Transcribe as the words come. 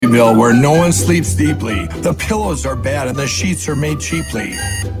Sleepyville, where no one sleeps deeply. The pillows are bad and the sheets are made cheaply.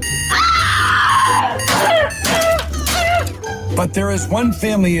 But there is one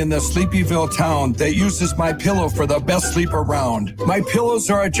family in the Sleepyville town that uses my pillow for the best sleep around. My pillows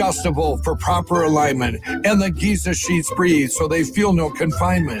are adjustable for proper alignment, and the Giza sheets breathe so they feel no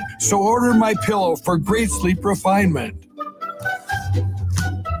confinement. So order my pillow for great sleep refinement.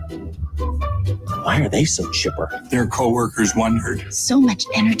 Why are they so chipper? Their co-workers wondered. So much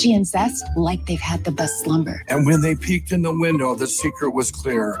energy and zest, like they've had the best slumber. And when they peeked in the window, the secret was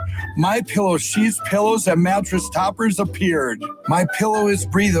clear. My pillow sheets, pillows, and mattress toppers appeared. My pillow is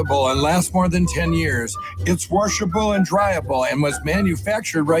breathable and lasts more than 10 years. It's washable and dryable and was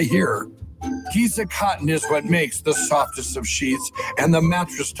manufactured right here. Giza cotton is what makes the softest of sheets, and the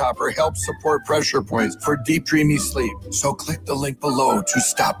mattress topper helps support pressure points for deep, dreamy sleep. So click the link below to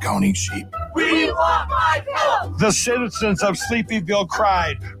stop counting sheep. We want my pillow! The citizens of Sleepyville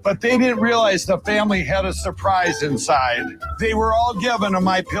cried, but they didn't realize the family had a surprise inside. They were all given a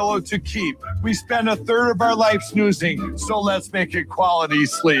my pillow to keep. We spend a third of our life snoozing, so let's make it quality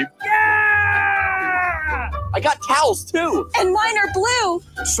sleep. I got towels too. And mine are blue.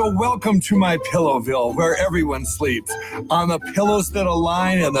 So welcome to my Pillowville, where everyone sleeps on the pillows that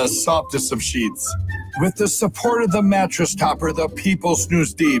align and the softest of sheets. With the support of the mattress topper, the people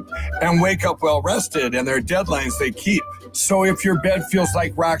snooze deep and wake up well rested, and their deadlines they keep. So if your bed feels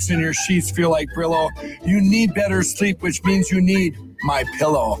like rocks and your sheets feel like Brillo, you need better sleep, which means you need my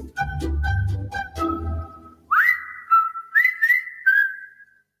pillow.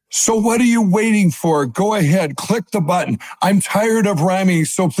 So what are you waiting for? Go ahead, click the button. I'm tired of rhyming,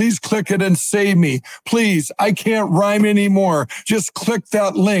 so please click it and save me. Please, I can't rhyme anymore. Just click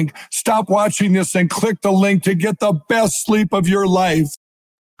that link. Stop watching this and click the link to get the best sleep of your life.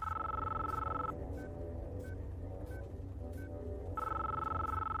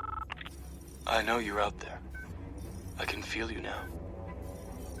 I know you're out there. I can feel you now.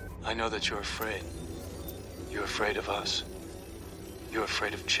 I know that you're afraid. You're afraid of us. You're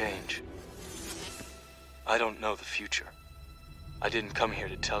afraid of change. I don't know the future. I didn't come here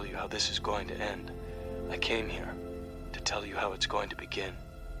to tell you how this is going to end. I came here to tell you how it's going to begin.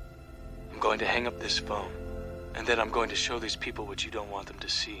 I'm going to hang up this phone, and then I'm going to show these people what you don't want them to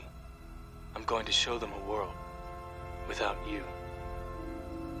see. I'm going to show them a world without you.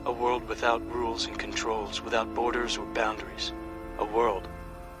 A world without rules and controls, without borders or boundaries. A world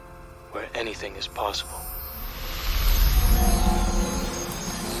where anything is possible.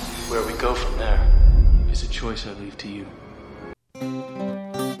 Where we go from there is a choice I leave to you. I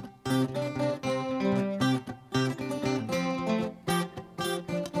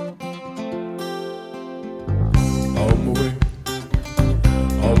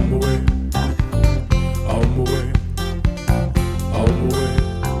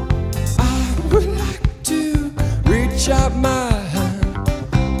would like to reach out my hand,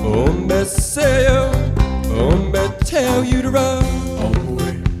 tell you to run.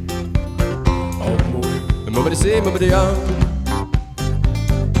 Nobody say, nobody young.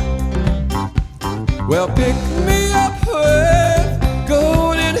 Well, pick me up with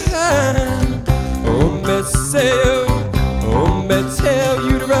golden hand. Tell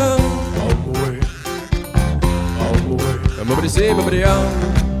you to run. Nobody say, nobody young.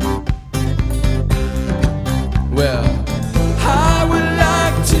 Well, I would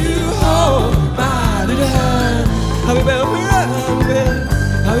like to hold my little hand. How we will run,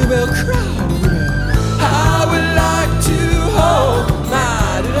 how we will cry. I would like to hold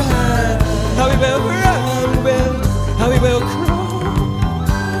my little hand. How we will run, how we will crawl.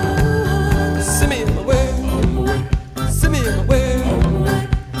 Send me in my way, send me in my way,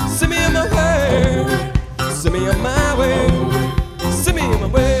 send me in my way, send me on my way, send me in my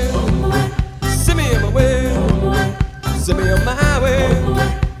way, send me in my way, send me on my way.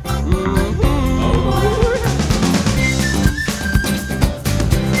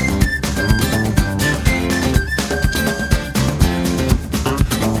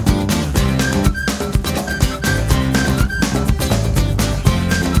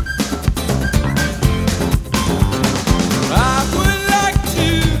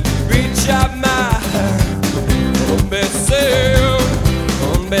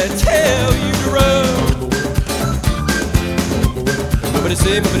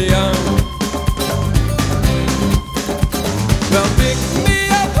 Nobody young. Well, pick me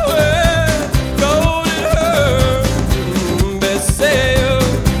up with golden hair.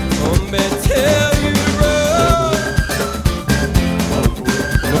 Tell you to run.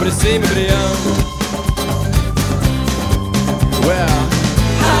 Nobody say, nobody young. Well,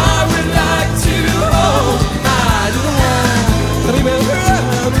 I would like to hold my little hand.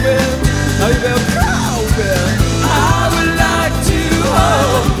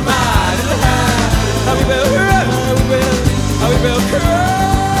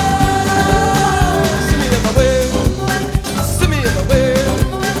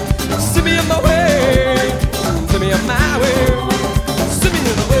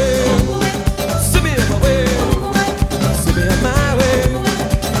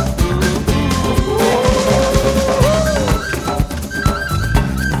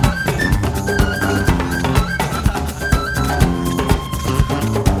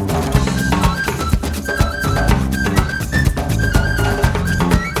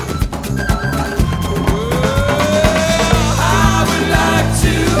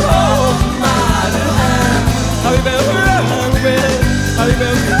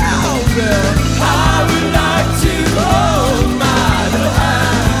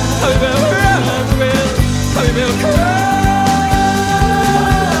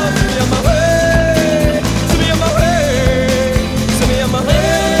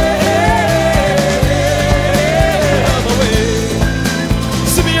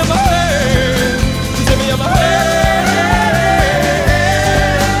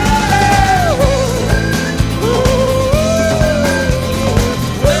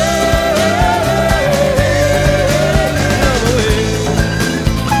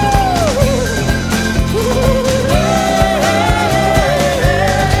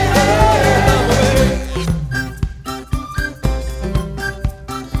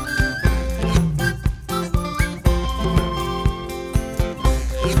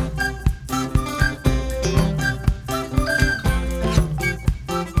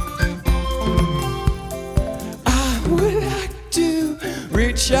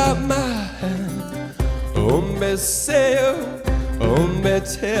 stretch out my hand. Oh, me say, oh, me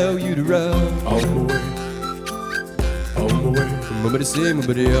tell you to run. On my way, on my way. Mama say,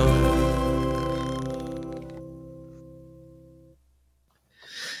 mama say.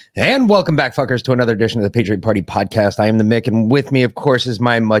 And welcome back, fuckers, to another edition of the Patriot Party Podcast. I am the Mick, and with me, of course, is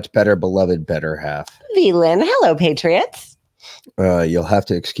my much better beloved better half. Lynn. Hello, Patriots. You'll have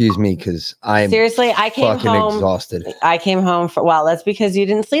to excuse me because I'm seriously. I came home exhausted. I came home for that's because you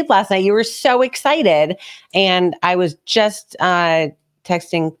didn't sleep last night. You were so excited, and I was just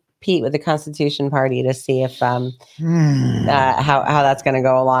texting Pete with the Constitution Party to see if how that's going to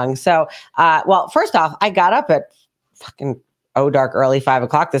go along. So, first off, I got up at fucking dark early 5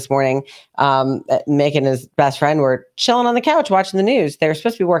 o'clock this morning. Mick and his best friend were chilling on the couch watching the news. They were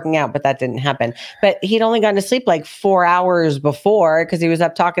supposed to be working out, but that didn't happen. But he'd only gotten to sleep like 4 hours before because he was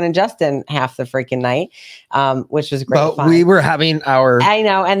up talking to Justin half the freaking night, which was great fun. We were having I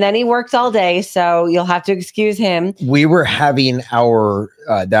know, and then he worked all day, so you'll have to excuse him. We were having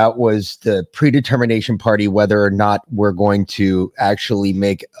that was the predetermination party whether or not we're going to actually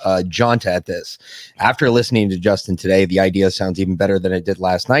make a jaunt at this. After listening to Justin today, the idea sounds even better than it did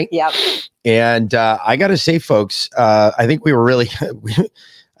last night. Yep. And I got to say, folks, I think we were really,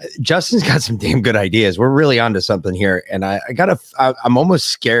 Justin's got some damn good ideas. We're really onto something here. And I'm almost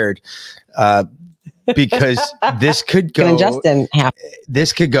scared because this could go,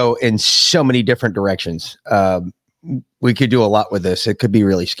 this could go in so many different directions. We could do a lot with this. It could be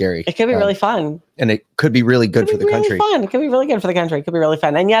really scary. It could be really fun. And it could be really good for the country. Fun. It could be really good for the country. It could be really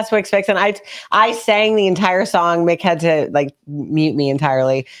fun. And yes, Wix Fix. And I sang the entire song. Mick had to mute me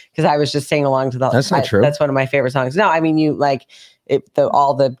entirely because I was just singing along to the. That's not true. That's one of my favorite songs. No, I mean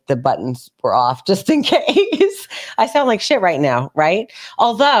all the buttons were off just in case. I sound like shit right now, right?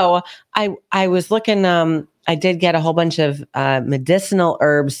 Although I was looking. I did get a whole bunch of medicinal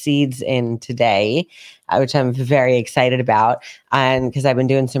herb seeds in today, which I'm very excited about, and because I've been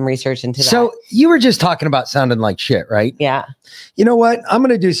doing some research into that. So you were just talking about sounding like shit, right? Yeah. You know what? I'm going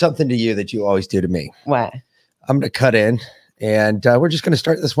to do something to you that you always do to me. What? I'm going to cut in, and we're just going to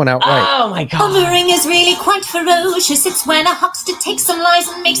start this one out right. Oh my God. Pondering is really quite ferocious. It's when a huckster takes some lies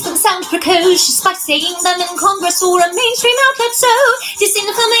and makes them sound precocious by saying them in Congress or a mainstream outlet. So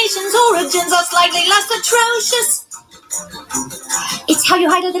disinformation's origins are slightly less atrocious. It's how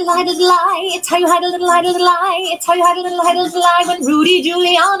you hide a little lie. It's how you hide a little lie. It's how you hide a little lie. When Rudy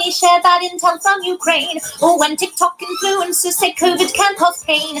Giuliani shared that intel from Ukraine, or when TikTok influencers say COVID can cause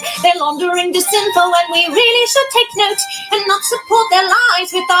pain, they're laundering disinfo when we really should take note and not support their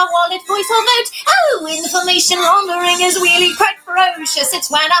lies with our wallet, voice, or vote. Oh, information laundering is really quite ferocious.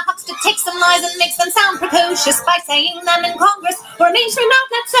 It's when a huckster takes some lies and makes them sound precocious by saying them in Congress or a mainstream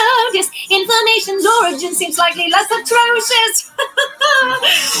outlet. So disinformation's origin seems slightly less atrocious.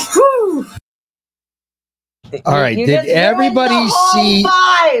 All right. Did everybody see?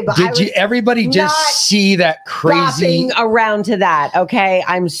 Everybody just see that crazy around to that? Okay,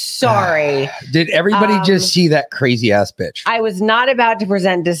 I'm sorry. Did everybody just see that crazy ass bitch? I was not about to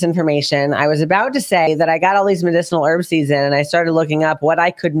present disinformation. I was about to say that I got all these medicinal herb seeds in, and I started looking up what I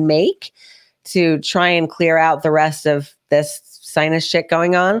could make to try and clear out the rest of this sinus shit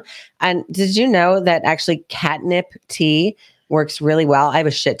going on. And did you know that actually catnip tea works really well? I have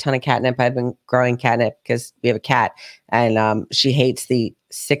a shit ton of catnip. I've been growing catnip because we have a cat, and she hates the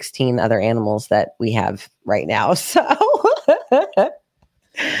 16 other animals that we have right now. So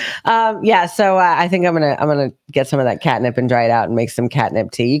so I think I'm gonna get some of that catnip and dry it out and make some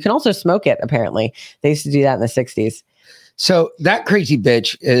catnip tea. You can also smoke it, apparently. They used to do that in the 60s. So that crazy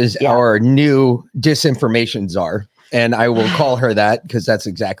bitch is our new disinformation czar. And I will call her that because that's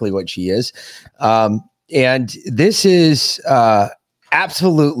exactly what she is. And this is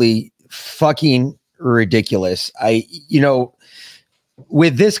absolutely fucking ridiculous.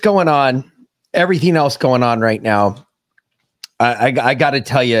 With this going on, everything else going on right now, I got to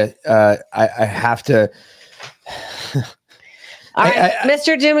tell you, I have to. All right,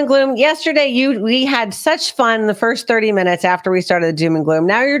 Mr. Doom and Gloom. Yesterday, we had such fun the first 30 minutes after we started the Doom and Gloom.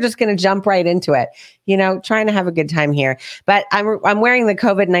 Now you're just going to jump right into it. Trying to have a good time here. But I'm wearing the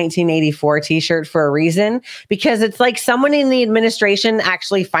COVID 1984 T-shirt for a reason, because it's like someone in the administration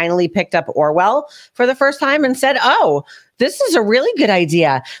actually finally picked up Orwell for the first time and said, "Oh, this is a really good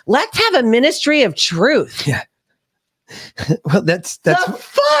idea. Let's have a Ministry of Truth." Yeah. Well, that's the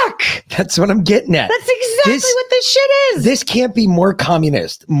fuck. That's what I'm getting at. That's exactly what this shit is. This can't be more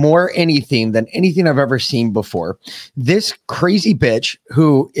communist, more anything than anything I've ever seen before. This crazy bitch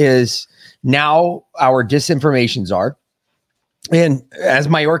who is now our disinformation czar. And as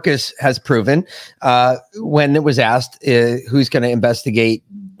Mayorkas has proven, when it was asked who's going to investigate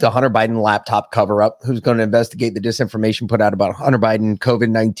the Hunter Biden laptop cover up, who's going to investigate the disinformation put out about Hunter Biden,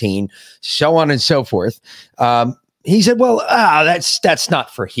 COVID-19, so on and so forth. He said, well, that's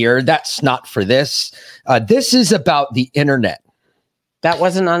not for here. That's not for this. This is about the internet. That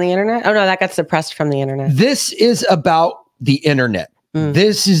wasn't on the internet? Oh, no, that got suppressed from the internet. This is about the internet.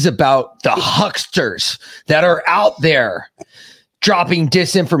 This is about the hucksters that are out there dropping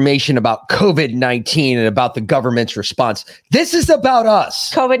disinformation about COVID-19 and about the government's response. This is about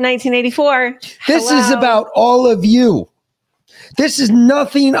us. COVID-1984. This is about all of you. This is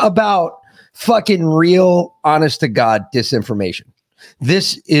nothing about fucking real, honest to God disinformation.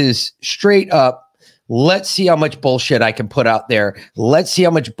 This is straight up, let's see how much bullshit I can put out there. Let's see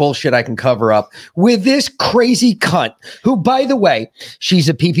how much bullshit I can cover up with this crazy cunt who, by the way, she's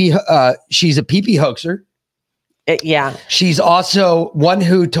a PP hoaxer. Yeah. She's also one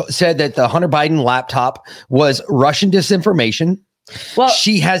who said that the Hunter Biden laptop was Russian disinformation. Well,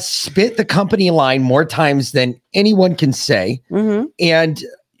 she has spit the company line more times than anyone can say. And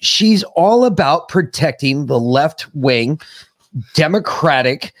she's all about protecting the left-wing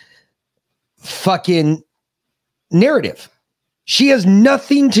Democratic fucking narrative. She has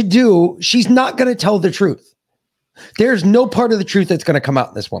nothing to do. She's not going to tell the truth. There's no part of the truth that's going to come out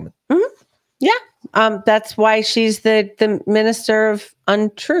in this woman. Yeah. That's why she's the minister of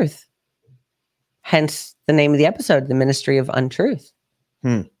untruth. Hence the name of the episode, The Ministry of Untruth.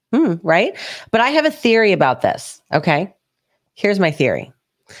 Right? But I have a theory about this. Okay. Here's my theory.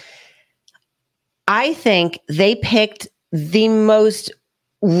 I think they picked the most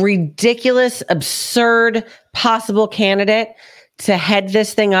ridiculous, absurd possible candidate to head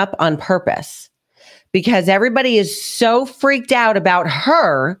this thing up on purpose, because everybody is so freaked out about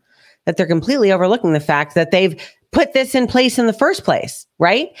her that they're completely overlooking the fact that they've put this in place in the first place,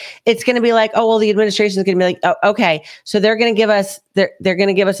 right? It's going to be like, oh, well, the administration is going to be like, oh, okay, so they're going to give us, they're going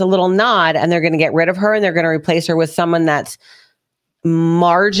to give us a little nod, and they're going to get rid of her, and they're going to replace her with someone that's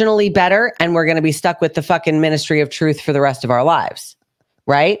marginally better, and we're going to be stuck with the fucking Ministry of Truth for the rest of our lives,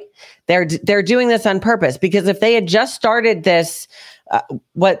 right? They're doing this on purpose, because if they had just started this,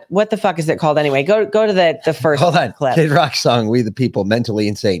 what the fuck is it called anyway? Go to the first clip. Kid Rock song, "We the People," mentally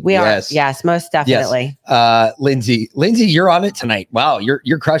insane. We are, yes, most definitely. Yes. Lindsay, you're on it tonight. Wow,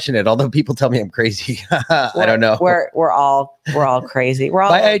 you're crushing it. Although people tell me I'm crazy, I don't know. We're all crazy. We're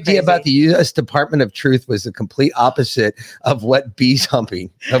all My idea crazy. about the U.S. Department of Truth was the complete opposite of what B's humping,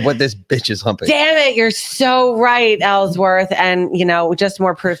 of what this bitch is humping. Damn it, you're so right, Ellsworth, and just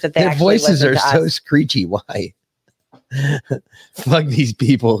more proof that their voices are so screechy. Why? Fuck these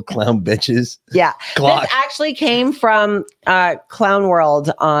people, clown bitches. Yeah. Glock. This actually came from Clown World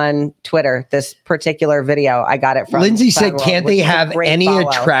on Twitter. This particular video, I got it from Lindsay Clown said, World, can't they have any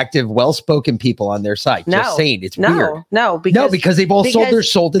attractive, well-spoken people on their side? Just saying, it's weird. No, because they've all sold their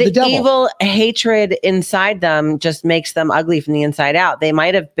soul to the devil. Evil hatred inside them just makes them ugly from the inside out. They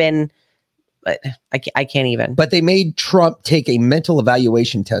might have been, but I can't even. But they made Trump take a mental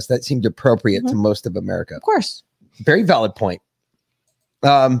evaluation test that seemed appropriate to most of America. Of course. Very valid point.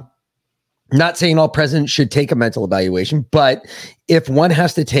 Not saying all presidents should take a mental evaluation, but if one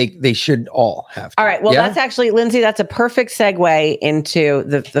has to take, they should all have to. All right. Well, that's actually, Lindsay, that's a perfect segue into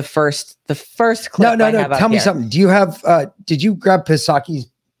the first clip. No. Tell me something. Do you have, did you grab Pisaki's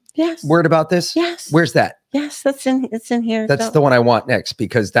word about this? Yes. Where's that? Yes, it's in here. That's the one I want next,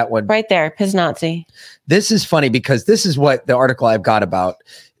 because that one. Right there, Piznazi. This is funny, because this is what the article I've got about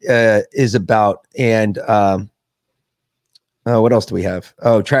is about. And, what else do we have?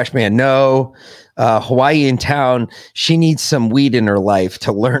 Oh, Trash Man. No. Hawaii in town. She needs some weed in her life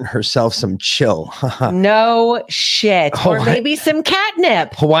to learn herself some chill. No shit. Or maybe some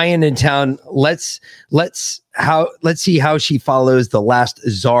catnip. Hawaiian in town. Let's see how she follows the last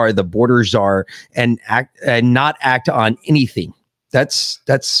czar, the border czar, and not act on anything.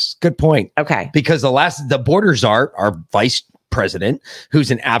 That's good point. Okay. Because the border czar, our vice president, who's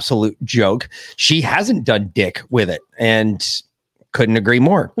an absolute joke, she hasn't done dick with it, and couldn't agree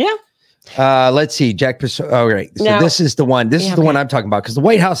more. Yeah. Let's see, Jack. Oh, right. So this is the one. This is the one I'm talking about, because the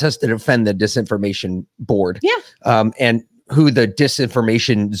White House has to defend the disinformation board. Yeah. And who the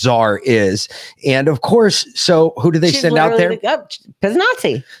disinformation czar is, and of course, so who do they send out there?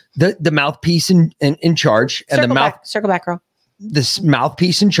 Piznazi. The mouthpiece in charge, and circle back, girl. This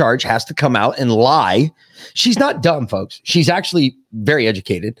mouthpiece in charge has to come out and lie. She's not dumb, folks. She's actually very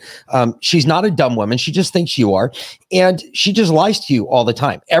educated. She's not a dumb woman. She just thinks you are. And she just lies to you all the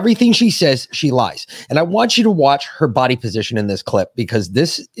time. Everything she says, she lies. And I want you to watch her body position in this clip, because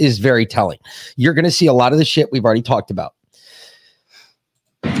this is very telling. You're going to see a lot of the shit we've already talked about.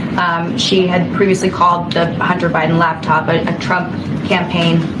 She had previously called the Hunter Biden laptop a Trump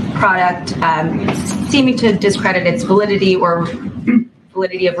campaign product, seeming to discredit its validity or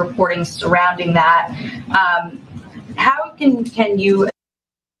validity of reporting surrounding that. How can you...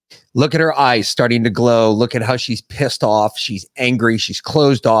 Look at her eyes starting to glow. Look at how she's pissed off. She's angry. She's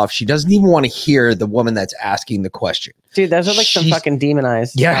closed off. She doesn't even want to hear the woman that's asking the question. Dude, those are like some fucking demon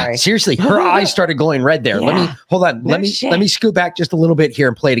eyes. Yeah, Sorry. Seriously, her eyes started glowing red there. Yeah. Let me hold on. No Let shit. me scoot back just a little bit here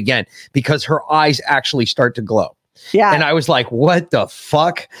and play it again because her eyes actually start to glow. Yeah. And I was like, what the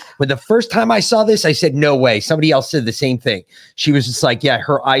fuck? But the first time I saw this, I said, no way. Somebody else said the same thing. She was just like, yeah,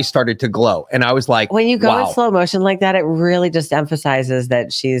 her eyes started to glow. And I was like, when you go wow. in slow motion like that, it really just emphasizes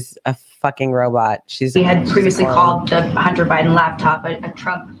that she's a fucking robot. She had previously called the Hunter Biden laptop a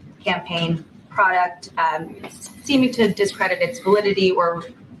Trump campaign product, seeming to discredit its validity or...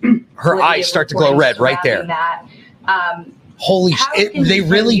 Her eyes start to glow red right there. That. Holy shit, they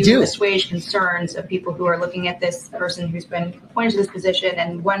really do. Assuage concerns of people who are looking at this person who's been appointed to this position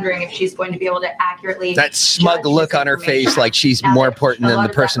and wondering if she's going to be able to accurately... That smug look on her face like she's more important than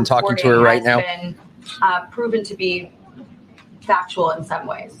the person talking to her right now. Been, proven to be factual in some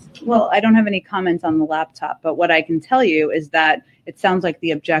ways. Well, I don't have any comments on the laptop, but what I can tell you is that it sounds like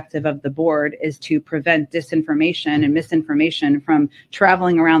the objective of the board is to prevent disinformation and misinformation from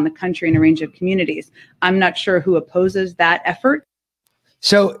traveling around the country in a range of communities. I'm not sure who opposes that effort.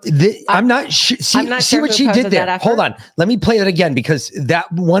 So I'm not sure. See what she did there. Hold on. Let me play it again because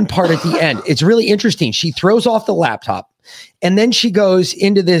that one part at the end, it's really interesting. She throws off the laptop and then she goes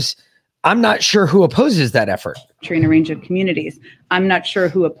into this. I'm not sure who opposes that effort. In a range of communities. I'm not sure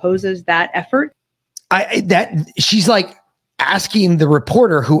who opposes that effort. She's like asking the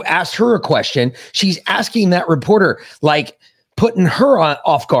reporter who asked her a question. She's asking that reporter, like putting her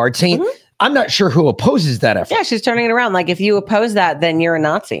off guard, saying, I'm not sure who opposes that effort. Yeah, she's turning it around. Like if you oppose that, then you're a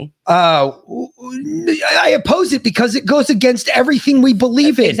Nazi. I oppose it because it goes against everything we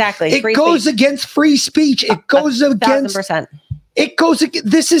believe in. Exactly. It goes against free speech. It goes against... 1,000%. It goes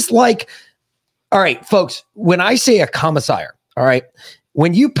against... This is like... All right, folks, when I say a commissar, all right,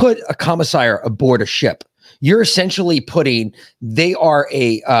 when you put a commissar aboard a ship, you're essentially putting, they are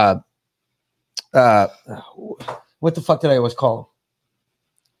a, what the fuck did I always call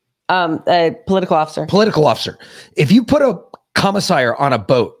them? A political officer. Political officer. If you put a commissar on a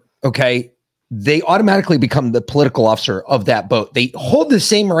boat, okay, they automatically become the political officer of that boat. They hold the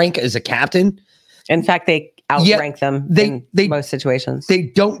same rank as a captain. In fact, they outrank them in most situations. They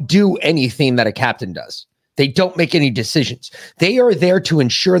don't do anything that a captain does. They don't make any decisions. They are there to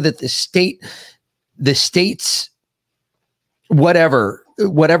ensure that the state's whatever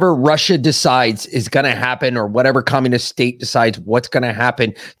Russia decides is going to happen or whatever communist state decides what's going to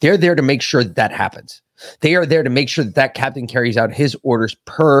happen, they're there to make sure that that happens. They are there to make sure that that captain carries out his orders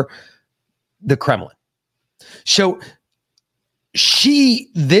per the Kremlin. So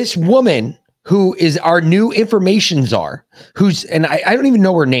this woman who is our new information czar, and I don't even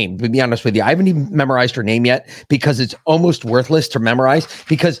know her name, to be honest with you. I haven't even memorized her name yet because it's almost worthless to memorize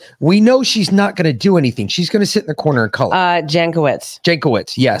because we know she's not going to do anything. She's going to sit in the corner and color. Jankowicz.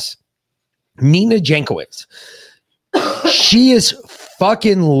 Jankowicz, yes. Nina Jankowicz. She is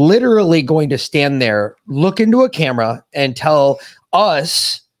fucking literally going to stand there, look into a camera and tell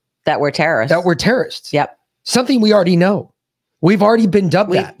us that we're terrorists. Yep. Something we already know. We've already been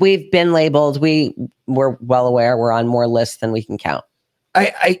dubbed that. We've been labeled. We're well aware. We're on more lists than we can count.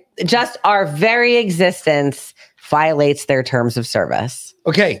 Just our very existence violates their terms of service.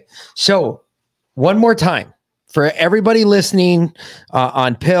 Okay. So one more time for everybody listening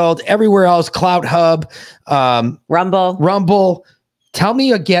on Pilled, everywhere else, Clout Hub, Rumble. Tell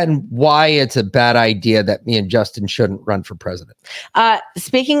me again why it's a bad idea that me and Justin shouldn't run for president.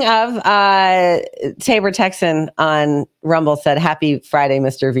 Speaking of, Tabor Texan on Rumble said, "Happy Friday,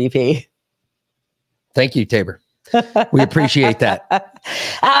 Mr. VP." Thank you, Tabor. We appreciate that.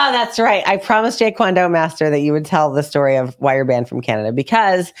 That's right. I promised Jaquando Master that you would tell the story of why you're banned from Canada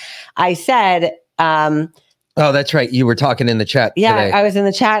because I said, oh, that's right. You were talking in the chat. Yeah, today. I was in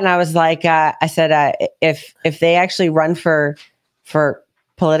the chat and I was like, I said, if they actually run for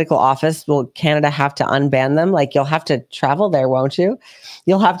political office, will Canada have to unban them? Like you'll have to travel there, won't you?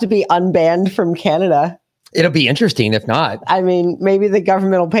 You'll have to be unbanned from Canada. It'll be interesting if not. I mean, maybe the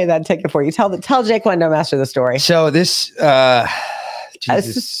government will pay that ticket for you. Tell Jaquando Master the story. So this, this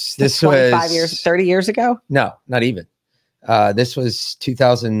 25 was years, 30 years ago? No, not even. This was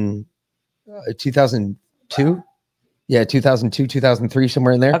 2002. Yeah, 2002, 2003,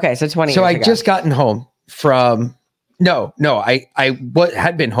 somewhere in there. Okay, so 20 years ago. So I ago. just gotten home from... No, I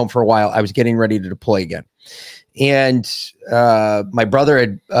had been home for a while. I was getting ready to deploy again. And my brother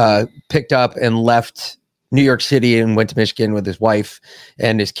had picked up and left New York City and went to Michigan with his wife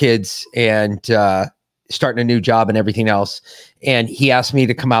and his kids and starting a new job and everything else. And he asked me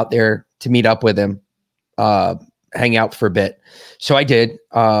to come out there to meet up with him, hang out for a bit. So I did.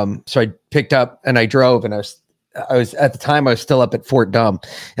 So I picked up and I drove, and I was at the time I was still up at Fort Drum,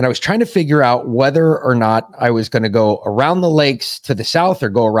 and I was trying to figure out whether or not I was going to go around the lakes to the south or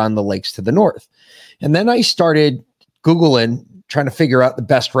go around the lakes to the north. And then I started Googling, trying to figure out the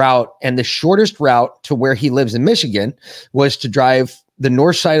best route, and the shortest route to where he lives in Michigan was to drive the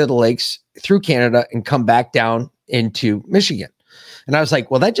north side of the lakes through Canada and come back down into Michigan. And I was like,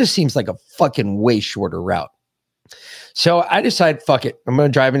 well, that just seems like a fucking way shorter route. So I decided, fuck it, I'm going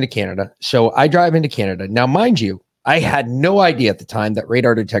to drive into Canada. So I drive into Canada. Now, mind you, I had no idea at the time that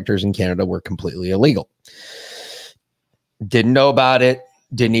radar detectors in Canada were completely illegal. Didn't know about it.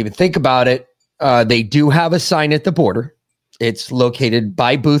 Didn't even think about it. They do have a sign at the border. It's located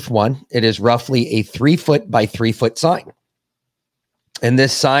by Booth 1. It is roughly a 3-foot by 3-foot sign. And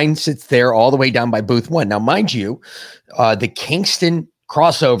this sign sits there all the way down by Booth 1. Now, mind you, the Kingston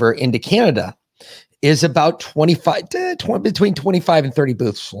crossover into Canada is about between 25 and 30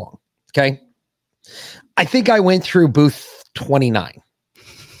 booths long. Okay. I think I went through booth 29.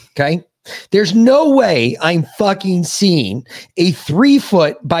 Okay. There's no way I'm fucking seeing a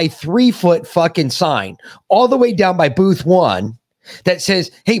 3-foot by 3-foot fucking sign all the way down by booth 1 that says,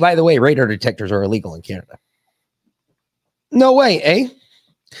 hey, by the way, radar detectors are illegal in Canada. No way, eh?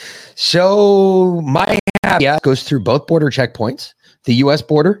 So my ass goes through both border checkpoints. The U.S.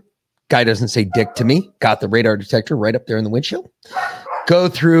 border, guy doesn't say dick to me, got the radar detector right up there in the windshield. Go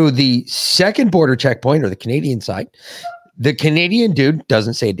through the second border checkpoint, or the Canadian side. The Canadian dude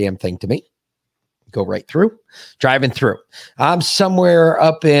doesn't say a damn thing to me. Go right through, driving through. I'm somewhere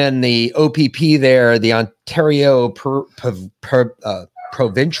up in the OPP there, the Ontario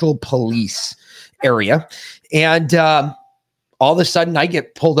Provincial Police area. And all of a sudden I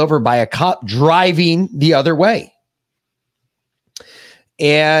get pulled over by a cop driving the other way.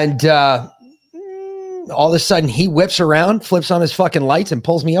 And all of a sudden he whips around, flips on his fucking lights, and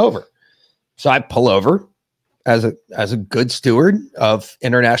pulls me over. So I pull over as a good steward of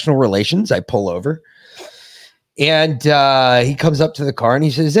international relations. I pull over, and he comes up to the car and he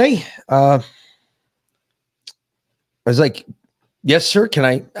says, hey, I was like, yes, sir. Can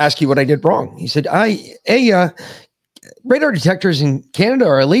I ask you what I did wrong? He said, radar detectors in Canada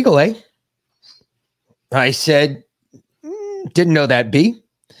are illegal, eh? I said, didn't know that, B.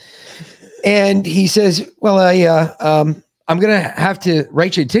 And he says, well, I'm going to have to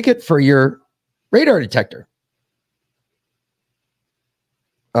write you a ticket for your radar detector.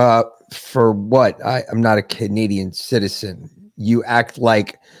 For what? I'm not a Canadian citizen. You act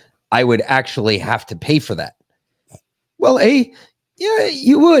like I would actually have to pay for that. Well, A, yeah,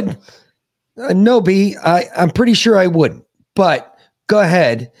 you would. No, B, I'm pretty sure I wouldn't, but go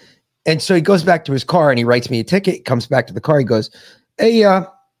ahead. And so he goes back to his car and he writes me a ticket, comes back to the car. He goes, hey,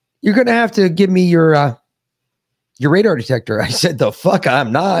 you're going to have to give me your radar detector. I said, the fuck,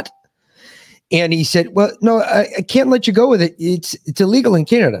 I'm not. And he said, well, no, I can't let you go with it. It's illegal in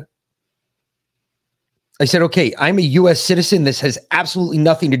Canada. I said, okay, I'm a U.S. citizen. This has absolutely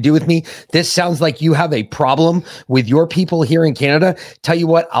nothing to do with me. This sounds like you have a problem with your people here in Canada. Tell you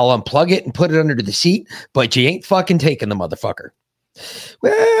what, I'll unplug it and put it under the seat, but you ain't fucking taking the motherfucker.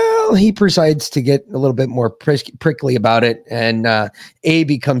 Well, he decides to get a little bit more prickly about it, and A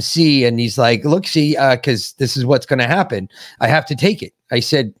becomes C, and he's like, look, C, because this is what's going to happen. I have to take it. I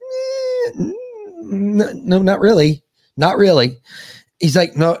said, no, not really. Not really. He's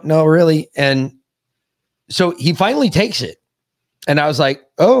like, no, really. And so he finally takes it. And I was like,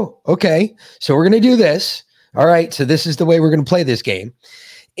 oh, okay. So we're going to do this. All right. So this is the way we're going to play this game.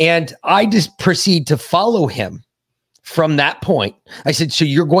 And I just proceed to follow him from that point. I said, so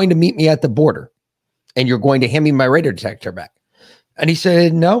you're going to meet me at the border and you're going to hand me my radar detector back. And he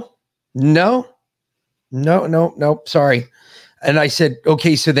said, no, sorry. And I said,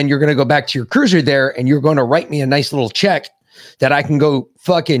 okay, so then you're going to go back to your cruiser there and you're going to write me a nice little check that I can go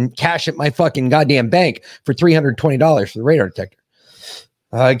fucking cash at my fucking goddamn bank for $320 for the radar detector.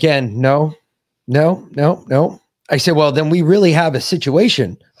 Again, no. I said, well, then we really have a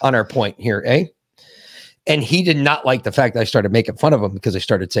situation on our point here, eh? And he did not like the fact that I started making fun of him because I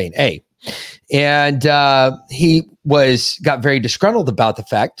started saying A. And he got very disgruntled about the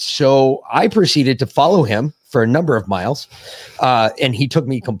fact. So I proceeded to follow him for a number of miles. And he took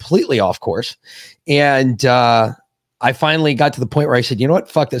me completely off course. And I finally got to the point where I said, you know what?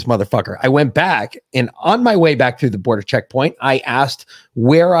 Fuck this motherfucker. I went back, and on my way back through the border checkpoint, I asked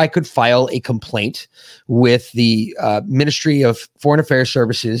where I could file a complaint with the Ministry of Foreign Affairs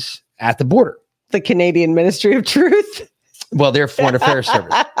Services at the border. The Canadian Ministry of Truth. Well, they're Foreign Affairs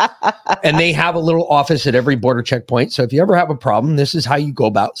Service. And they have a little office at every border checkpoint. So if you ever have a problem, this is how you go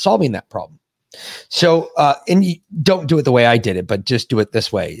about solving that problem. So, and you don't do it the way I did it, but just do it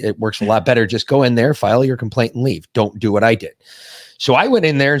this way. It works a lot better. Just go in there, file your complaint, and leave. Don't do what I did. So I went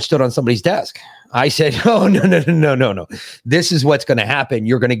in there and stood on somebody's desk. I said, oh, no. This is what's going to happen.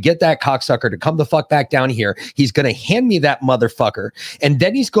 You're going to get that cocksucker to come the fuck back down here. He's going to hand me that motherfucker. And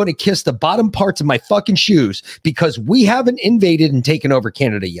then he's going to kiss the bottom parts of my fucking shoes because we haven't invaded and taken over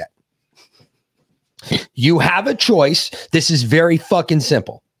Canada yet. You have a choice. This is very fucking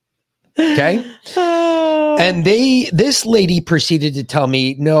simple. Okay. And this lady proceeded to tell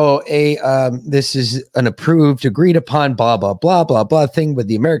me, no, this is an approved, agreed upon, blah, blah, blah, blah, blah thing with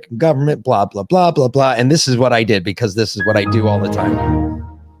the American government, blah, blah, blah, blah, blah. And this is what I did because this is what I do all the time.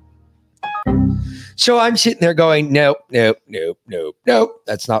 So I'm sitting there going, nope.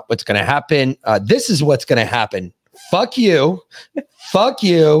 That's not what's going to happen. This is what's going to happen. Fuck you. Fuck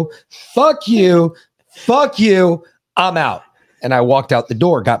you. Fuck you. Fuck you. I'm out. And I walked out the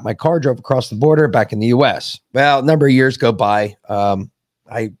door, got my car, drove across the border back in the US. Well, a number of years go by.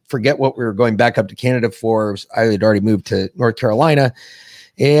 I forget what we were going back up to Canada for. I had already moved to North Carolina.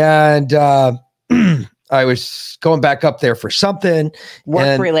 And I was going back up there for something.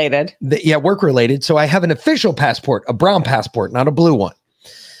 Work-related. Work-related. So I have an official passport, a brown passport, not a blue one.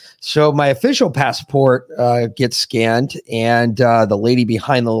 So my official passport gets scanned. And the lady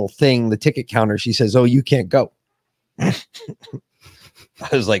behind the little thing, the ticket counter, she says, oh, you can't go. I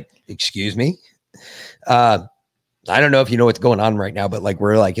was like, excuse me. I don't know if you know what's going on right now, but like,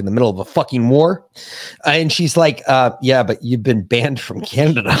 we're like in the middle of a fucking war. And she's like, yeah, but you've been banned from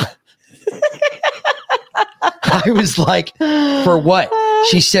Canada. I was like, for what?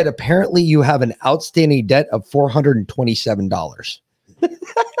 She said, apparently you have an outstanding debt of $427.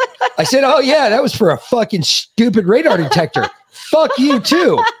 I said, oh yeah, that was for a fucking stupid radar detector. Fuck you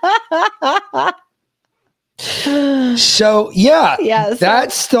too. So yeah,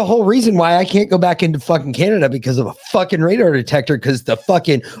 that's the whole reason why I can't go back into fucking Canada because of a fucking radar detector, because the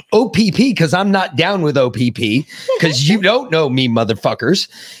fucking OPP, because I'm not down with OPP, because you don't know me, motherfuckers.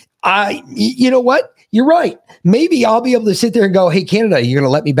 You know what? You're right. Maybe I'll be able to sit there and go, hey, Canada, you're going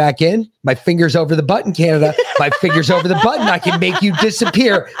to let me back in? My finger's over the button, Canada. My finger's over the button. I can make you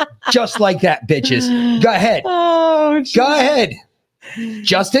disappear just like that, bitches. Go ahead. Oh, go ahead.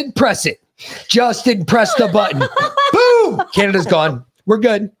 Justin, press it. Justin, press the button. Boom! Canada's gone. We're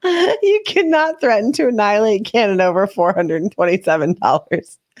good. You cannot threaten to annihilate Canada over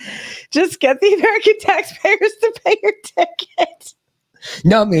 $427. Just get the American taxpayers to pay your ticket.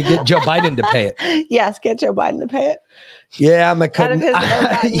 No, I'm going to get Joe Biden to pay it. Yes, get Joe Biden to pay it. Yeah, I'm a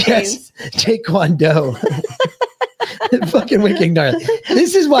yes, Taekwondo. Fucking wicked gnarly.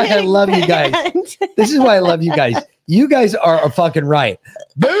 This is why I love you guys. This is why I love you guys. You guys are a fucking right.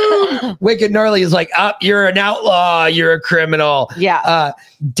 Boom! Wicked gnarly is like, you're an outlaw. You're a criminal. Yeah.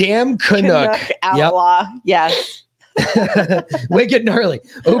 Damn Canuck. Outlaw. Yep. Yes. Wicked gnarly.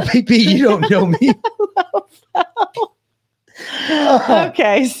 OPP, you don't know me.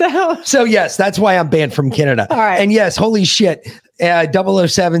 Okay, so yes, that's why I'm banned from Canada. All right. And yes, holy shit.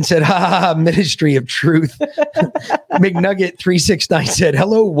 007 said, Ministry of Truth. McNugget 369 said,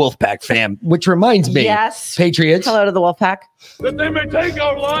 hello, Wolfpack fam, which reminds me, yes, Patriots. Hello to the Wolfpack. That they may take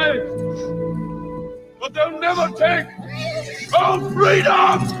our lives, but they'll never take our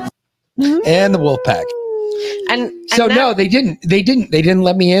freedom. And the Wolfpack. And so no, they didn't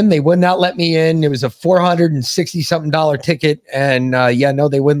let me in. They would not let me in. It was a $460 something ticket. And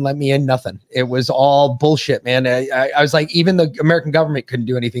they wouldn't let me in. Nothing. It was all bullshit, man. I was like, even the American government couldn't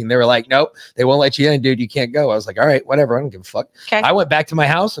do anything. They were like, nope, they won't let you in, dude. You can't go. I was like, all right, whatever. I don't give a fuck. Okay. I went back to my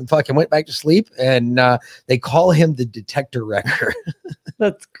house and fucking went back to sleep. And they call him the detector wrecker.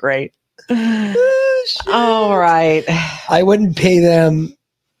 That's great. All right. I wouldn't pay them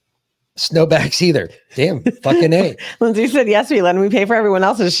snowbacks either. Damn, fucking A. Lindsay said, yes, we pay for everyone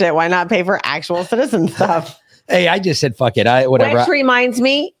else's shit. Why not pay for actual citizen stuff? Hey, I just said fuck it. Whatever. Which reminds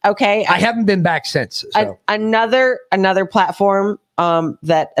me, okay. I haven't been back since. So. Another platform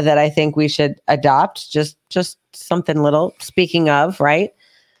that I think we should adopt, just something little. Speaking of, right?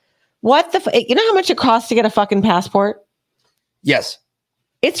 You know how much it costs to get a fucking passport? Yes.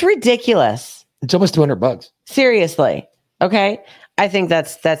 It's ridiculous. It's almost $200. Seriously. Okay. I think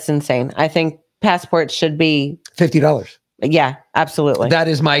that's insane. I think passports should be $50. Yeah, absolutely. That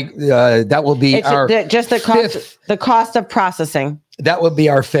is my. That will be our just the cost. The cost of processing. That would be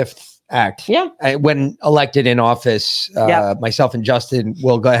our fifth act. Yeah. When elected in office, myself and Justin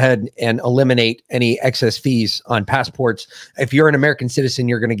will go ahead and eliminate any excess fees on passports. If you're an American citizen,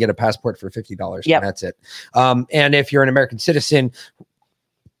 you're going to get a passport for $50. Yep. And that's it. And if you're an American citizen,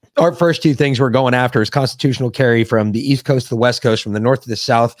 our first two things we're going after is constitutional carry from the East Coast to the West Coast, from the North to the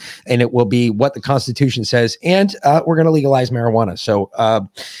South. And it will be what the Constitution says. And we're going to legalize marijuana. So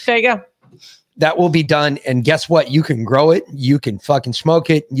there you go. That will be done. And guess what? You can grow it. You can fucking smoke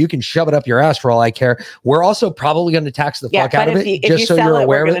it. You can shove it up your ass for all I care. We're also probably going to tax the fuck out of it. Just so you're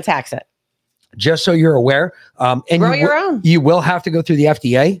aware, we're going to tax it. Just so you're aware. And grow your own. You will have to go through the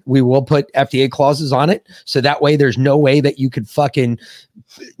FDA. We will put FDA clauses on it. So that way there's no way that you could fucking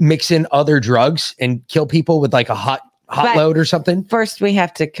mix in other drugs and kill people with like a hot load or something. First, we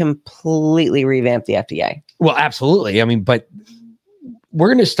have to completely revamp the FDA. Well, absolutely. I mean, but we're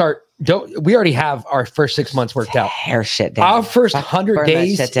going to start. We already have our first 6 months worked out. Hair shit down. Our first 100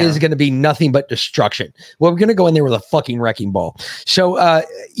 days is going to be nothing but destruction. Well, we're going to go in there with a fucking wrecking ball. So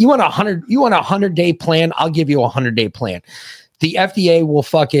you want a 100-day plan? I'll give you a 100-day plan. The FDA will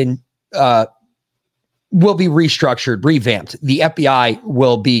fucking will be restructured, revamped. The FBI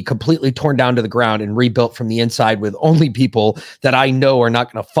will be completely torn down to the ground and rebuilt from the inside with only people that I know are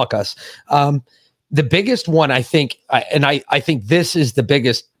not going to fuck us. The biggest one, I think, and I think this is the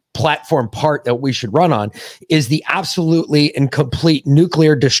biggest platform part that we should run on, is the absolutely and complete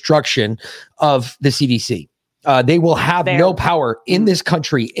nuclear destruction of the CDC. They will have no power in this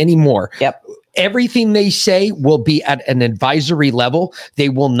country anymore. Yep. Everything they say will be at an advisory level. They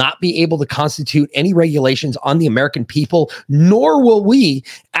will not be able to constitute any regulations on the American people, nor will we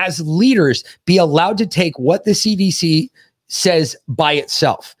as leaders be allowed to take what the CDC says by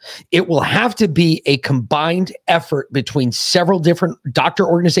itself. It will have to be a combined effort between several different doctor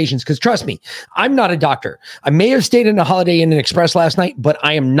organizations. Because trust me, I'm not a doctor. I may have stayed in a Holiday Inn and Express last night, but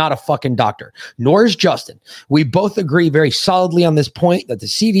I am not a fucking doctor. Nor is Justin. We both agree very solidly on this point that the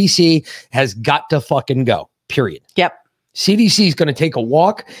CDC has got to fucking go. Period. Yep. CDC is going to take a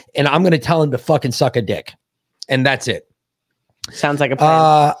walk, and I'm going to tell him to fucking suck a dick. And that's it. Sounds like a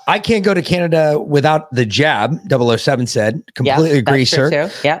plan. I can't go to Canada without the jab, 007 said. Completely agree,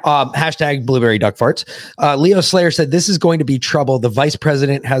 sir. Yeah. Hashtag blueberry duck farts. Leo Slayer said, this is going to be trouble. The vice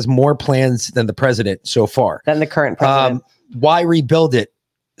president has more plans than the president so far. Than the current president. Why rebuild it?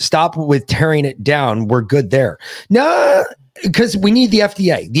 Stop with tearing it down. We're good there. No, because we need the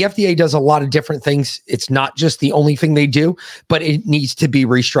FDA. The FDA does a lot of different things. It's not just the only thing they do, but it needs to be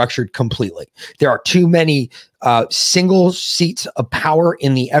restructured completely. There are too many single seats of power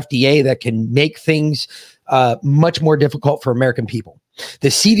in the FDA that can make things much more difficult for American people. The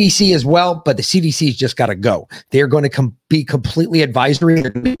CDC as well, but the CDC's just got to go. They're going to be completely advisory.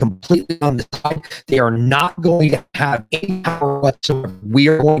 They're going to be completely on the side. They are not going to have any power whatsoever. We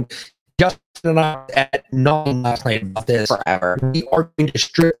are going just at knowing last night about this forever. We are going to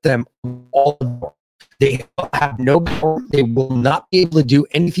strip them of all the power. They have no power. They will not be able to do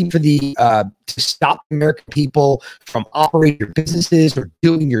anything for the to stop American people from operating your businesses or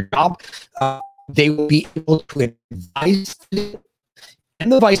doing your job. They will be able to advise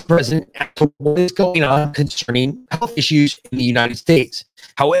and the vice president as to what is going on concerning health issues in the United States.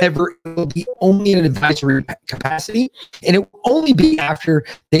 However, it will be only in an advisory capacity, and it will only be after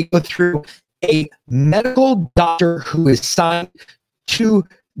they go through a medical doctor who is signed to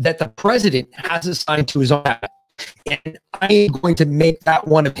that the president has assigned to his own habit. And I am going to make that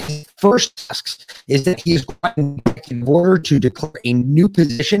one of his first tasks, is that he is going in order to declare a new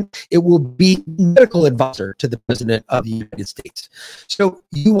position. It will be medical advisor to the president of the United States. So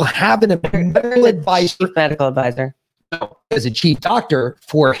you will have a medical advisor as a chief doctor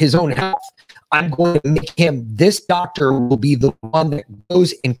for his own health. I'm going to make him, this doctor will be the one that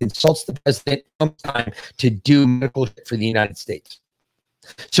goes and consults the president sometime to do medical shit for the United States.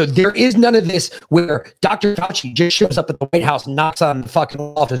 So there is none of this where Dr. Fauci just shows up at the White House, knocks on the fucking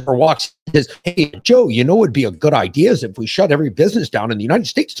office or walks and says, hey, Joe, you know what would be a good idea is if we shut every business down in the United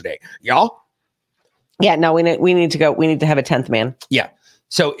States today. Y'all? Yeah, no, we need to go. We need to have a 10th man. Yeah.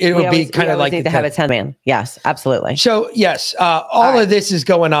 So it will be kind of like need to have a 10th man. Yes, absolutely. So yes, all of this is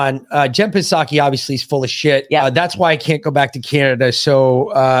going on. Jen Psaki obviously is full of shit. Yeah. That's why I can't go back to Canada.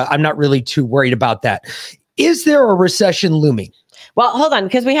 So I'm not really too worried about that. Is there a recession looming? Well, hold on,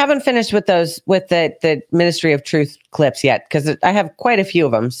 because we haven't finished with those with the Ministry of Truth clips yet, because I have quite a few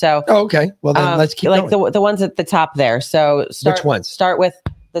of them. So okay, well then let's keep like going. the ones at the top there. So which ones? Start with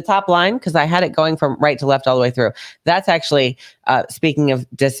the top line, because I had it going from right to left all the way through. That's actually speaking of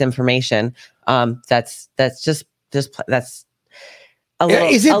disinformation. That's just that's a little.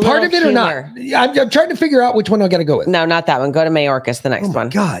 Is it part of it or not? I'm trying to figure out which one I got to go with. No, not that one. Go to Mayorkas, the next one.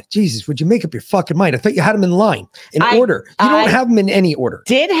 God, Jesus, would you make up your fucking mind? I thought you had them in line, in order. You don't have them in any order.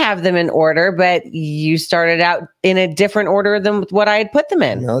 Did have them in order, but you started out in a different order than what I had put them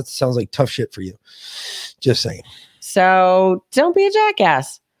in. No, that sounds like tough shit for you. Just saying. So don't be a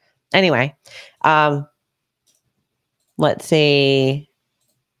jackass. Anyway, let's see.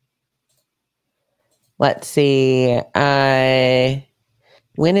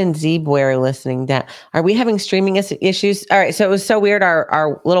 Win and Zebware are listening down. Are we having streaming issues? All right. So it was so weird.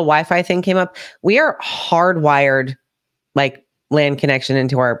 Our little Wi-Fi thing came up. We are hardwired like LAN connection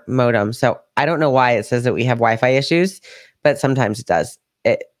into our modem. So I don't know why it says that we have Wi-Fi issues, but sometimes it does.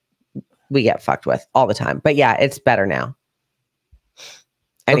 We get fucked with all the time. But yeah, it's better now.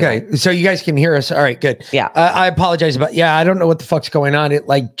 Anyway. Okay, so you guys can hear us. All right, good. Yeah. I apologize about. Yeah, I don't know what the fuck's going on. It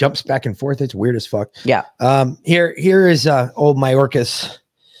like jumps back and forth. It's weird as fuck. Yeah. Here is old Mayorkas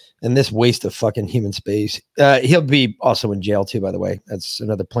and this waste of fucking human space. He'll be also in jail too, by the way. That's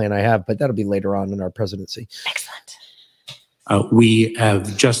another plan I have, but that'll be later on in our presidency. Excellent. We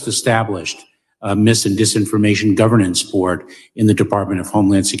have just established a Mis- and Disinformation Governance Board in the Department of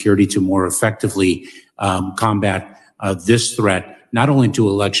Homeland Security to more effectively combat this threat, not only to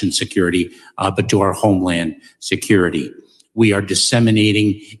election security, but to our homeland security. We are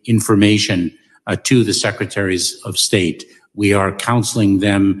disseminating information to the secretaries of state. We are counseling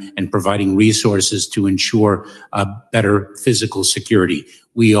them and providing resources to ensure better physical security.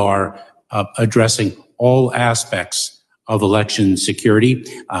 We are addressing all aspects of election security,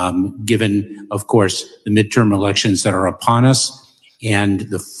 given, of course, the midterm elections that are upon us and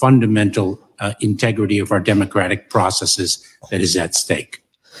the fundamental integrity of our democratic processes that is at stake.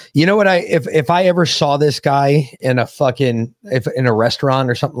 You know what? If I ever saw this guy in a restaurant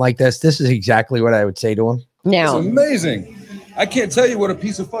or something like this is exactly what I would say to him. Now, it's amazing. I can't tell you what a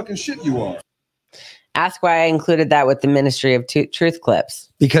piece of fucking shit you are. Ask why I included that with the Ministry of Truth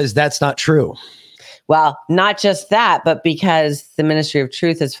clips. Because that's not true. Well, not just that, but because the Ministry of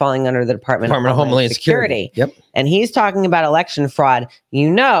Truth is falling under the Department of Homeland Security. Yep. And he's talking about election fraud.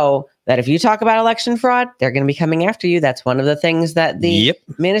 You know that if you talk about election fraud, they're going to be coming after you. That's one of the things that the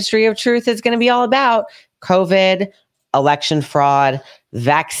Ministry of Truth is going to be all about. COVID, election fraud,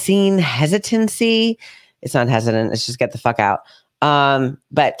 vaccine hesitancy. It's not hesitant. It's just get the fuck out.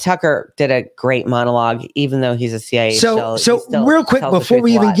 But Tucker did a great monologue, even though he's a CIA. So real quick before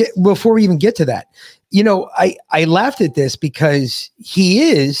we even get to that, you know, I laughed at this because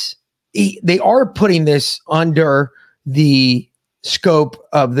they are putting this under the scope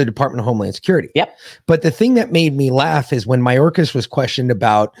of the Department of Homeland Security. Yep. But the thing that made me laugh is when Mayorkas was questioned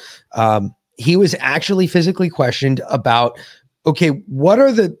about, he was actually physically questioned about, okay,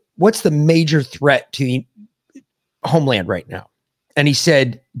 what's the major threat to the homeland right now? And he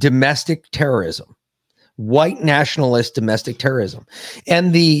said, domestic terrorism, white nationalist domestic terrorism.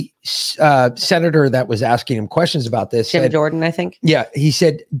 And the senator that was asking him questions about this Jim Jordan, I think. Yeah. He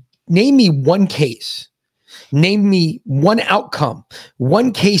said, name me one case, name me one outcome,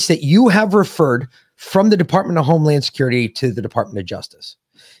 one case that you have referred from the Department of Homeland Security to the Department of Justice.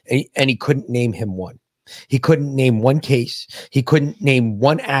 And he couldn't name him one. He couldn't name one case. He couldn't name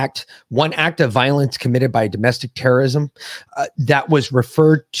one act of violence committed by domestic terrorism that was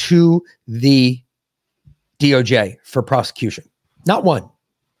referred to the DOJ for prosecution. Not one.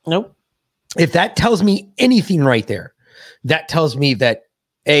 Nope. If that tells me anything right there, that tells me that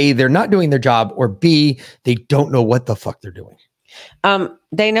A, they're not doing their job, or B, they don't know what the fuck they're doing.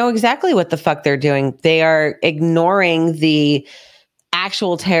 They know exactly what the fuck they're doing. They are ignoring the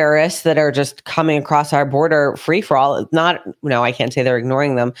actual terrorists that are just coming across our border free for all. I can't say they're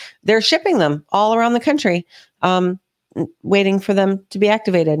ignoring them. They're shipping them all around the country, waiting for them to be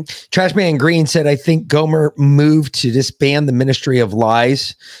activated. Trashman Green said, I think Gomer moved to disband the Ministry of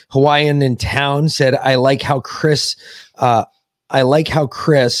Lies. Hawaiian in Town said, I like how Chris,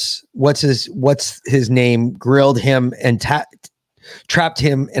 what's his name, grilled him and trapped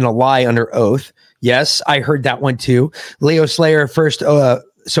him in a lie under oath. Yes, I heard that one too. Leo Slayer, first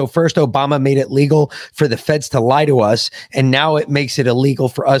Obama made it legal for the feds to lie to us, and now it makes it illegal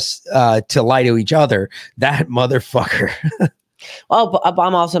for us to lie to each other. That motherfucker. Well,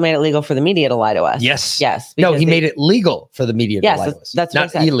 Obama also made it legal for the media to lie to us. Yes. No, he made it legal for the media to lie to us. That's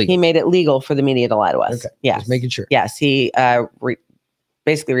not illegal. He made it legal for the media to lie to us. Okay, yes. Just making sure. Yes, he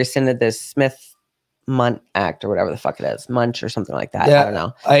basically rescinded this Smith-Munch Act or whatever the fuck it is, Munch or something like that. Yeah, I don't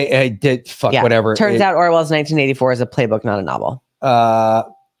know. I did whatever. Turns out Orwell's 1984 is a playbook, not a novel.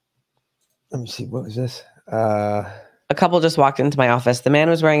 Let me see. What was this? A couple just walked into my office. The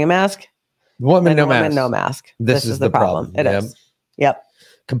man was wearing a mask Woman, no woman, mask. no mask. This is the problem. It is. Yep.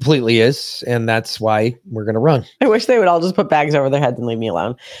 Completely is. And that's why we're going to run. I wish they would all just put bags over their heads and leave me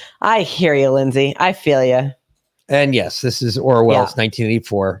alone. I hear you, Lindsay. I feel you. And yes, this is Orwell's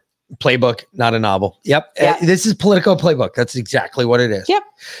 1984 playbook, not a novel. Yep. This is Politico playbook. That's exactly what it is. Yep.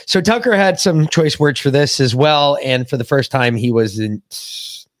 So Tucker had some choice words for this as well. And for the first time, he was in,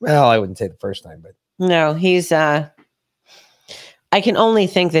 well, I wouldn't say the first time, but. No, he's, I can only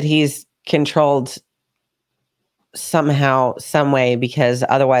think that he's controlled somehow, some way, because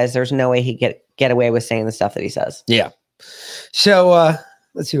otherwise there's no way he'd get away with saying the stuff that he says. Yeah. So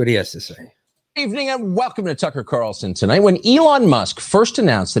let's see what he has to say. Good evening and welcome to Tucker Carlson tonight. When Elon Musk first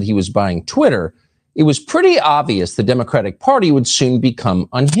announced that he was buying Twitter, it was pretty obvious the Democratic Party would soon become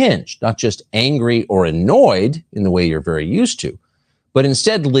unhinged, not just angry or annoyed in the way you're very used to, but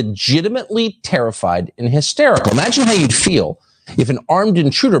instead legitimately terrified and hysterical. Imagine how you'd feel if an armed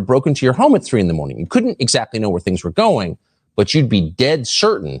intruder broke into your home at 3 a.m. You couldn't exactly know where things were going, but you'd be dead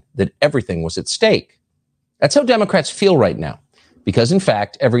certain that everything was at stake. That's how Democrats feel right now, because in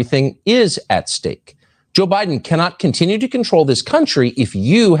fact, everything is at stake. Joe Biden cannot continue to control this country if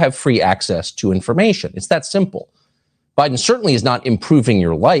you have free access to information. It's that simple. Biden certainly is not improving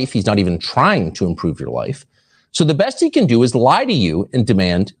your life. He's not even trying to improve your life. So the best he can do is lie to you and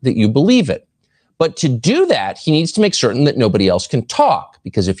demand that you believe it. But to do that, he needs to make certain that nobody else can talk,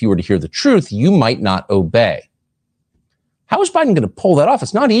 because if you were to hear the truth, you might not obey. How is Biden going to pull that off?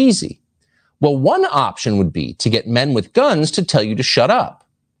 It's not easy. Well, one option would be to get men with guns to tell you to shut up.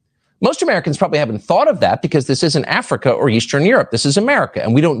 Most Americans probably haven't thought of that because this isn't Africa or Eastern Europe. This is America,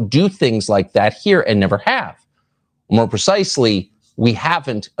 and we don't do things like that here and never have. More precisely, we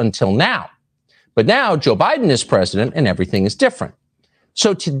haven't until now. But now Joe Biden is president and everything is different.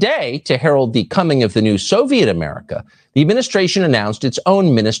 So today, to herald the coming of the new Soviet America, the administration announced its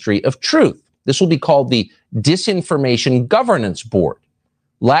own Ministry of Truth. This will be called the Disinformation Governance Board.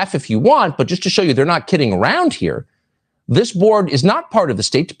 Laugh if you want, but just to show you they're not kidding around here, this board is not part of the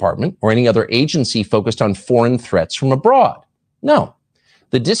State Department or any other agency focused on foreign threats from abroad. No.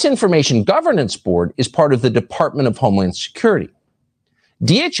 The Disinformation Governance Board is part of the Department of Homeland Security.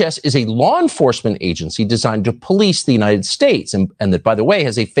 DHS is a law enforcement agency designed to police the United States, and that, by the way,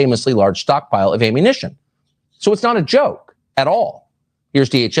 has a famously large stockpile of ammunition. So it's not a joke at all. Here's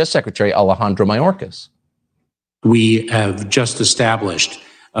DHS Secretary Alejandro Mayorkas. We have just established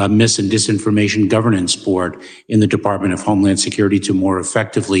a Mis- and Disinformation Governance Board in the Department of Homeland Security to more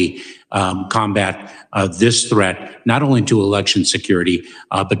effectively combat this threat, not only to election security,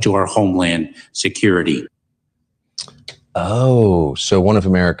 but to our homeland security. Oh, so one of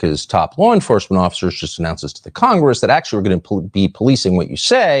America's top law enforcement officers just announces to the Congress that actually we're going to be policing what you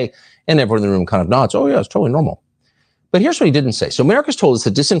say, and everyone in the room kind of nods. Oh, yeah, it's totally normal. But here's what he didn't say. So Mayorkas told us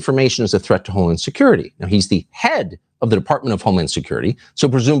that disinformation is a threat to Homeland Security. Now, he's the head of the Department of Homeland Security, so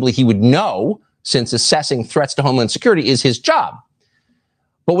presumably he would know, since assessing threats to Homeland Security is his job.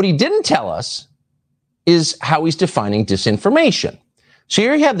 But what he didn't tell us is how he's defining disinformation. So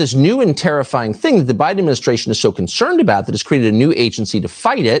here you have this new and terrifying thing that the Biden administration is so concerned about that has created a new agency to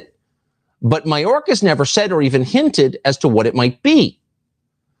fight it, but Mayorkas never said or even hinted as to what it might be.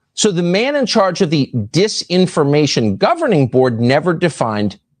 So the man in charge of the Disinformation Governing Board never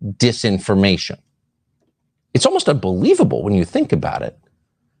defined disinformation. It's almost unbelievable when you think about it.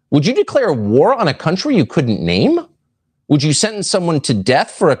 Would you declare war on a country you couldn't name? Would you sentence someone to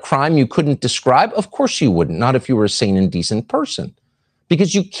death for a crime you couldn't describe? Of course you wouldn't, not if you were a sane and decent person.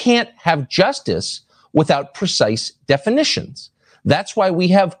 Because you can't have justice without precise definitions. That's why we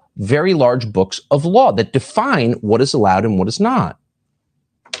have very large books of law that define what is allowed and what is not.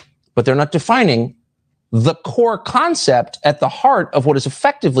 But they're not defining the core concept at the heart of what is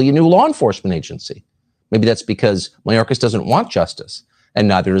effectively a new law enforcement agency. Maybe that's because Mayorkas doesn't want justice, and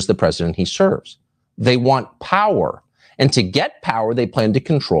neither does the president he serves. They want power. And to get power, they plan to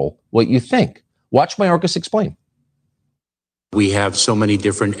control what you think. Watch Mayorkas explain. We have so many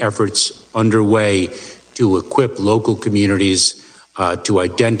different efforts underway to equip local communities to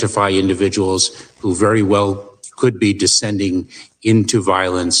identify individuals who very well could be descending into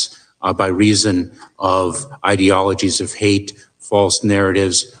violence by reason of ideologies of hate, false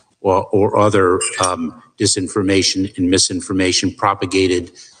narratives, or other disinformation and misinformation propagated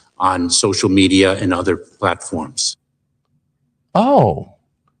on social media and other platforms. Oh,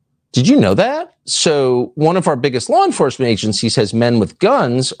 did you know that? So one of our biggest law enforcement agencies has men with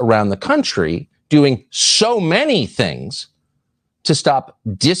guns around the country doing so many things to stop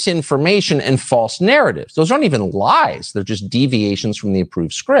disinformation and false narratives. Those aren't even lies. They're just deviations from the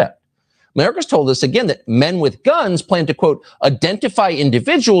approved script. America's told us again that men with guns plan to, quote, identify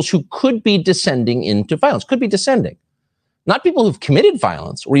individuals who could be descending into violence, could be descending. Not people who've committed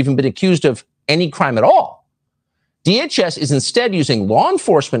violence or even been accused of any crime at all. DHS is instead using law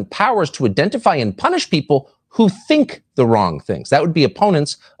enforcement powers to identify and punish people who think the wrong things. That would be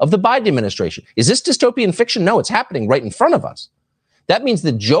opponents of the Biden administration. Is this dystopian fiction? No, it's happening right in front of us. That means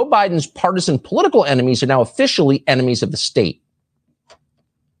that Joe Biden's partisan political enemies are now officially enemies of the state.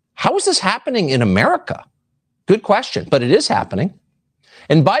 How is this happening in America? Good question, but it is happening.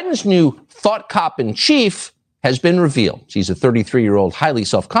 And Biden's new thought cop in chief has been revealed. She's a 33-year-old, highly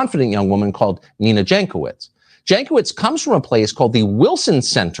self-confident young woman called Nina Jankowicz. Jankowicz comes from a place called the Wilson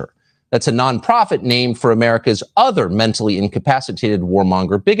Center. That's a nonprofit named for America's other mentally incapacitated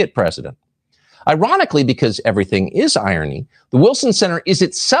warmonger bigot president. Ironically, because everything is irony, the Wilson Center is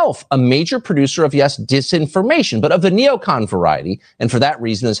itself a major producer of, yes, disinformation, but of the neocon variety, and for that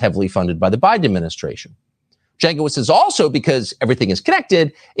reason is heavily funded by the Biden administration. Jankowicz is also, because everything is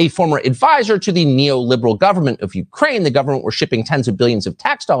connected, a former advisor to the neoliberal government of Ukraine, the government we're shipping tens of billions of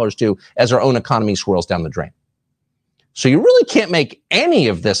tax dollars to as our own economy swirls down the drain. So you really can't make any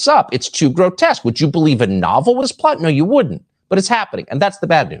of this up. It's too grotesque. Would you believe a novel was plot? No, you wouldn't. But it's happening, and that's the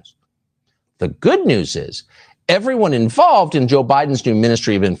bad news. The good news is everyone involved in Joe Biden's new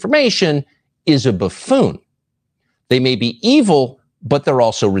Ministry of Information is a buffoon. They may be evil, but they're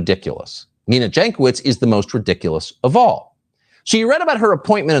also ridiculous. Nina Jankowicz is the most ridiculous of all. So you read about her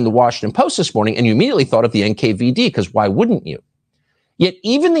appointment in the Washington Post this morning, and you immediately thought of the NKVD, because why wouldn't you? Yet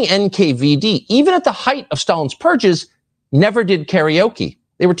even the NKVD, even at the height of Stalin's purges, never did karaoke.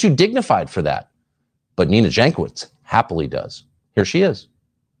 They were too dignified for that. But Nina Jankowicz happily does. Here she is.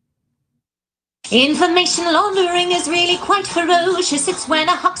 Information laundering is really quite ferocious. It's when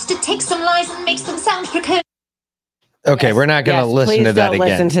a huckster takes some lies and makes them sound precocious. Okay, we're not going to listen to that again.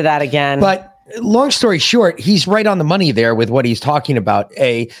 Listen to that again. But long story short, he's right on the money there with what he's talking about.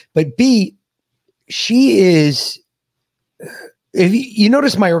 A, but B, she is. If you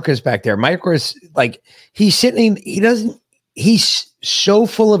notice, Mayorkas back there. Mayorkas, like, he's sitting. He's so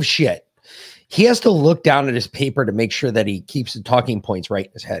full of shit. He has to look down at his paper to make sure that he keeps the talking points right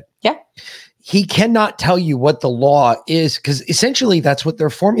in his head. Yeah. He cannot tell you what the law is, because essentially that's what they're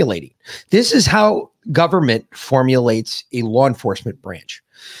formulating. This is how government formulates a law enforcement branch.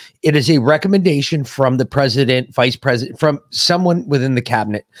 It is a recommendation from the president, vice president, from someone within the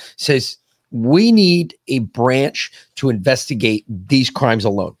cabinet, says, we need a branch to investigate these crimes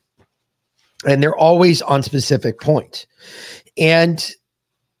alone. And they're always on specific points. And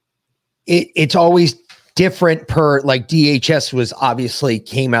it's always different per, like, DHS was obviously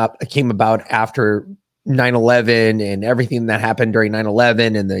came about after 9/11 and everything that happened during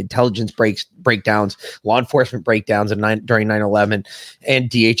 9/11 and the intelligence breakdowns, law enforcement breakdowns during 9/11, and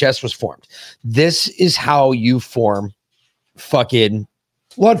DHS was formed. This is how you form fucking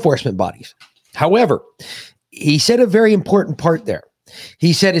law enforcement bodies. However, he said a very important part there.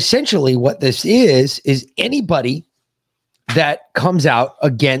 He said essentially what this is anybody that comes out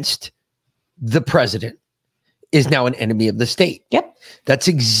against the president is now an enemy of the state. Yep. That's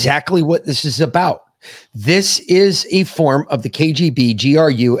exactly what this is about. This is a form of the KGB,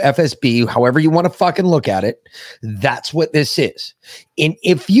 GRU, FSB, however you want to fucking look at it. That's what this is. And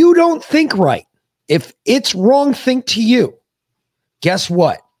if you don't think right, if it's wrong think to you, guess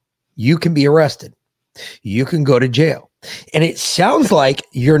what? You can be arrested. You can go to jail. And it sounds like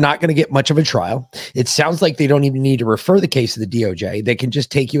you're not going to get much of a trial. It sounds like they don't even need to refer the case to the DOJ. They can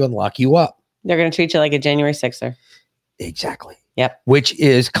just take you and lock you up. They're going to treat you like a January 6er. Exactly. Yep. Which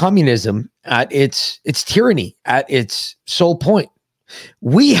is communism at its tyranny, at its sole point.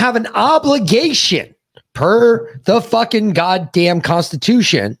 We have an obligation per the fucking goddamn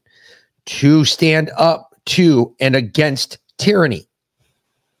Constitution to stand up to and against tyranny.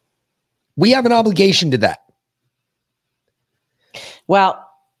 We have an obligation to that. Well,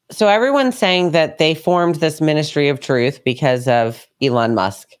 so everyone's saying that they formed this Ministry of Truth because of Elon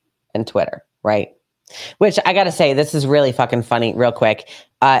Musk and Twitter, right? Which I got to say, this is really fucking funny. Real quick.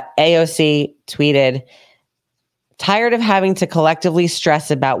 AOC tweeted, tired of having to collectively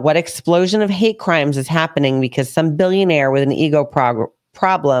stress about what explosion of hate crimes is happening because some billionaire with an ego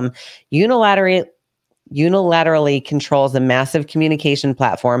problem unilaterally controls a massive communication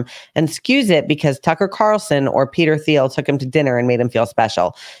platform and skews it because Tucker Carlson or Peter Thiel took him to dinner and made him feel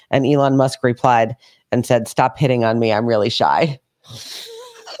special. And Elon Musk replied and said, stop hitting on me. I'm really shy.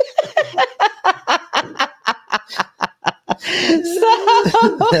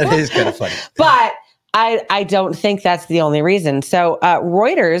 That is kind of funny. But I don't think that's the only reason. So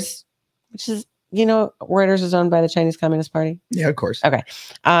Reuters, which is you know, Reuters is owned by the Chinese Communist Party? Yeah, of course. Okay.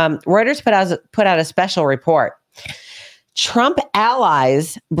 Reuters put out a special report. Trump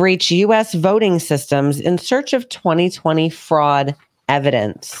allies breach U.S. voting systems in search of 2020 fraud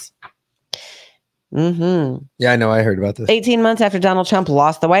evidence. Yeah, I know. I heard about this. 18 months after Donald Trump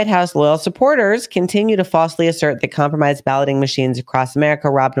lost the White House, loyal supporters continue to falsely assert that compromised balloting machines across America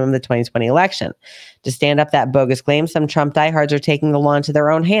robbed them of the 2020 election. To stand up that bogus claim, some Trump diehards are taking the law into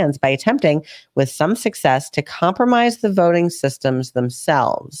their own hands by attempting, with some success, to compromise the voting systems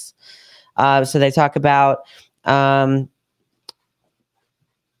themselves. So they talk about...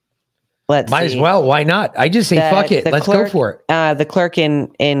 Might as well. Why not? I just say fuck it. Let's go for it. The clerk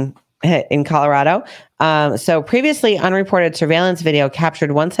in Colorado. So previously unreported surveillance video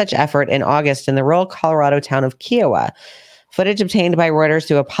captured one such effort in August in the rural Colorado town of Kiowa. Footage obtained by Reuters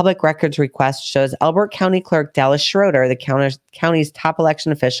through a public records request shows Elbert County Clerk Dallas Schroeder, the county's top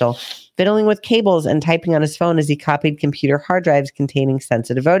election official, fiddling with cables and typing on his phone as he copied computer hard drives containing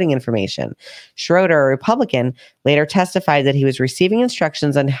sensitive voting information. Schroeder, a Republican, later testified that he was receiving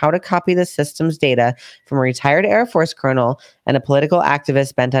instructions on how to copy the system's data from a retired Air Force colonel and a political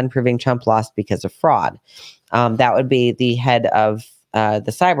activist bent on proving Trump lost because of fraud. That would be the head of the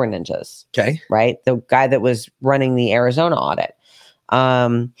cyber ninjas. Okay. Right? The guy that was running the Arizona audit.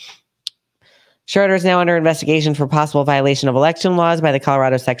 Schroeder is now under investigation for possible violation of election laws by the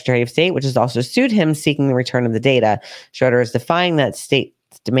Colorado Secretary of State, which has also sued him seeking the return of the data. Schroeder is defying that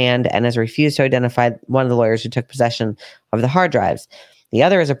state's demand and has refused to identify one of the lawyers who took possession of the hard drives. The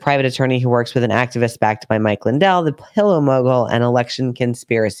other is a private attorney who works with an activist backed by Mike Lindell, the pillow mogul and election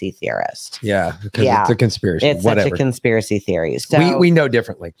conspiracy theorist. Yeah, because it's a conspiracy. It's such a conspiracy theory. So we know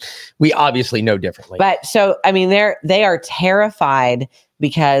differently. We obviously know differently. But so, I mean, they are terrified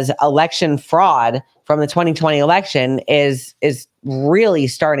because election fraud from the 2020 election is really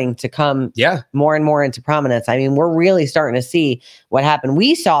starting to come more and more into prominence. I mean, we're really starting to see what happened.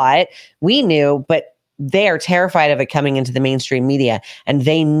 We saw it, we knew, but they are terrified of it coming into the mainstream media, and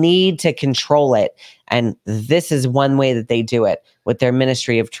they need to control it. And this is one way that they do it with their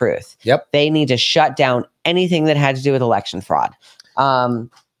Ministry of Truth. Yep. They need to shut down anything that had to do with election fraud.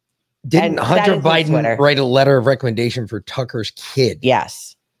 Didn't Hunter Biden write a letter of recommendation for Tucker's kid?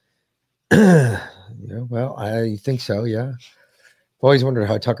 Yes. Yeah, well, I think so. Yeah. I've always wondered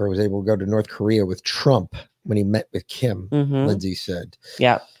how Tucker was able to go to North Korea with Trump when he met with Kim, Lindsay said.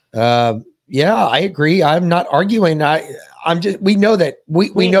 Yeah. Yeah, I agree. I'm not arguing. I'm just. We know that.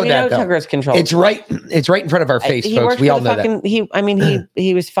 We know that. Tucker's control. It's right. It's right in front of our face, folks. We all know that.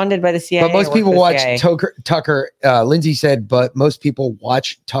 He was funded by the CIA. But most people watch Tucker. Lindsay said, but most people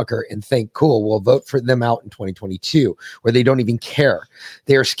watch Tucker and think, "Cool, we'll vote for them out in 2022," where they don't even care.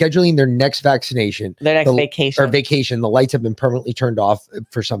 They are scheduling their next vaccination, their next vacation, or vacation. The lights have been permanently turned off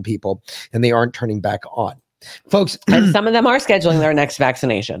for some people, and they aren't turning back on. Folks, and some of them are scheduling their next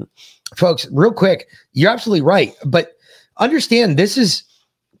vaccination. Folks, real quick, you're absolutely right. But understand, this is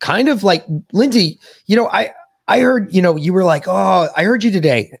kind of like, Lindsay, you know, I heard, you know, you were like, oh, I heard you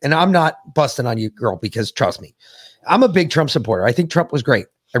today. And I'm not busting on you, girl, because trust me, I'm a big Trump supporter. I think Trump was great.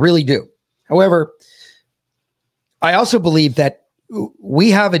 I really do. However, I also believe that we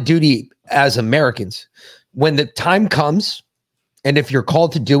have a duty as Americans. When the time comes, and if you're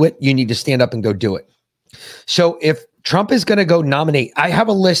called to do it, you need to stand up and go do it. So if Trump is going to go nominate, I have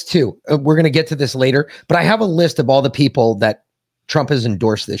a list too. We're going to get to this later, but I have a list of all the people that Trump has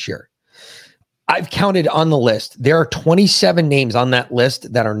endorsed this year. I've counted on the list. There are 27 names on that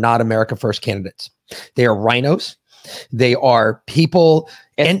list that are not America First candidates. They are rhinos. They are people.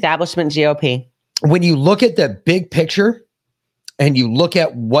 Establishment GOP. When you look at the big picture and you look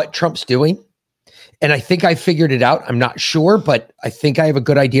at what Trump's doing, and I think I figured it out. I'm not sure, but I think I have a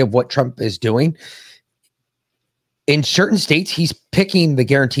good idea of what Trump is doing. In certain states, he's picking the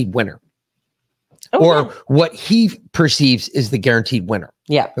guaranteed winner, or what he perceives is the guaranteed winner.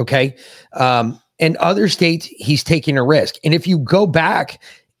 Yeah. Okay. In other states, he's taking a risk. And if you go back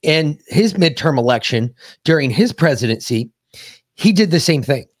in his midterm election during his presidency, he did the same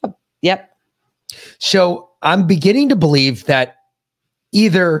thing. Yep. So I'm beginning to believe that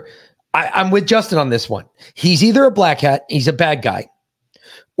either I'm with Justin on this one. He's either a black hat, he's a bad guy,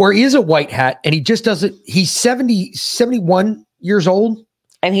 or he is a white hat and he just doesn't. He's 71 years old.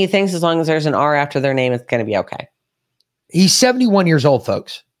 And he thinks as long as there's an R after their name, it's going to be okay. He's 71 years old,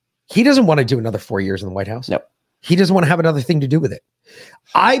 folks. He doesn't want to do another 4 years in the White House. Nope. He doesn't want to have another thing to do with it.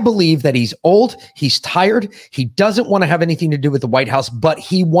 I believe that he's old. He's tired. He doesn't want to have anything to do with the White House, but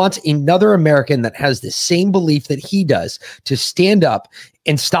he wants another American that has the same belief that he does to stand up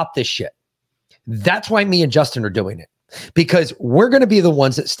and stop this shit. That's why me and Justin are doing it, because we're going to be the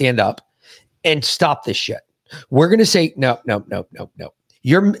ones that stand up and stop this shit. We're going to say, no.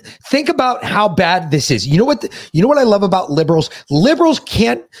 Think about how bad this is. You know what I love about liberals? Liberals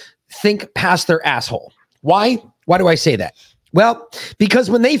can't think past their asshole. Why? Why do I say that? Well, because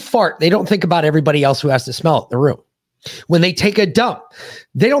when they fart, they don't think about everybody else who has to smell it in the room. When they take a dump,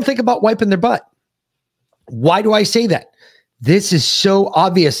 they don't think about wiping their butt. Why do I say that? This is so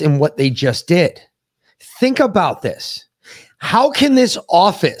obvious in what they just did. Think about this. How can this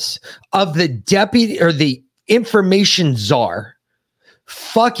office of the deputy or the information czar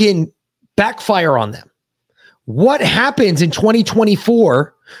fucking backfire on them? What happens in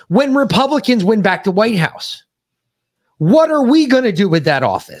 2024 when Republicans win back the White House? What are we going to do with that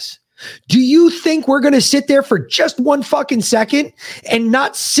office? Do you think we're going to sit there for just one fucking second and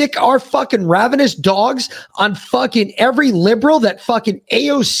not sick our fucking ravenous dogs on fucking every liberal that fucking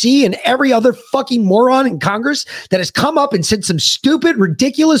AOC and every other fucking moron in Congress that has come up and said some stupid,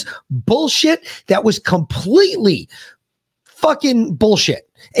 ridiculous bullshit that was completely fucking bullshit?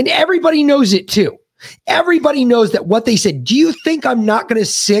 And everybody knows it too. Everybody knows that what they said. Do you think I'm not going to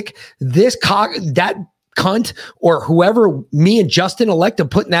sick that cunt or whoever me and Justin elect to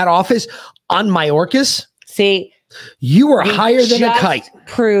put in that office on Mayorkas? See, you are higher than a kite.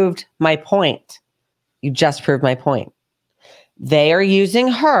 Proved my point. You just proved my point. They are using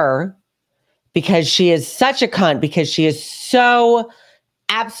her because she is such a cunt, because she is so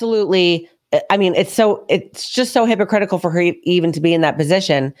absolutely, I mean, it's just so hypocritical for her even to be in that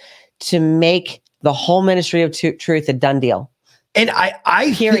position to make the whole Ministry of Truth a done deal. And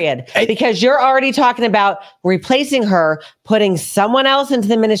I period. Because you're already talking about replacing her, putting someone else into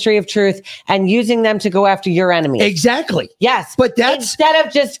the Ministry of Truth and using them to go after your enemies. Exactly. Yes. But that's instead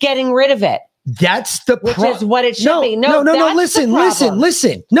of just getting rid of it. That's the which is what it should be. No.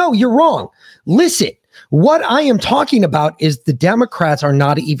 Listen. No, you're wrong. Listen. What I am talking about is the Democrats are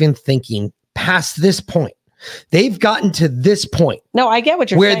not even thinking past this point. They've gotten to this point. No, I get what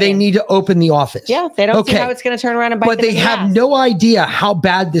you're saying. Where they need to open the office. Yeah, they don't see how it's going to turn around and bite them in the ass. But they have no idea how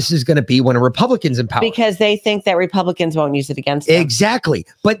bad this is going to be when a Republican's in power. Because they think that Republicans won't use it against them. Exactly.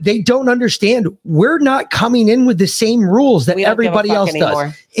 But they don't understand. We're not coming in with the same rules that everybody else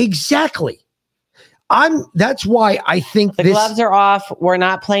does. Exactly. That's why I think the gloves are off. We're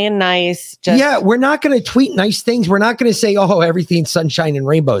not playing nice. We're not going to tweet nice things. We're not going to say, oh, everything's sunshine and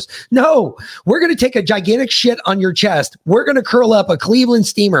rainbows. No, we're going to take a gigantic shit on your chest. We're going to curl up a Cleveland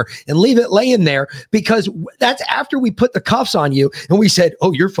steamer and leave it laying there, because that's after we put the cuffs on you and we said,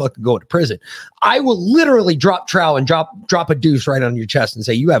 oh, you're fucking going to prison. I will literally drop trowel and drop a deuce right on your chest and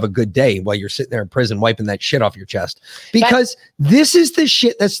say, you have a good day, while you're sitting there in prison wiping that shit off your chest. Because this is the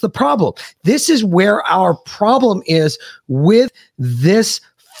shit that's the problem. This is where our problem is with this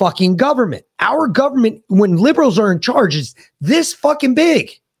fucking government. Our government, when liberals are in charge, is this fucking big.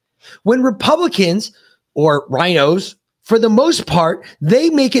 When Republicans or rhinos, for the most part,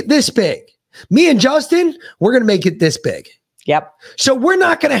 they make it this big. Me and Justin, we're going to make it this big. Yep. So we're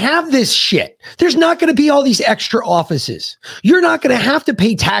not going to have this shit. There's not going to be all these extra offices. You're not going to have to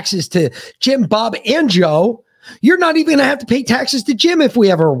pay taxes to Jim, Bob, and Joe. You're not even going to have to pay taxes to Jim if we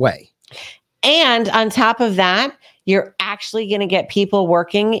have our way. And on top of that, you're actually going to get people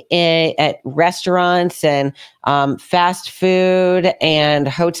working at restaurants and fast food and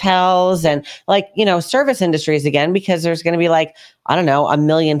hotels and service industries again, because there's going to be 1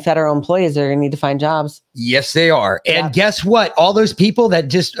 million federal employees that are going to need to find jobs. Yes, they are. And guess what? All those people that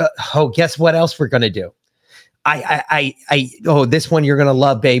just, guess what else we're going to do? This one you're going to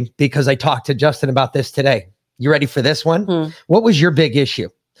love, babe, because I talked to Justin about this today. You ready for this one? What was your big issue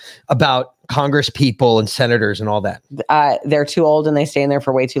about Congress people and senators and all that? They're too old and they stay in there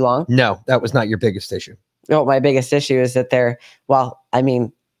for way too long. No, that was not your biggest issue. No, my biggest issue is that they're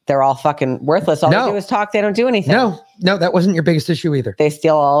all fucking worthless. All they do is talk. They don't do anything. No, that wasn't your biggest issue either. They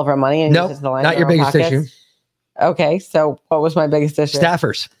steal all of our money and use it to the line. Not your biggest issue. Okay, so what was my biggest issue?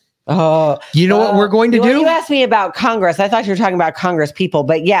 Staffers. Oh, you know what we're going to do? You asked me about Congress. I thought you were talking about Congress people,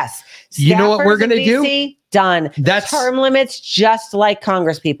 but yes. You know what we're going to do? Done. That's term limits, just like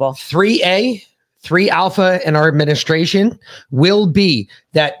Congress people. 3A, 3 Alpha in our administration will be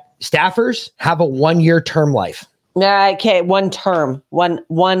that staffers have a 1-year term life. Okay, one term.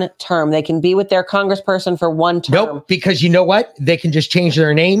 They can be with their congressperson for one term. Nope, because you know what? They can just change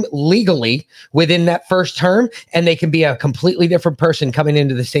their name legally within that first term, and they can be a completely different person coming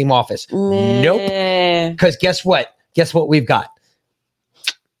into the same office. Nope. Because guess what? Guess what we've got?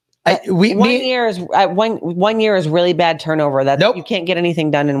 1 year is really bad turnover. You can't get anything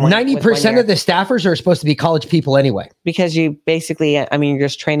done in 90% of the staffers are supposed to be college people anyway. Because you basically, you're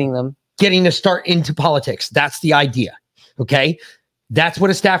just training them. Getting to start into politics. That's the idea. Okay. That's what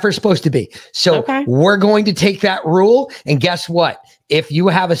a staffer is supposed to be. So we're going to take that rule. And guess what? If you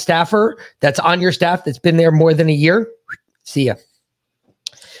have a staffer that's on your staff that's been there more than a year, see ya.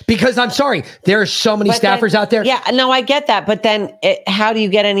 Because I'm sorry, there are so many staffers out there. Yeah, no, I get that. But then how do you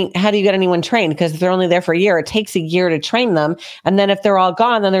get anyone trained? Because if they're only there for a year, it takes a year to train them. And then if they're all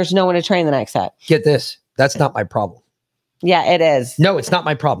gone, then there's no one to train the next set. Get this. That's not my problem. Yeah, it is. No, it's not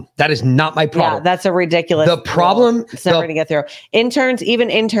my problem. That is not my problem. Yeah, that's a ridiculous. The problem. It's never going to get through. Interns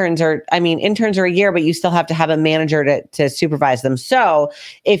are a year, but you still have to have a manager to supervise them. So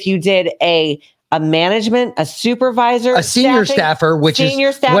if you did a management, a supervisor, a senior staffer, which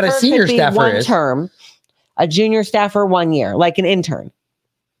is what a senior staffer is. Term, a junior staffer 1 year, like an intern.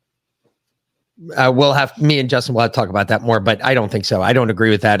 Me and Justin will have to talk about that more, but I don't think so. I don't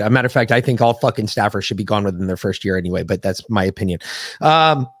agree with that. As a matter of fact, I think all fucking staffers should be gone within their first year anyway, but that's my opinion.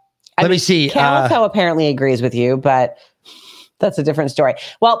 Let me see. Calico apparently agrees with you, but that's a different story.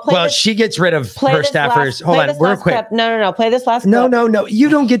 Well, she gets rid of her staffers. Hold on, real quick. No. Play this last. No. You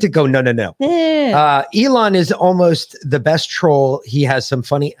don't get to go. No. Elon is almost the best troll. He has some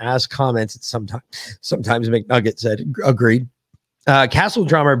funny ass comments. Sometimes McNugget said, agreed. Castle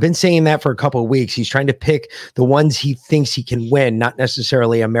Drummer been saying that for a couple of weeks. He's trying to pick the ones he thinks he can win, not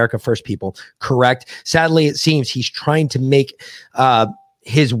necessarily America First people. Correct. Sadly, it seems he's trying to make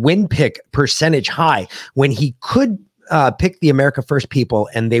his win pick percentage high when he could pick the America First people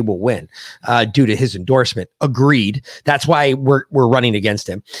and they will win due to his endorsement. Agreed. That's why we're running against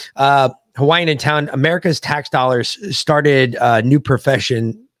him. Hawaiian in Town, America's tax dollars started a new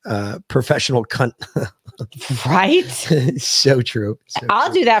professional cunt. Right? So true.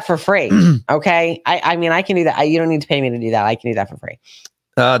 I'll do that for free. Okay. I mean, I can do that. You don't need to pay me to do that. I can do that for free.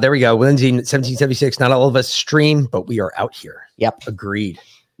 There we go. Lindsay, 1776. Not all of us stream, but we are out here. Yep. Agreed.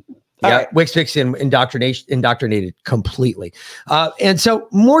 Yeah, right. Wix Vixen indoctrinated completely. And so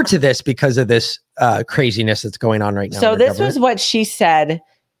more to this because of this craziness that's going on right now. So this was what she said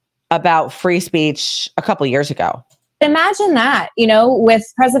about free speech a couple years ago. Imagine that, with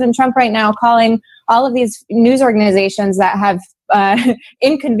President Trump right now calling all of these news organizations that have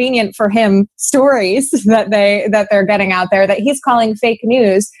inconvenient for him stories that they're getting out there that he's calling fake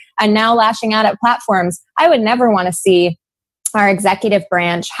news and now lashing out at platforms. I would never want to see our executive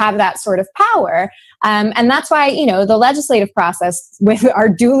branch have that sort of power. And that's why, the legislative process with our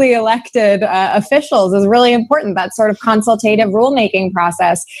duly elected officials is really important, that sort of consultative rulemaking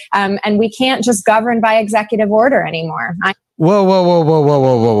process. And we can't just govern by executive order anymore.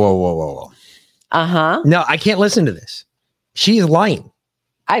 Whoa. Uh-huh. No, I can't listen to this. She's lying.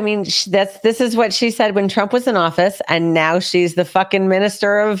 I mean, this is what she said when Trump was in office, and now she's the fucking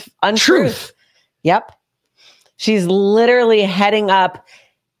minister of untruth. Yep. She's literally heading up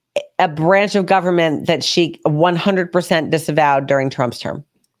a branch of government that she 100% disavowed during Trump's term.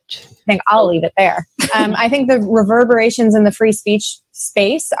 I think I'll leave it there. I think the reverberations in the free speech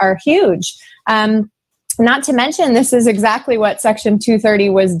space are huge. Not to mention, this is exactly what Section 230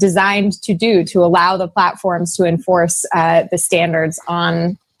 was designed to do, to allow the platforms to enforce the standards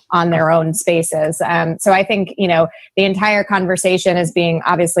on their own spaces. So I think, the entire conversation is being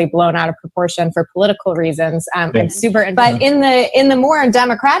obviously blown out of proportion for political reasons. But in the more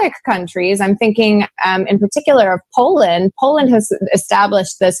democratic countries, I'm thinking in particular of Poland. Poland has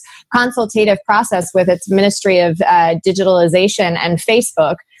established this consultative process with its Ministry of Digitalization and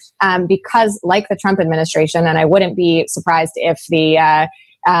Facebook, because like the Trump administration, and I wouldn't be surprised if the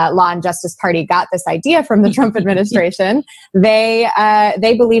Law and Justice Party got this idea from the Trump administration. They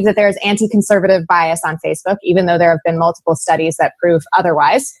believe that there's anti-conservative bias on Facebook, even though there have been multiple studies that prove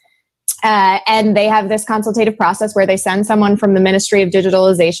otherwise. And they have this consultative process where they send someone from the Ministry of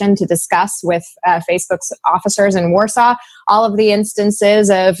Digitalization to discuss with Facebook's officers in Warsaw all of the instances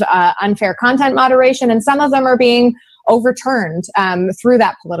of unfair content moderation, and some of them are being overturned through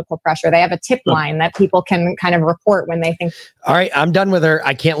that political pressure. They have a tip line that people can kind of report when they think. All right, I'm done with her.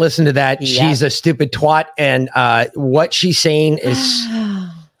 I can't listen to that. Yeah. She's a stupid twat. And what she's saying is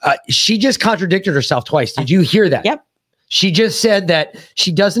she just contradicted herself twice. Did you hear that? Yep. She just said that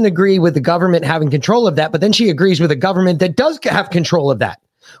she doesn't agree with the government having control of that, but then she agrees with a government that does have control of that.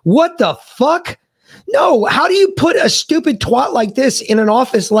 What the fuck? No, how do you put a stupid twat like this in an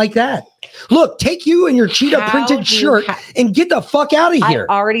office like that? Look, take you and your cheetah printed shirt and get the fuck out of here.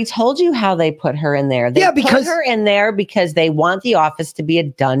 I already told you how they put her in there. They put her in there because they want the office to be a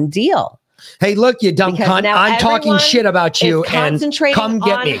done deal. Hey, look, you dumb cunt. I'm talking shit about you, and come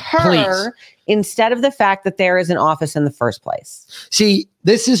get me, please. Instead of the fact that there is an office in the first place. See,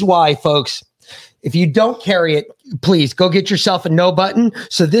 this is why, folks. If you don't carry it, please go get yourself a no button.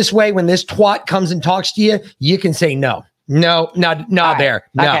 So this way, when this twat comes and talks to you, you can say no. No, not there.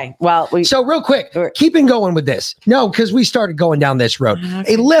 No. Okay. Well, so real quick, keeping going with this. No, because we started going down this road.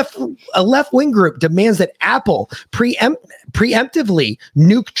 A left wing group demands that Apple preemptively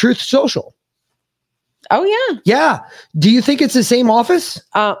nuke Truth Social. Oh yeah. Yeah. Do you think it's the same office?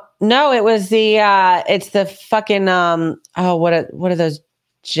 No, it was it's the fucking what are those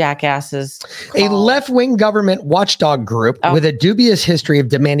jackasses called? A left-wing government watchdog group with a dubious history of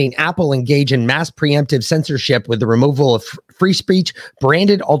demanding Apple engage in mass preemptive censorship with the removal of free speech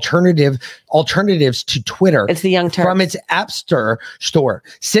branded alternatives to Twitter. It's the Young Turks. From its App Store.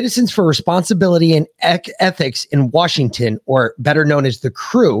 Citizens for Responsibility and Ethics in Washington, or better known as the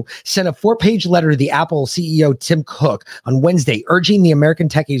Crew, sent a 4-page letter to the Apple CEO Tim Cook on Wednesday, urging the American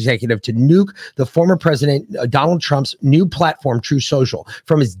tech executive to nuke the former president Donald Trump's new platform, Truth Social,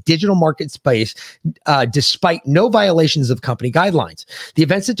 from his digital market space, despite no violations of company guidelines. The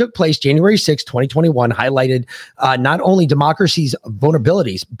events that took place January 6, 2021, highlighted not only democracy's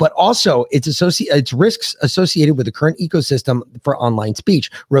vulnerabilities, but also its risks associated with the current ecosystem for online speech,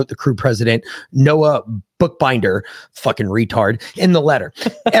 wrote the Crew president, Noah Bookbinder, fucking retard, in the letter.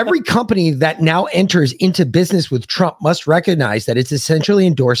 Every company that now enters into business with Trump must recognize that it's essentially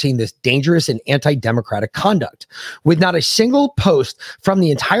endorsing this dangerous and anti-democratic conduct. With not a single post from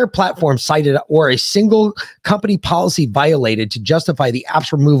the entire platform cited or a single company policy violated to justify the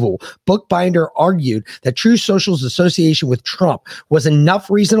app's removal, Bookbinder argued that Truth Social's association with Trump was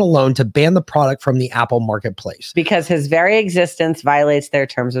enough reason alone to ban the product from the Apple marketplace. Because his very existence violates their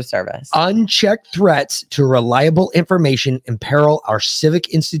terms of service. Unchecked threats to reliable information imperil our civic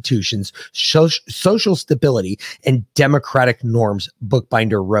institutions, social stability, and democratic norms,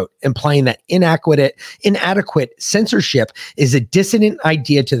 Bookbinder wrote, implying that inadequate censorship is a dissonant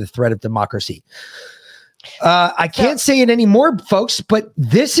idea to the threat of democracy. I can't say it anymore, folks, but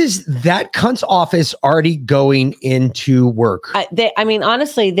this is that cunt's office already going into work. I mean,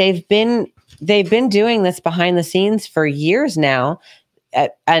 honestly, they've been doing this behind the scenes for years now.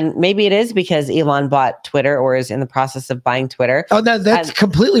 And maybe it is because Elon bought Twitter or is in the process of buying Twitter. Oh, that's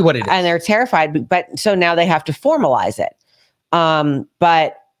completely what it is. And they're terrified, but so now they have to formalize it.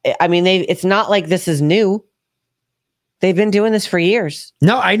 But I mean, it's not like this is new. They've been doing this for years.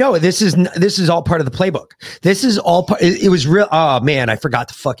 No, I know. This is all part of the playbook. This is all part. It was real. Oh man, I forgot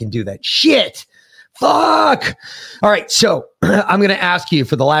to fucking do that. Shit. Fuck. All right. So I'm going to ask you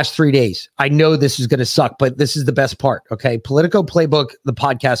for the last 3 days. I know this is going to suck, but this is the best part. Okay. Politico Playbook, the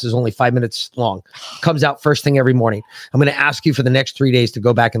podcast is only 5 minutes long. Comes out first thing every morning. I'm going to ask you for the next 3 days to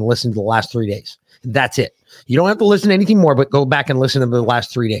go back and listen to the last 3 days. That's it. You don't have to listen to anything more, but go back and listen to the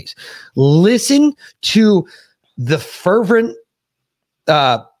last 3 days. Listen to the fervent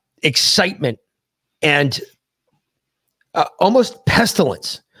excitement and almost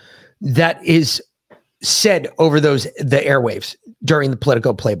pestilence that is said over the airwaves during the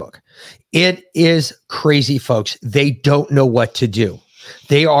Politico Playbook. It is crazy, folks. They don't know what to do.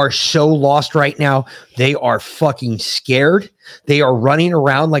 They are so lost right now. They are fucking scared. They are running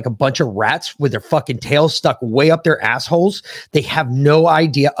around like a bunch of rats with their fucking tails stuck way up their assholes. They have no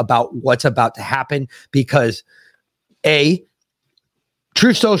idea about what's about to happen because A,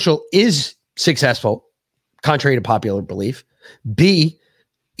 Truth Social is successful, contrary to popular belief. B,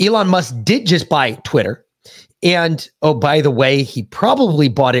 Elon Musk did just buy Twitter. And, oh, by the way, he probably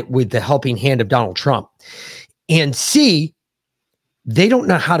bought it with the helping hand of Donald Trump. And C, they don't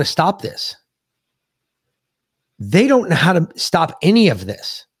know how to stop this. They don't know how to stop any of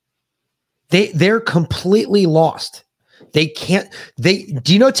this. They're completely lost. They can't. Do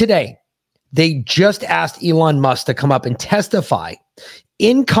you know today, they just asked Elon Musk to come up and testify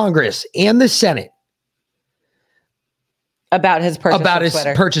in Congress and the Senate about his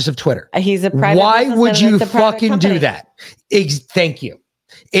purchase of Twitter. He's a private. Why would you fucking company. do that? Thank you.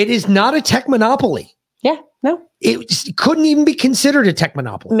 It is not a tech monopoly. Yeah, no. It couldn't even be considered a tech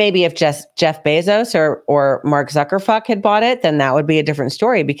monopoly. Maybe if just Jeff Bezos or Mark Zuckerberg had bought it, then that would be a different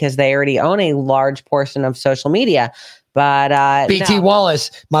story because they already own a large portion of social media. But BT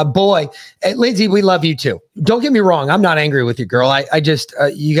Wallace, my boy, hey, Lindsay, we love you too. Don't get me wrong. I'm not angry with you, girl. I just,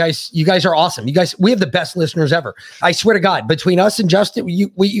 you guys are awesome. We have the best listeners ever. I swear to God, between us and Justin,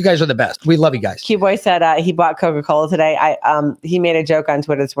 you guys are the best. We love you guys. Q-Boy said he bought Coca-Cola today. He made a joke on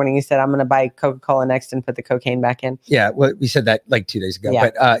Twitter this morning. He said, I'm going to buy Coca-Cola next and put the cocaine back in. Yeah. Well, we said that like 2 days ago,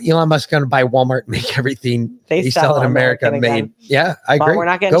 but Elon Musk going to buy Walmart and make everything they sell in America made. Yeah, I agree. Well, we're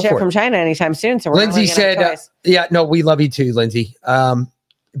not getting shit from China anytime soon. So we're Lindsay said, yeah, no, we love you too, Lindsay.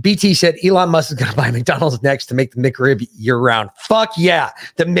 BT said Elon Musk is going to buy McDonald's next to make the McRib year round. Fuck yeah.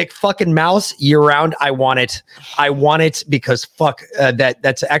 The fucking mouse year round. I want it. I want it because fuck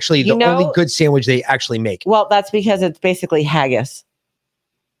that's actually the only good sandwich they actually make. Well, that's because it's basically haggis.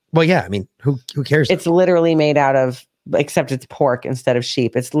 Well, yeah. I mean, who cares? It's literally made out of, except it's pork instead of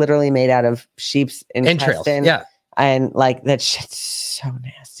sheep. It's literally made out of sheep's entrails. intestine. Yeah. And like that shit's so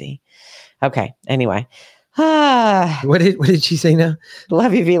nasty. Okay. Anyway. What did she say now?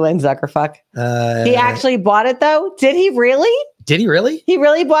 Love you, V-Lynn Zuckerfuck. He actually bought it though. Did he really? Did he really? He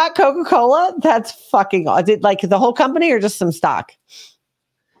really bought Coca-Cola? That's fucking odd. Did like the whole company or just some stock?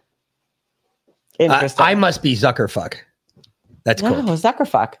 Interesting. I must be Zuckerfuck. That's cool. No,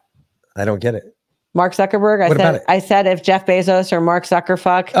 Zuckerfuck. I don't get it. Mark Zuckerberg. I said if Jeff Bezos or Mark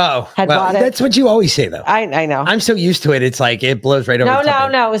Zuckerfuck had bought it. That's what you always say though. I know. I'm so used to it. It's like it blows right over.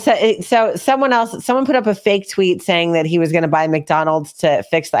 No. So someone put up a fake tweet saying that he was going to buy McDonald's to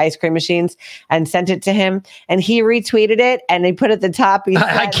fix the ice cream machines and sent it to him, and he retweeted it and he put at the top. He said,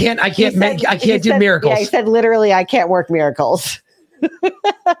 I can't do miracles. Yeah, he said literally, I can't work miracles.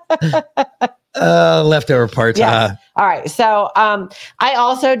 Leftover parts. Yeah. All right. So I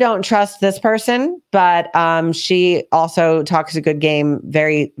also don't trust this person, but she also talks a good game,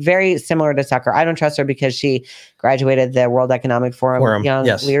 very, very similar to Tucker. I don't trust her because she graduated the World Economic Forum Young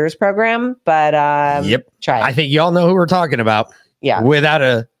Leaders Program. But try it. I think y'all know who we're talking about. Yeah.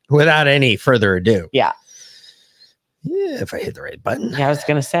 Without any further ado. Yeah. Yeah, if I hit the right button. Yeah, I was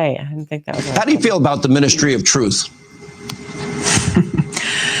gonna say. I didn't think that was. How do you feel about the Ministry of Truth?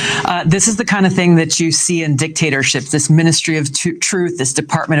 This is the kind of thing that you see in dictatorships, this Ministry of Truth, this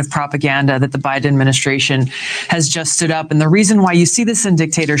Department of Propaganda that the Biden administration has just stood up. And the reason why you see this in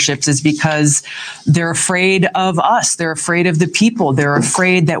dictatorships is because they're afraid of us. They're afraid of the people. They're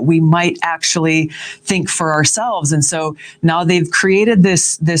afraid that we might actually think for ourselves. And so now they've created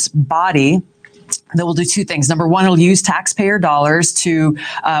this body that will do two things. Number one, it'll use taxpayer dollars to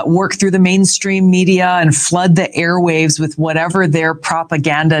work through the mainstream media and flood the airwaves with whatever their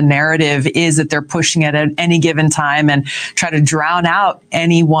propaganda narrative is that they're pushing at any given time and try to drown out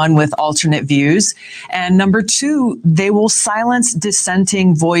anyone with alternate views. And number two, they will silence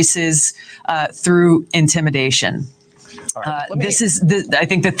dissenting voices through intimidation. Right, I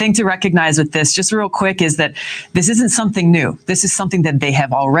think the thing to recognize with this, just real quick, is that this isn't something new. This is something that they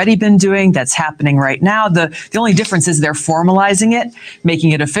have already been doing that's happening right now. The only difference is they're formalizing it,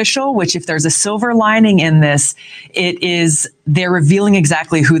 making it official, which if there's a silver lining in this, it is they're revealing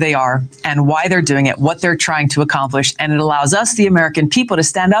exactly who they are and why they're doing it, what they're trying to accomplish. And it allows us, the American people, to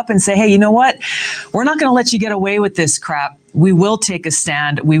stand up and say, hey, you know what? We're not going to let you get away with this crap. We will take a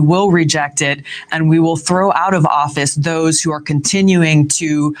stand, we will reject it, and we will throw out of office those who are continuing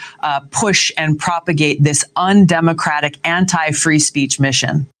to push and propagate this undemocratic anti-free speech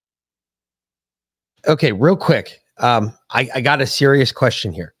mission. Okay, real quick. I got a serious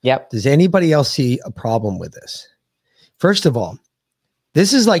question here. Yep. Does anybody else see a problem with this? First of all,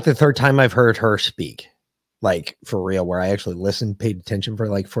 this is like the third time I've heard her speak, like for real, where I actually listened, paid attention for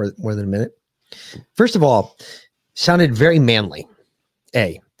more than a minute. First of all, sounded very manly.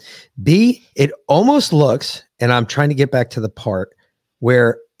 A. B, it almost looks, and I'm trying to get back to the part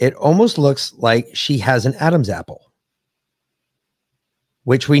where it almost looks like she has an Adam's apple,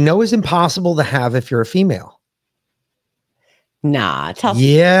 which we know is impossible to have if you're a female. Nah.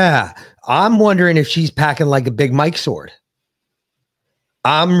 Yeah. I'm wondering if she's packing like a Big Mike sword.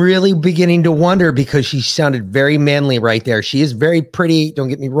 I'm really beginning to wonder because she sounded very manly right there. She is very pretty. Don't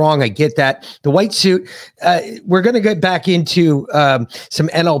get me wrong. I get that. The white suit, we're going to get back into some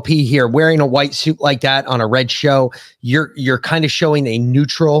NLP here. Wearing a white suit like that on a red show, you're kind of showing a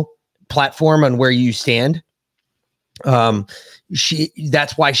neutral platform on where you stand.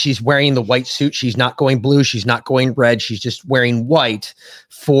 That's why she's wearing the white suit. She's not going blue. She's not going red. She's just wearing white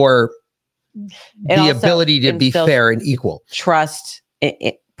for the ability to be fair and equal. Trust.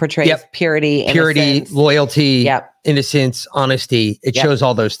 It portrays purity, innocence. Loyalty, innocence, honesty. It shows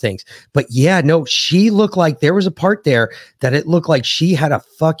all those things. But yeah, no, she looked like there was a part there that it looked like she had a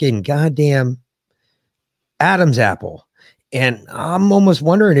fucking goddamn Adam's apple. And I'm almost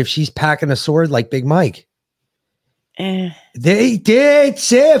wondering if she's packing a sword like Big Mike. They did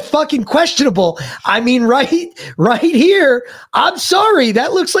say fucking questionable. I mean, right here. I'm sorry.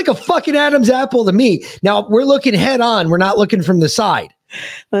 That looks like a fucking Adam's apple to me. Now we're looking head on. We're not looking from the side.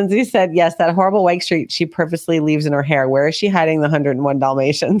 Lindsay said, yes, that horrible white streak she purposely leaves in her hair. Where is she hiding the 101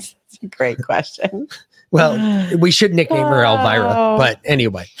 Dalmatians? It's a great question. Well, we should nickname her Elvira. But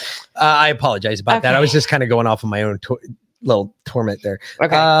anyway, I apologize about that. I was just kind of going off on my own little torment there.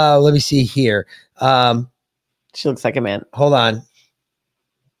 Okay. Let me see here. She looks like a man. Hold on.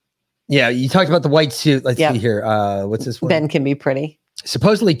 Yeah, you talked about the white suit. Let's Yep. see here. What's this one? Ben can be pretty.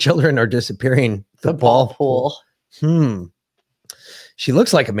 Supposedly children are disappearing. The ball pool. She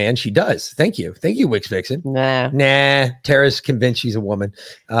looks like a man. She does. Thank you. Thank you, Wix Vixen. Nah. Tara's convinced she's a woman.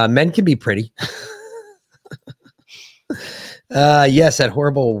 Men can be pretty. Yes, that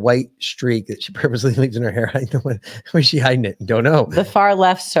horrible white streak that she purposely leaves in her hair. I know where's she hiding it? Don't know. The far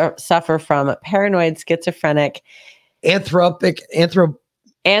left suffer from paranoid, schizophrenic, anthrophobic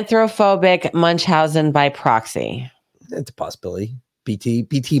Munchausen by proxy. It's a possibility.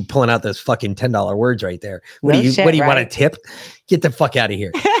 BT pulling out those fucking $10 words right there. What No do you shit, want to right? tip? Get the fuck out of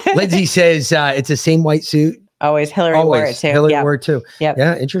here. Lindsay says it's the same white suit. Always Hillary wore it too. Hillary Yep. wore it too. Yep.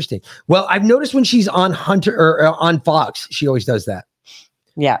 Yeah, interesting. Well, I've noticed when she's on Hunter or on Fox, she always does that.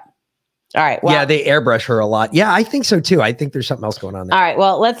 Yeah. All right. Well, yeah, they airbrush her a lot. Yeah, I think so too. I think there's something else going on there. all right.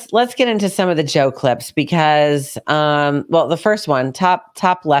 Well, let's get into some of the Joe clips because well, the first one, top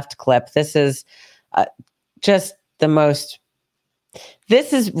left clip. This is just the most.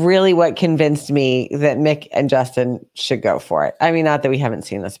 This is really what convinced me that Mick and Justin should go for it. I mean, not that we haven't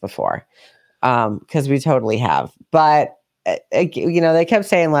seen this before, because we totally have. But they kept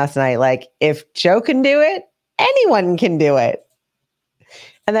saying last night, like, if Joe can do it, anyone can do it,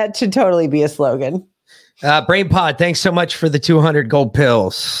 and that should totally be a slogan. Brain Pod, thanks so much for the 200 gold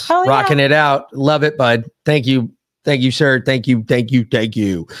pills. Oh, yeah. Rocking it out. Love it, bud. Thank you. Thank you, sir. Thank you.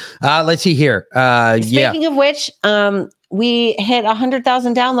 Let's see here. Speaking of which, we hit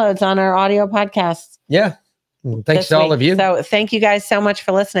 100,000 downloads on our audio podcast. Yeah. Well, thanks this to all week. of you. So thank you guys so much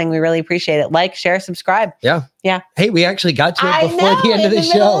for listening. We really appreciate it. Like, share, subscribe. Yeah. Yeah. Hey, we actually got to it I before know, the end of the in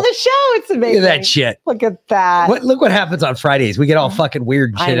show. middle of the show. It's amazing. Look at that shit. Look at that. Look what happens on Fridays. We get all fucking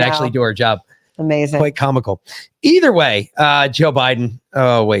weird I shit know. actually do our job. Amazing. Quite comical. Either way, Joe Biden.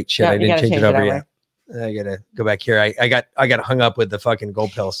 Oh, wait, shit. No, I you didn't gotta change it change it over over. yet. I gotta go back here. I got hung up with the fucking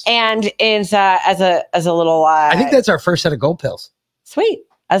gold pills. And is as a little I think that's our first set of gold pills. sweet.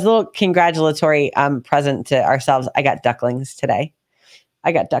 As a little congratulatory present to ourselves, I got ducklings today.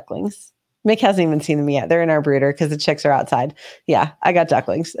 I got ducklings. Mick hasn't even seen them yet. They're in our brooder because the chicks are outside. Yeah, I got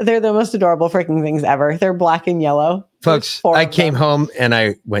ducklings. They're the most adorable freaking things ever. They're black and yellow. Folks, I came home and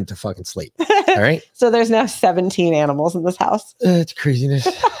I went to fucking sleep. All right. So there's now 17 animals in this house. It's craziness.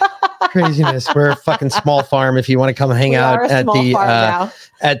 Craziness. We're a fucking small farm. If you want to come hang We out are a at small the farm now.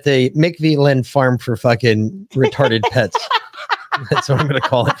 at the Mick V. Lynn farm for fucking retarded pets. That's what I'm going to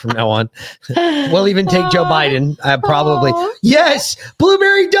call it from now on. We'll even take Joe Biden. Probably. Yes.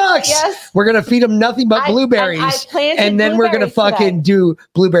 Blueberry ducks. Yes. We're going to feed them nothing but blueberries. I planted And then we're going to blueberries fucking today. do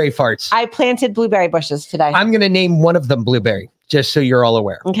blueberry farts. I planted blueberry bushes today. I'm going to name one of them Blueberry, just so you're all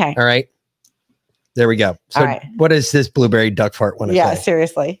aware. Okay. All right. There we go. So All right. what does this blueberry duck fart want to Yeah, say?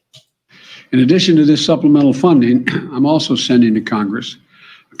 seriously. In addition to this supplemental funding, I'm also sending to Congress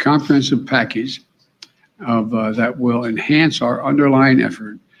a comprehensive package of that will enhance our underlying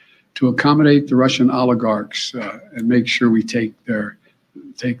effort to accommodate the Russian oligarchs and make sure we take their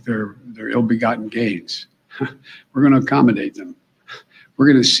ill-begotten gains. We're going to accommodate them. We're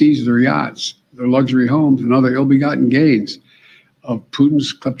going to seize their yachts, their luxury homes, and other ill-begotten gains of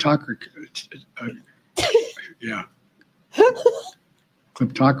Putin's kleptocracy.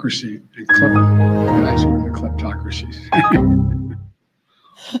 Kleptocracy and guys who are the kleptocracies.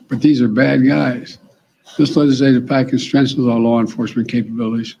 But these are bad guys. This legislative package strengthens our law enforcement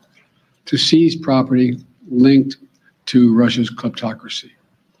capabilities to seize property linked to Russia's kleptocracy.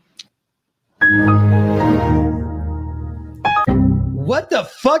 What the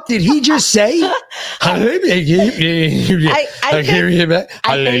fuck did he just say? I think I figured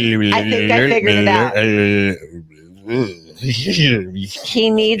it out. He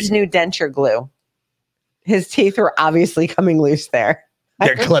needs new denture glue. His teeth were obviously coming loose there.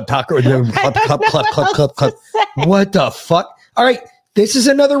 They're kleptocracy. What the fuck? All right. This is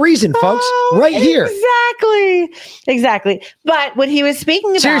another reason, folks. Right here. Exactly. But what he was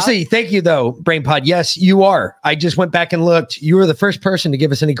speaking about. Seriously, thank you, though, BrainPod. Yes, you are. I just went back and looked. You were the first person to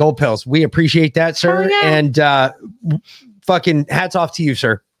give us any gold pills. We appreciate that, sir. Oh, yeah. And fucking hats off to you,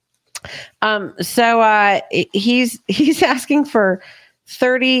 sir. So he's asking for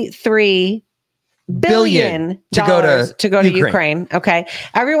 $33 billion to go to Ukraine. Okay.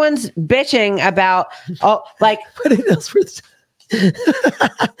 Everyone's bitching about what else for this?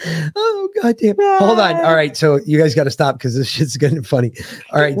 Oh goddamn! Hold on. All right, so you guys got to stop because this shit's getting funny.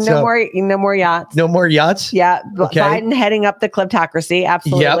 All right, no more yachts. No more yachts. Yeah, Okay. Biden heading up the kleptocracy.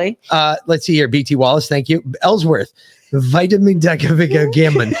 Absolutely. Yep. Let's see here. BT Wallace, thank you. Ellsworth, vitamin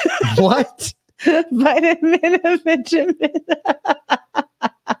decavigamin. What? Vitamin.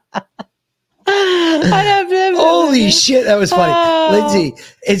 Holy shit, that was funny. Lindsay,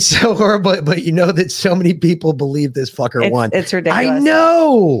 it's so horrible, but you know that so many people believe this fucker won. It's ridiculous. I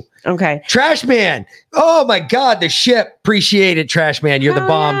know. Okay. Trash Man. Oh my God, the ship. Appreciate it, Trash Man. You're the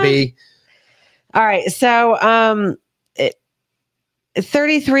bomb, B. All right. So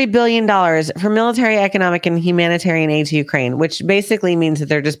 $33 billion for military, economic, and humanitarian aid to Ukraine, which basically means that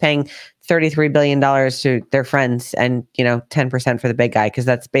they're just paying $33 billion to their friends and, 10% for the big guy, because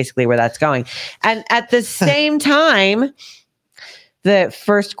that's basically where that's going. And at the same time, the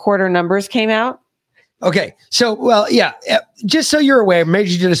first quarter numbers came out. Okay. So, well, yeah, just so you're aware,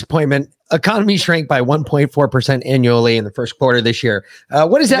 major disappointment. Economy shrank by 1.4% annually in the first quarter this year.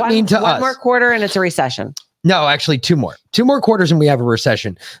 What does that mean to us? One more quarter and it's a recession. No, actually two more quarters and we have a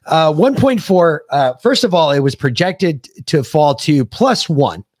recession. 1.4. First of all, it was projected to fall to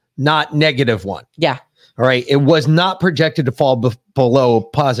 +1, not -1. Yeah. All right. It was not projected to fall below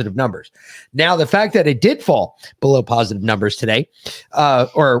positive numbers. Now, the fact that it did fall below positive numbers today,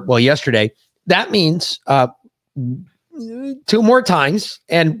 yesterday, that means 2 more times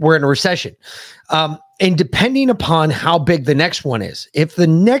and we're in a recession. And depending upon how big the next one is, if the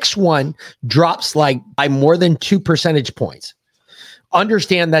next one drops by more than 2 percentage points,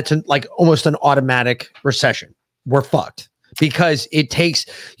 understand that's almost an automatic recession. We're fucked, because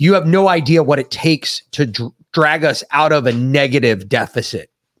you have no idea what it takes to drag us out of a negative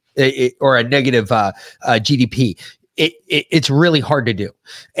deficit or a negative GDP. It's really hard to do.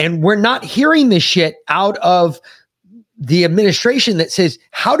 And we're not hearing this shit out of the administration that says,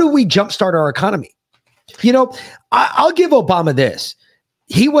 how do we jumpstart our economy? I'll give Obama this.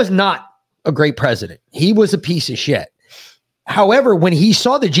 He was not a great president. He was a piece of shit. However, when he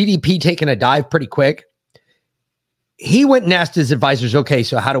saw the GDP taking a dive pretty quick, he went and asked his advisors, okay,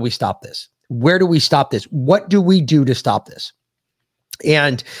 so how do we stop this? Where do we stop this? What do we do to stop this?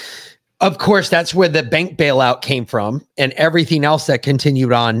 And of course, that's where the bank bailout came from and everything else that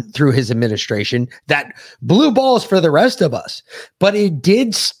continued on through his administration that blew balls for the rest of us. But it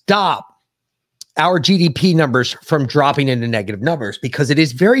did stop our GDP numbers from dropping into negative numbers, because it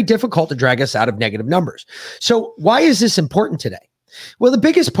is very difficult to drag us out of negative numbers. So why is this important today? Well, the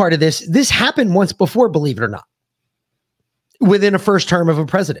biggest part of this happened once before, believe it or not, within a first term of a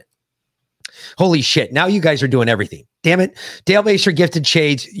president. Holy shit. Now you guys are doing everything. Damn it. Dale Baser gifted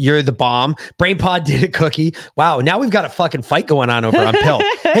shades. You're the bomb. BrainPod did a cookie. Wow. Now we've got a fucking fight going on over on Pill.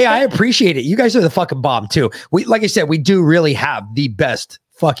 Hey, I appreciate it. You guys are the fucking bomb too. Like I said, we do really have the best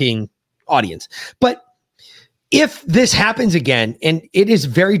fucking audience. But if this happens again, and it is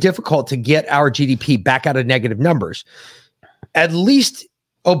very difficult to get our GDP back out of negative numbers, at least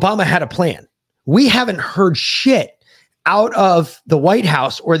Obama had a plan. We haven't heard shit out of the White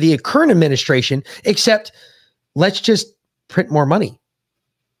House or the current administration, except let's just print more money.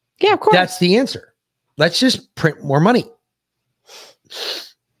 Yeah, of course. That's the answer. Let's just print more money.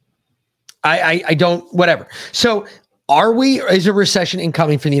 I don't, whatever. So is a recession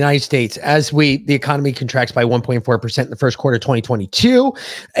incoming for the United States as the economy contracts by 1.4% in the first quarter of 2022?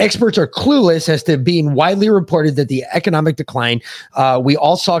 Experts are clueless as to being widely reported that the economic decline we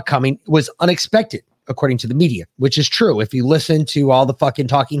all saw coming was unexpected, according to the media, which is true. If you listen to all the fucking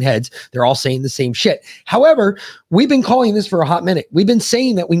talking heads, they're all saying the same shit. However, we've been calling this for a hot minute. We've been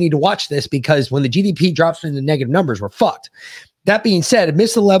saying that we need to watch this because when the GDP drops into negative numbers, we're fucked. That being said,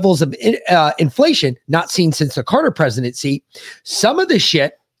 amidst the levels of inflation not seen since the Carter presidency, some of this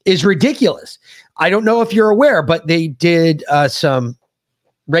shit is ridiculous. I don't know if you're aware, but they did some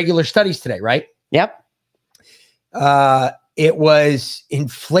regular studies today, right? Yep. It was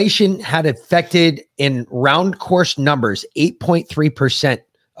inflation had affected in round course numbers 8.3%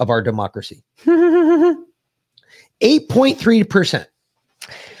 of our democracy. 8.3%.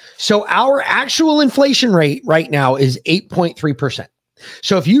 So our actual inflation rate right now is 8.3%.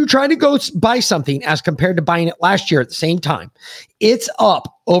 So if you try to go buy something as compared to buying it last year at the same time, it's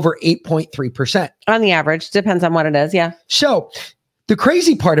up over 8.3%. On the average, depends on what it is. Yeah. So the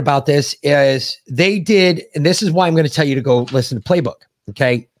crazy part about this is they did, and this is why I'm going to tell you to go listen to Playbook.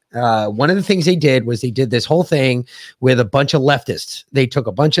 Okay. One of the things they did was they did this whole thing with a bunch of leftists. They took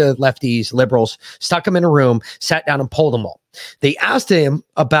a bunch of lefties, liberals, stuck them in a room, sat down and polled them all. They asked them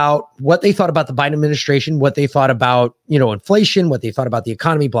about what they thought about the Biden administration, what they thought about, inflation, what they thought about the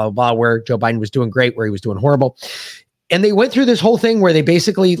economy, blah, blah, blah, where Joe Biden was doing great, where he was doing horrible. And they went through this whole thing where they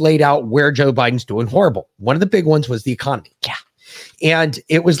basically laid out where Joe Biden's doing horrible. One of the big ones was the economy. Yeah. And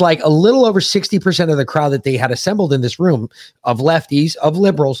it was like a little over 60% of the crowd that they had assembled in this room of lefties, of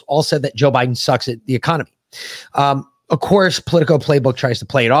liberals, all said that Joe Biden sucks at the economy. Of course, Politico Playbook tries to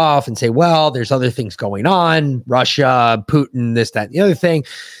play it off and say, well, there's other things going on, Russia, Putin, this, that, and the other thing.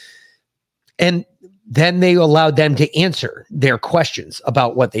 And then they allowed them to answer their questions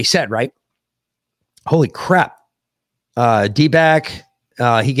about what they said, right? Holy crap. D-back,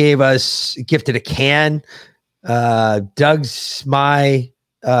 he gifted a can. Doug's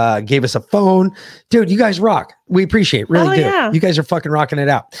gave us a phone. Dude, you guys rock. We appreciate it. Really do. Yeah. You guys are fucking rocking it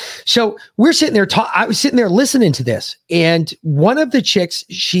out. So we're sitting there. I was sitting there listening to this. And one of the chicks,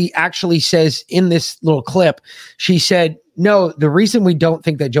 she actually says in this little clip, she said, no, the reason we don't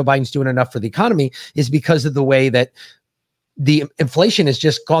think that Joe Biden's doing enough for the economy is because of the way that the inflation has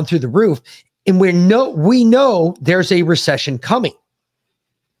just gone through the roof. And we know there's a recession coming.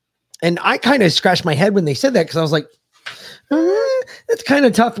 And I kind of scratched my head when they said that, because I was like, it's kind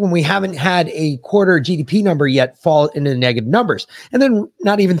of tough when we haven't had a quarter GDP number yet fall into negative numbers. And then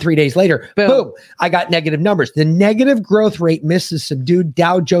not even 3 days later, boom, I got negative numbers. The negative growth rate misses subdued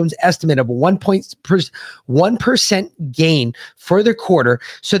Dow Jones estimate of 1% gain for the quarter.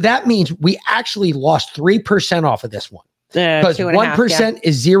 So that means we actually lost 3% off of this one. Because 1%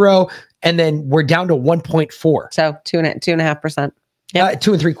 is 0, and then we're down to 1.4. So 2.5%. Yeah,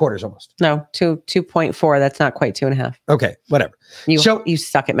 2 3/4 almost. No, 2.4. That's not quite 2.5. Okay, whatever. You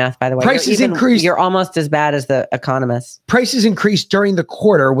suck at math, by the way. Prices increased. You're almost as bad as the economists. Prices increased during the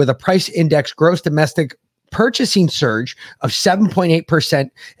quarter with a price index gross domestic purchasing surge of 7.8%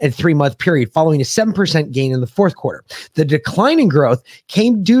 in 3-month period, following a 7% gain in the fourth quarter. The decline in growth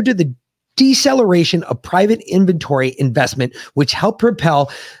came due to the deceleration of private inventory investment, which helped propel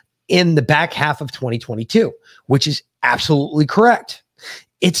in the back half of 2022, which is absolutely correct.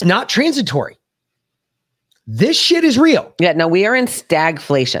 It's not transitory. This shit is real. Yeah, no, we are in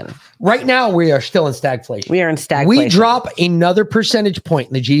stagflation. Right now, we are still in stagflation. We are in stagflation. We drop another percentage point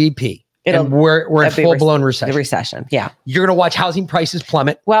in the GDP. And we're in full-blown recession. The recession, yeah. You're going to watch housing prices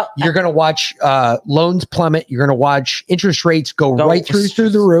plummet. Well, you're going to watch loans plummet. You're going to watch interest rates go right through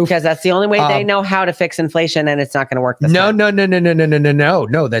the roof. Because that's the only way they know how to fix inflation, and it's not going to work this time. No,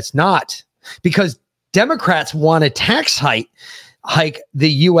 No, that's not. Because Democrats want a tax hike the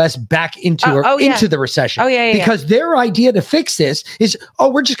U.S. back into the recession. Because their idea to fix this is,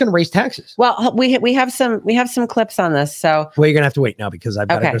 we're just going to raise taxes. Well, we have some clips on this. So well, you're going to have to wait now, because I've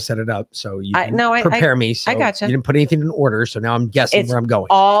got to go set it up. So you prepare me. So I gotcha. You didn't put anything in order, so now I'm guessing where I'm going.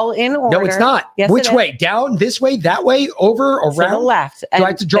 All in order. No, it's not. Yes, Which way? Down, this way, that way, over, around? To the left. Do I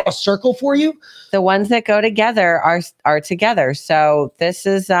have to draw a circle for you? The ones that go together are together. So this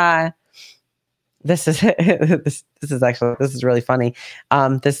is this is really funny.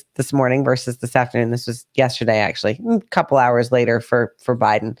 This morning versus this afternoon. This was yesterday, actually, a couple hours later for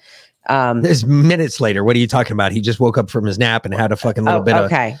Biden. This minutes later. What are you talking about? He just woke up from his nap and had a fucking little bit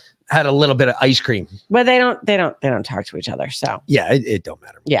of ice cream. But they don't talk to each other. So yeah, it don't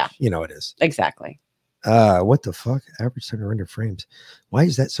matter. Yeah, you know it is exactly. What the fuck? Average center render frames. Why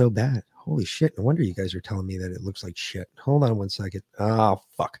is that so bad? Holy shit! No wonder you guys are telling me that it looks like shit. Hold on 1 second. Oh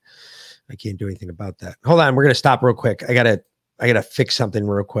fuck. I can't do anything about that. Hold on. We're going to stop real quick. I gotta fix something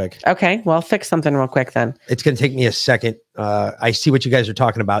real quick. Okay. Well, fix something real quick then. It's going to take me a second. I see what you guys are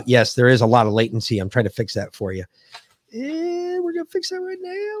talking about. Yes, there is a lot of latency. I'm trying to fix that for you. And we're going to fix that right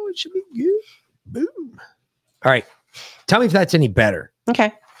now. It should be good. Boom. All right. Tell me if that's any better.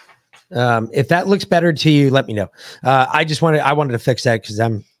 Okay. If that looks better to you, let me know. I wanted to fix that because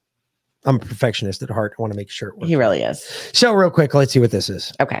I'm a perfectionist at heart. I want to make sure it works. He really is. So real quick, let's see what this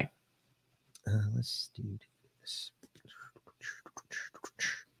is. Okay. Let's do this.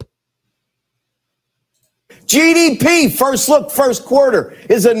 GDP, first look, first quarter,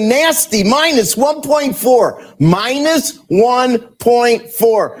 is a nasty minus 1.4. Minus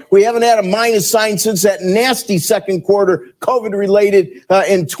 1.4. We haven't had a minus sign since that nasty second quarter, COVID-related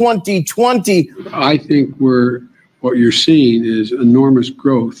in 2020. I think what you're seeing is enormous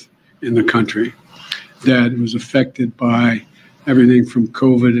growth in the country that was affected by everything from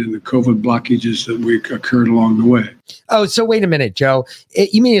COVID and the COVID blockages that occurred along the way. Oh, so wait a minute, Joe.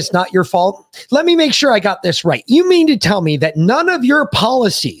 You mean it's not your fault? Let me make sure I got this right. You mean to tell me that none of your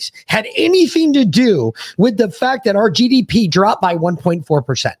policies had anything to do with the fact that our GDP dropped by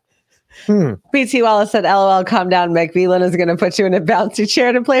 1.4%? BT Wallace said, LOL, calm down. Meg Veland is going to put you in a bouncy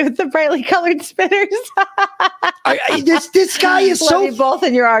chair to play with the brightly colored spinners. This guy is so... both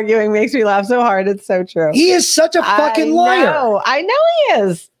and you're arguing makes me laugh so hard. It's so true. He is such a fucking liar. I know he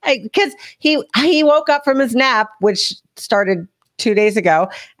is. Because he woke up from his nap, which started 2 days ago,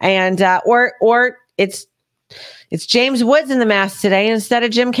 and or it's It's James Woods in the mask today instead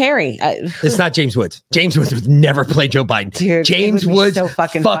of Jim Carrey. It's not James Woods. James Woods would never play Joe Biden. Dude, James Woods so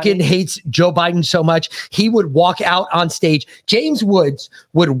fucking hates Joe Biden so much. He would walk out on stage. James Woods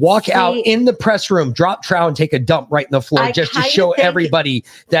would walk out in the press room, drop trow, and take a dump right in the floor just to show everybody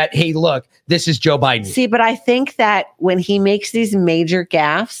that, hey, look, this is Joe Biden. See, but I think that when he makes these major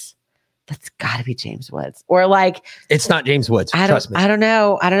gaffes, that's got to be James Woods, or like it's not James Woods. Trust me. I don't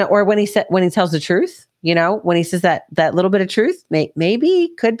know. Or when he tells the truth. You know, when he says that little bit of truth,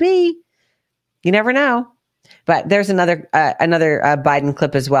 maybe, could be, you never know. But there's another Biden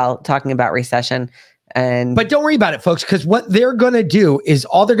clip as well talking about recession. But don't worry about it, folks, because what they're going to do is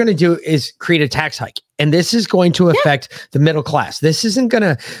create a tax hike. And this is going to affect the middle class. This isn't going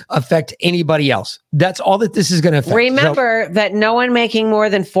to affect anybody else. That's all that this is going to affect. Remember that no one making more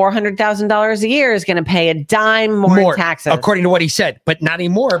than $400,000 a year is going to pay a dime more in taxes. According to what he said, but not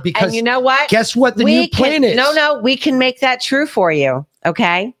anymore because and you know what? Guess what the new plan is? No, we can make that true for you.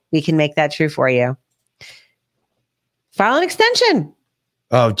 Okay? We can make that true for you. File an extension.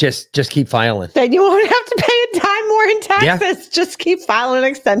 Oh, just keep filing. Then you won't have to pay a dime more in taxes. Yeah. Just keep filing an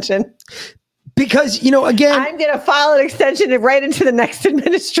extension. Because, again, I'm going to file an extension right into the next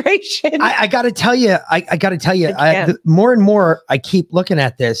administration. I got to tell you, more and more I keep looking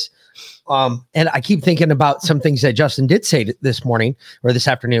at this. And I keep thinking about some things that Justin did say this morning or this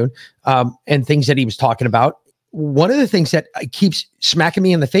afternoon, and things that he was talking about. One of the things that keeps smacking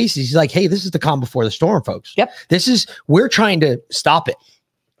me in the face is he's like, hey, this is the calm before the storm, folks. Yep. We're trying to stop it.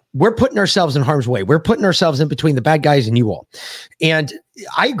 We're putting ourselves in harm's way. We're putting ourselves in between the bad guys and you all. And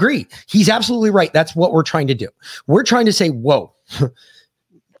I agree. He's absolutely right. That's what we're trying to do. We're trying to say, whoa,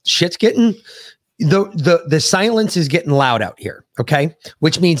 shit's getting, the silence is getting loud out here. Okay.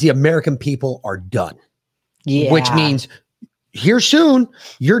 Which means the American people are done. Yeah. Which means here soon,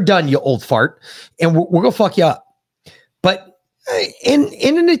 you're done, you old fart. And we're going to fuck you up. But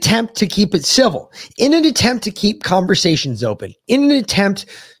in an attempt to keep it civil, in an attempt to keep conversations open, in an attempt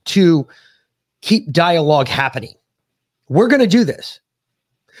to keep dialogue happening, we're going to do this.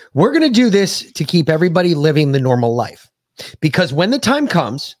 We're going to do this to keep everybody living the normal life. Because when the time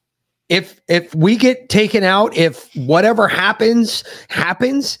comes, if we get taken out, if whatever happens,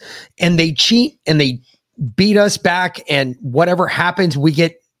 and they cheat and they beat us back and whatever happens, we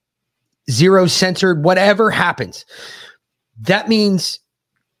get zero censored, whatever happens, that means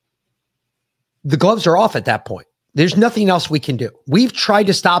the gloves are off at that point. There's nothing else we can do. We've tried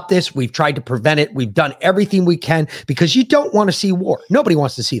to stop this. We've tried to prevent it. We've done everything we can because you don't want to see war. Nobody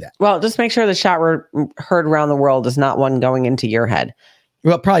wants to see that. Well, just make sure the shot heard around the world is not one going into your head.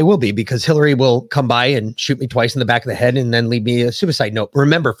 Well, it probably will be because Hillary will come by and shoot me twice in the back of the head and then leave me a suicide note.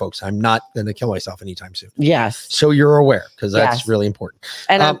 Remember, folks, I'm not going to kill myself anytime soon. Yes. So you're aware because that's really important.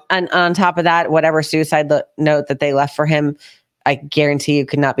 And on top of that, whatever suicide note that they left for him, I guarantee you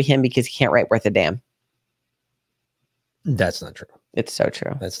could not be him because he can't write worth a damn. That's not true. It's so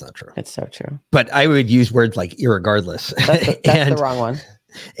true. That's not true. It's so true. But I would use words like irregardless. That's the wrong one.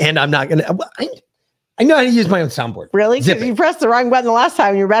 And I'm not going to... I know how to use my own soundboard. Really? Because you pressed the wrong button the last time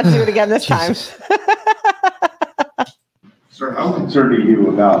and you're about to do it again this time. Sir, how concerned are you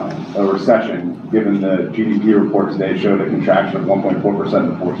about a recession given the GDP report today showed a contraction of 1.4%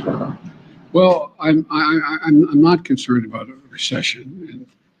 in the fourth quarter? Well, I'm not concerned about a recession.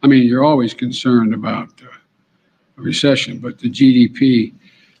 I mean, you're always concerned about a recession, but the GDP,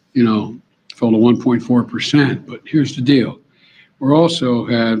 fell to 1.4%. But here's the deal. We're also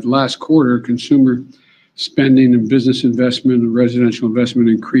had last quarter consumer spending and business investment and residential investment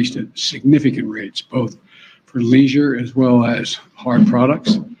increased at significant rates, both for leisure as well as hard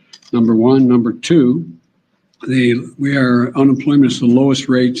products. Number one. Number two, unemployment is the lowest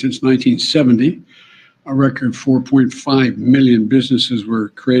rate since 1970. A record 4.5 million businesses were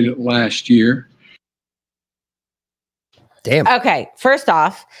created last year. Damn. Okay. First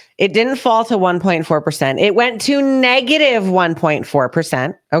off, it didn't fall to 1.4%. It went to negative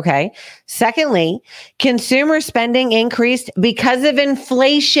 1.4%. Okay. Secondly, consumer spending increased because of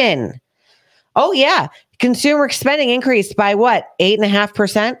inflation. Oh, yeah. Consumer spending increased by what?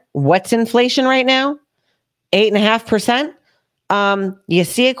 8.5%. What's inflation right now? 8.5%. You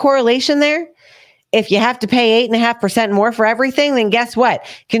see a correlation there? If you have to pay 8.5% more for everything, then guess what?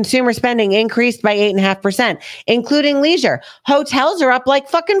 Consumer spending increased by 8.5%, including leisure. Hotels are up like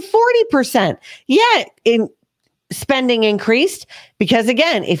fucking 40%. Yeah, spending increased because,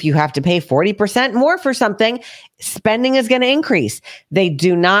 again, if you have to pay 40% more for something, spending is going to increase. They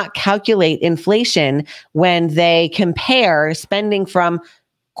do not calculate inflation when they compare spending from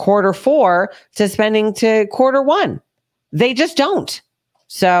quarter four to spending to quarter one. They just don't.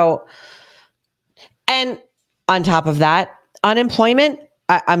 So... And On top of that, unemployment,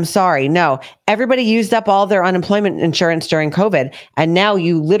 I'm sorry, no. Everybody used up all their unemployment insurance during COVID, and now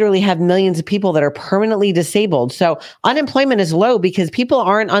you literally have millions of people that are permanently disabled. So unemployment is low because people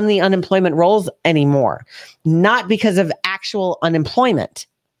aren't on the unemployment rolls anymore, not because of actual unemployment.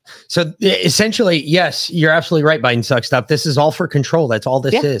 So essentially, yes, you're absolutely right, Biden sucks stuff. This is all for control. That's all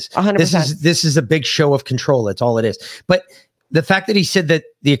this is. 100%. This is a big show of control. That's all it is. But the fact that he said that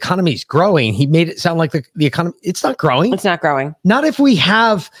the economy is growing, he made it sound like the economy, it's not growing. It's not growing. Not if we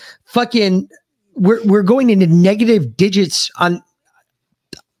have we're going into negative digits on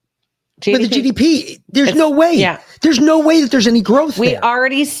GDP. With the GDP. There's no way. Yeah. There's no way that there's any growth We there.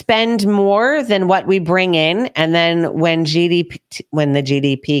 already spend more than what we bring in. And then when the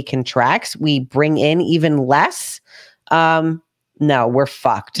GDP contracts, we bring in even less. No, we're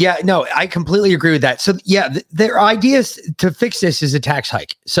fucked. Yeah, no, I completely agree with that. So yeah, their ideas to fix this is a tax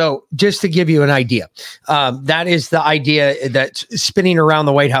hike. So just to give you an idea, that is the idea that's spinning around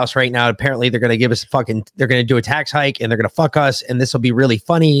the White House right now. Apparently they're going to give us they're going to do a tax hike and they're going to fuck us. And this will be really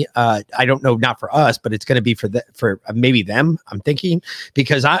funny. I don't know, not for us, but it's going to be for maybe them, I'm thinking,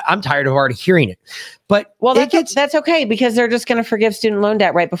 because I'm tired of already hearing it. But that's okay because they're just going to forgive student loan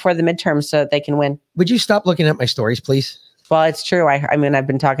debt right before the midterms so that they can win. Would you stop looking at my stories, please? Well, it's true. I mean, I've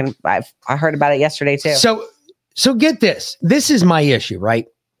been talking. I heard about it yesterday too. So get this. This is my issue, right?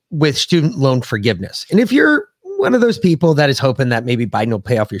 With student loan forgiveness. And if you're one of those people that is hoping that maybe Biden will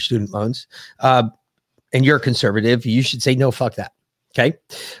pay off your student loans, and you're conservative, you should say no. Fuck that. Okay.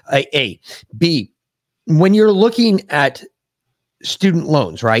 A. B. When you're looking at student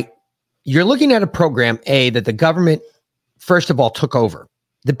loans, right? You're looking at a program that the government, first of all, took over.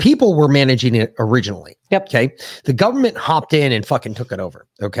 The people were managing it originally. Yep. Okay. The government hopped in and fucking took it over.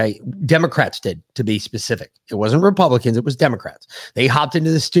 Okay. Democrats did, to be specific. It wasn't Republicans. It was Democrats. They hopped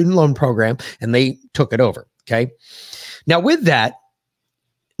into the student loan program and they took it over. Okay. Now with that,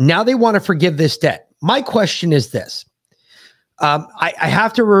 now they want to forgive this debt. My question is this. I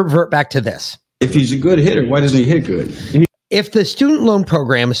have to revert back to this. If he's a good hitter, why doesn't he hit good? If the student loan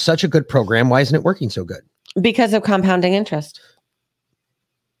program is such a good program, why isn't it working so good? Because of compounding interest.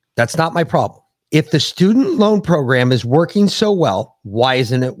 That's not my problem. If the student loan program is working so well, why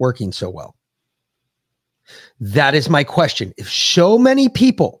isn't it working so well? That is my question. If so many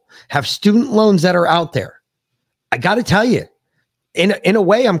people have student loans that are out there, I got to tell you, in a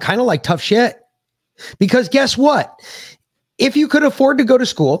way, I'm kind of like tough shit. Because guess what? If you could afford to go to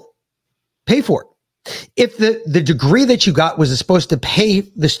school, pay for it. If the degree that you got was supposed to pay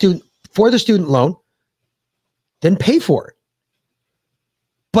the student for the student loan, then pay for it.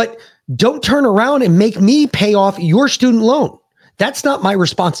 But don't turn around and make me pay off your student loan. That's not my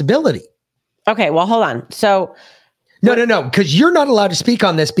responsibility. Okay, well, hold on. So no, because you're not allowed to speak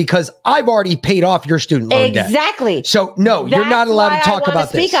on this because I've already paid off your student loan debt. Exactly. So no, you're not allowed to talk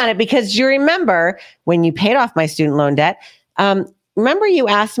about this. Speak on it because you remember when you paid off my student loan debt. Remember you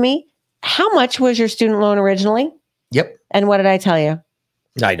asked me how much was your student loan originally? Yep. And what did I tell you?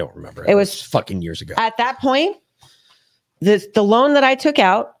 I don't remember. It was fucking years ago. At that point, the loan that I took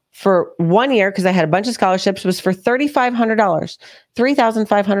out for 1 year, because I had a bunch of scholarships, was for $3,500,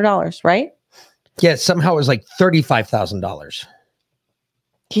 $3,500, right? Yeah, somehow it was like $35,000.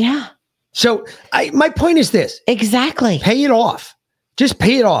 Yeah. So my point is this. Exactly. Pay it off. Just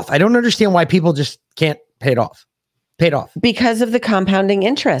pay it off. I don't understand why people just can't pay it off. Pay it off. Because of the compounding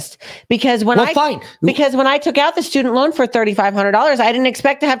interest. Because when I took out the student loan for $3,500, I didn't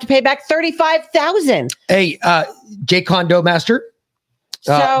expect to have to pay back $35,000. Hey, Jay Kondo Master.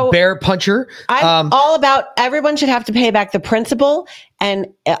 So Bear Puncher. I'm all about everyone should have to pay back the principal and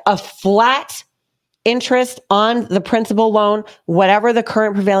a flat interest on the principal loan, whatever the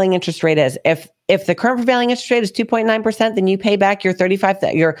current prevailing interest rate is. If the current prevailing interest rate is 2.9%, then you pay back your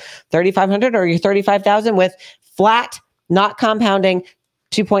 $3,500 or your $35,000 with flat, not compounding,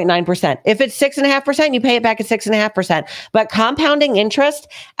 2.9%. If it's 6.5%, you pay it back at 6.5%. But compounding interest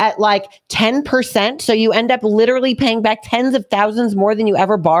at like 10%, so you end up literally paying back tens of thousands more than you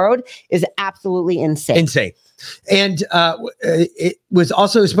ever borrowed, is absolutely insane. Insane. And it was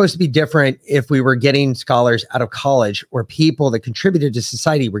also supposed to be different if we were getting scholars out of college or people that contributed to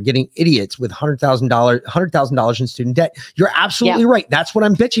society were getting idiots with $100,000 in student debt. You're absolutely right. That's what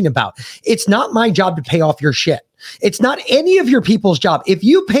I'm bitching about. It's not my job to pay off your shit. It's not any of your people's job. If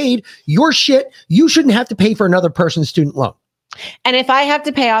you paid your shit, you shouldn't have to pay for another person's student loan. And if I have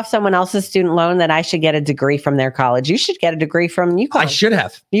to pay off someone else's student loan, then I should get a degree from their college. You should get a degree from UConn. I should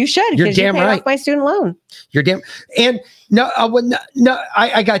have. You should. You're damn you paid right. off my student loan. You're damn. And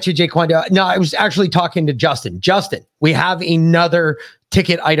I got you, Jay Quando. No, I was actually talking to Justin. Justin, we have another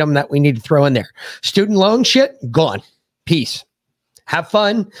ticket item that we need to throw in there. Student loan shit, gone. Peace. Have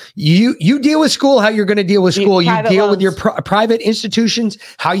fun. You deal with school how you're going to deal with school. You deal with your private institutions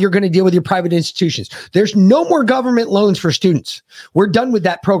how you're going to deal with your private institutions. There's no more government loans for students. We're done with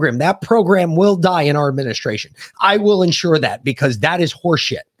that program. That program will die in our administration. I will ensure that, because that is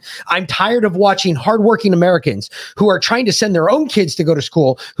horseshit. I'm tired of watching hardworking Americans who are trying to send their own kids to go to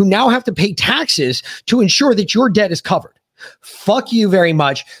school, who now have to pay taxes to ensure that your debt is covered. Fuck you very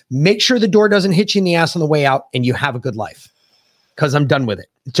much. Make sure the door doesn't hit you in the ass on the way out, and you have a good life. Because I'm done with it.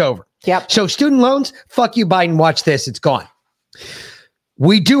 It's over. Yep. So student loans, fuck you, Biden. Watch this. It's gone.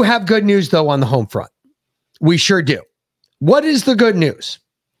 We do have good news, though, on the home front. We sure do. What is the good news?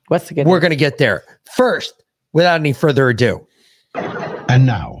 What's the good We're news? going to get there. First, without any further ado. And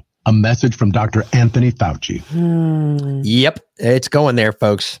now, a message from Dr. Anthony Fauci. Yep. It's going there,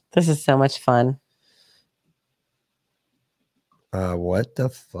 folks. This is so much fun. What the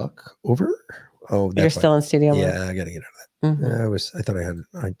fuck? Over? Oh, You're still in studio mode? Yeah, I got to get out of that. Mhm. I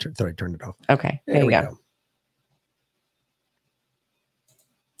thought I turned it off. Okay, there you go.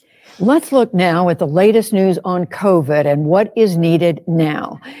 Let's look now at the latest news on COVID and what is needed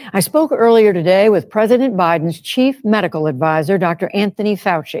now. I spoke earlier today with President Biden's chief medical advisor, Dr. Anthony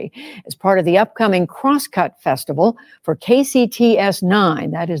Fauci, as part of the upcoming Crosscut Festival for KCTS 9.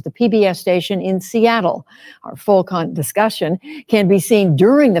 That is the PBS station in Seattle. Our full discussion can be seen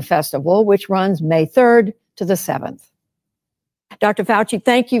during the festival, which runs May 3rd to the 7th. Dr. Fauci,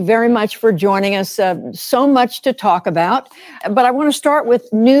 thank you very much for joining us. So much to talk about, but I want to start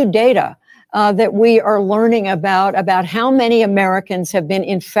with new data that we are learning about how many Americans have been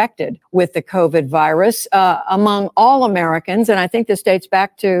infected with the COVID virus among all Americans. And I think this dates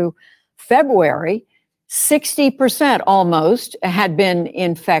back to February. 60% almost had been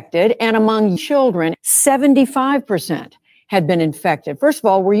infected, and among children, 75% had been infected. First of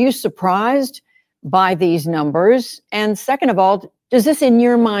all, were you surprised by these numbers? And second of all, does this in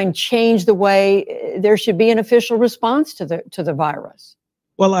your mind change the way there should be an official response to the virus?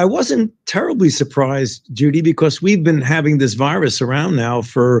 Well, I wasn't terribly surprised, Judy, because we've been having this virus around now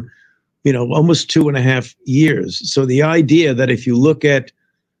for, almost 2.5 years. So the idea that if you look at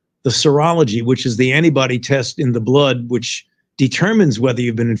the serology, which is the antibody test in the blood, which determines whether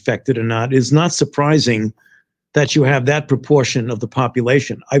you've been infected or not, is not surprising that you have that proportion of the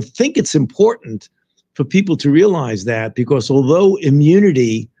population. I think it's important for people to realize that, because although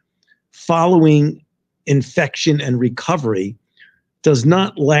immunity following infection and recovery does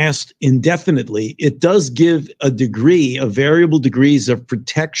not last indefinitely, it does give variable degrees of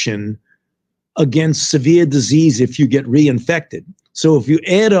protection against severe disease if you get reinfected. So if you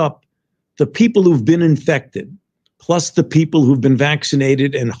add up the people who've been infected, plus the people who've been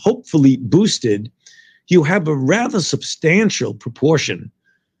vaccinated and hopefully boosted, you have a rather substantial proportion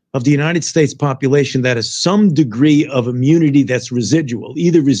of the United States population that has some degree of immunity that's residual,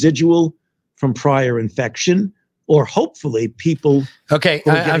 either residual from prior infection or hopefully people. Okay,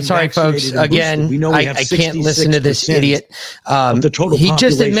 I'm sorry, folks. Again, I can't listen to this idiot. The total he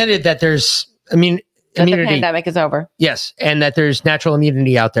just population. admitted that there's, That the immunity. pandemic is over. Yes, and that there's natural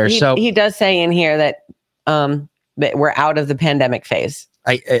immunity out there. He does say in here that we're out of the pandemic phase.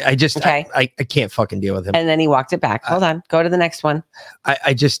 I can't fucking deal with him. And then he walked it back. Hold on. Go to the next one.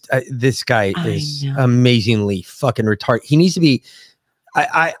 This guy is amazingly fucking retarded. He needs to be,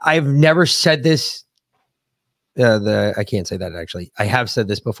 I've never said this. I can't say that actually. I have said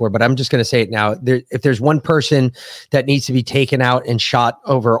this before, but I'm just going to say it now. If there's one person that needs to be taken out and shot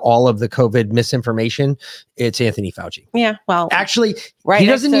over all of the COVID misinformation, it's Anthony Fauci. Yeah, well, actually, right he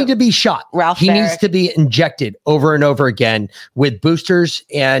doesn't next need to be shot. He needs Barrett. to be injected over and over again with boosters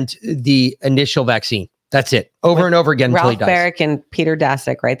and the initial vaccine. That's it. Over and over again until he Ralph dies. Barrick and Peter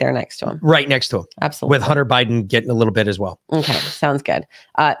Daszak right there next to him. Right next to him. Absolutely. With Hunter Biden getting a little bit as well. Okay, sounds good.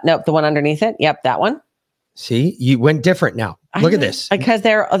 Nope, the one underneath it. Yep, that one. See, you went different now. Look at this. Because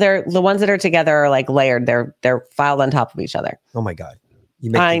they're the ones that are together are like layered. They're filed on top of each other. Oh my God.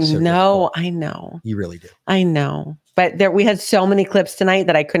 You make I things so know. You really do. I know. But we had so many clips tonight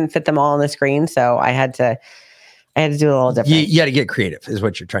that I couldn't fit them all on the screen, so I had to do a little different. You got to get creative, is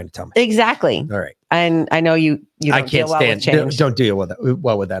what you're trying to tell me. Exactly. All right. And I know you don't I can't deal well with stand. change. Don't deal with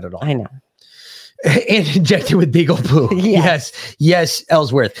that at all. I know. And injected with Beagle Poo. Yes,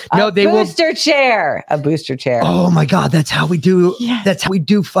 Ellsworth. No, they will. A booster chair. Oh my God, that's how we do. Yes. That's how we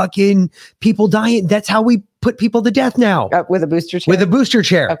do fucking people dying. That's how we put people to death now. With a booster chair. With a booster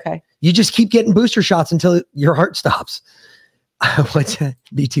chair. Okay. You just keep getting booster shots until your heart stops. What's that?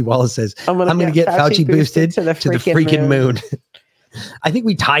 BT Wallace says, I'm going to get Fauci boosted to the freaking moon. I think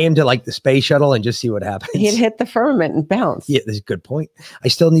we tie him to like the space shuttle and just see what happens. He'd hit the firmament and bounce. Yeah, that's a good point. I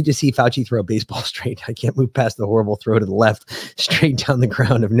still need to see Fauci throw a baseball straight. I can't move past the horrible throw to the left, straight down the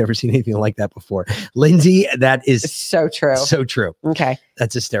ground. I've never seen anything like that before. Lindsay, that is so true. So true. Okay.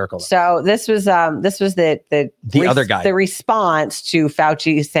 That's hysterical. So this was the other guy. The response to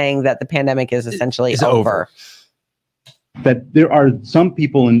Fauci saying that the pandemic is essentially over. That there are some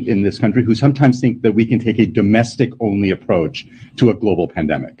people in this country who sometimes think that we can take a domestic only approach to a global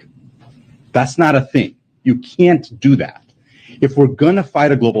pandemic. That's not a thing. You can't do that. If we're going to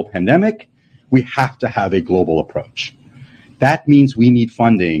fight a global pandemic, we have to have a global approach. That means we need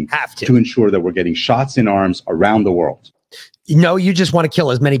funding to ensure that we're getting shots in arms around the world. No, you just want to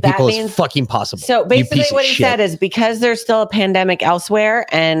kill as many That people means- as fucking possible. So you basically piece of what he shit. said is because there's still a pandemic elsewhere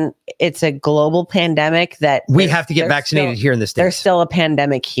and it's a global pandemic that We have to get vaccinated here in the States. There's still a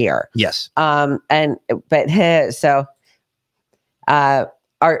pandemic here. Yes. Our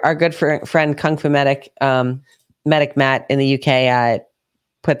good friend Kung Fu Medic Matt in the UK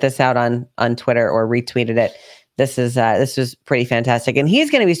put this out on Twitter or retweeted it. This was pretty fantastic, and he's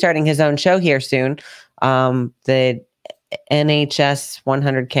going to be starting his own show here soon. The NHS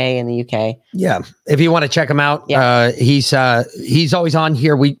 100K in the UK. Yeah, if you want to check him out, he's always on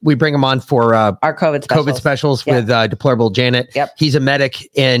here. We bring him on for our COVID specials with Deplorable Janet. Yep. He's a medic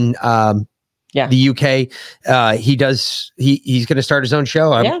in the UK. He's going to start his own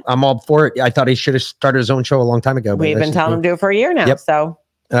show. I'm all for it. I thought he should have started his own show a long time ago. but We've that's been just telling me. him to do it for a year now. Yep. So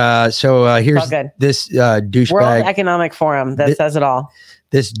Here's all good. this World douchebag, Economic Forum that says it all.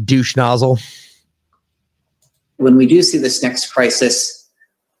 this douche nozzle. When we do see this next crisis,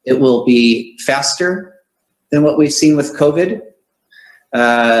 it will be faster than what we've seen with COVID.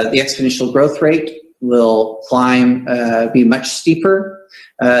 The exponential growth rate will be much steeper.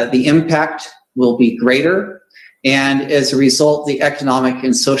 The impact will be greater. And as a result, the economic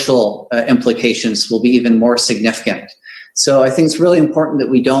and social implications will be even more significant. So I think it's really important that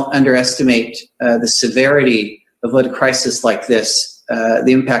we don't underestimate the severity of what a crisis like this,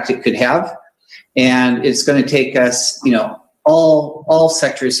 the impact it could have. And it's going to take us, all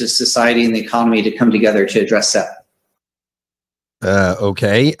sectors of society and the economy to come together to address that.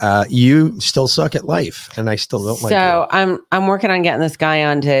 Okay. You still suck at life, and I still don't like you. So I'm working on getting this guy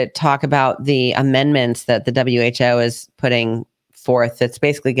on to talk about the amendments that the WHO is putting forth. That's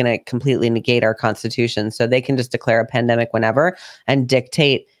basically going to completely negate our constitution, so they can just declare a pandemic whenever and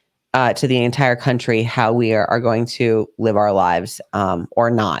dictate to the entire country how we are going to live our lives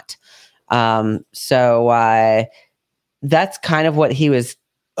or not. So that's kind of what he was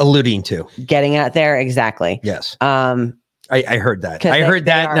alluding to, getting at there. Exactly. Yes. I heard that. I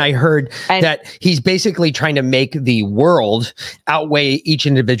heard And- that he's basically trying to make the world outweigh each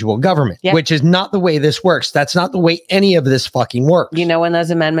individual government, Yeah. which is not the way this works. That's not the way any of this fucking works. You know when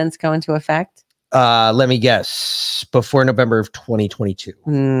those amendments go into effect? Let me guess. Before November of 2022.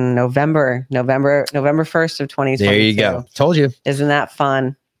 November 1st of 2022. There you go. Told you. Isn't that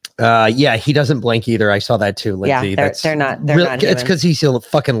fun? Yeah, he doesn't blink either. I saw that too, Lindsay. Yeah, they're not It's human. because he's a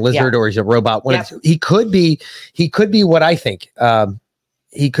fucking lizard Yeah. or he's a robot. Yep. He could be what I think.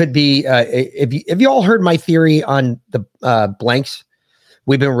 He could be. Have you all heard my theory on the blanks?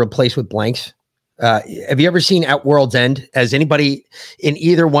 We've been replaced with blanks. Have you ever seen At World's End? Has anybody in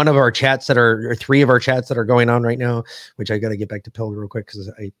either one of our chats or three of our chats that are going on right now? Which I got to get back to Pill real quick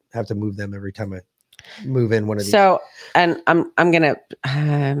because I have to move them every time I move in one of these. So, and I'm gonna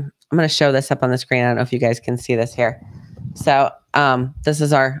show this up on the screen. I don't know if you guys can see this here. So, this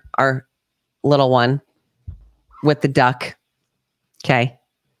is our little one with the duck. Okay,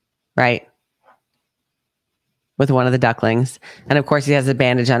 right. With one of the ducklings, and of course he has a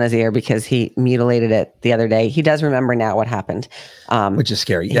bandage on his ear because he mutilated it the other day. He does remember now what happened, which is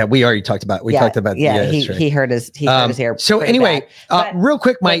scary. Yeah, we already talked about. he hurt his ear. So pretty anyway, bad. real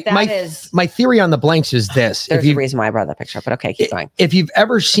quick, my theory on the blanks is this. There's a reason why I brought that picture up, but okay, keep going. If you've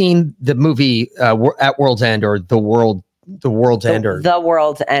ever seen the movie At World's End or The World's End, or The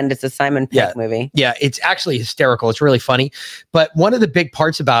World's End, it's a Simon Pegg movie. Yeah, it's actually hysterical. It's really funny. But one of the big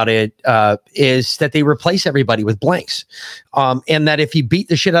parts about it is that they replace everybody with blanks. And that if you beat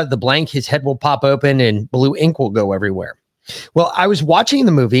the shit out of the blank, his head will pop open and blue ink will go everywhere. Well, I was watching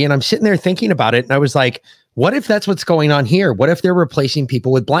the movie and I'm sitting there thinking about it. And I was like, what if that's what's going on here? What if they're replacing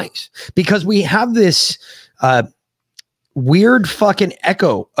people with blanks? Because we have this weird fucking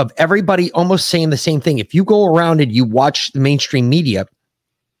echo of everybody almost saying the same thing. If you go around and you watch the mainstream media,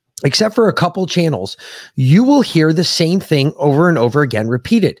 except for a couple channels, you will hear the same thing over and over again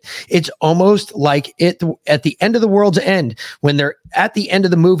repeated. It's almost like it at the end of the world's end, when they're at the end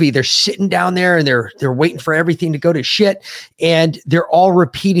of the movie, they're sitting down there and they're waiting for everything to go to shit, and they're all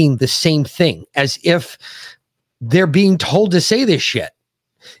repeating the same thing as if they're being told to say this shit.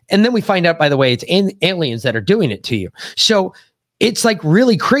 And then we find out, by the way, it's aliens that are doing it to you. So it's like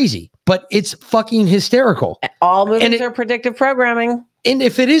really crazy, but it's fucking hysterical. All movies are predictive programming. And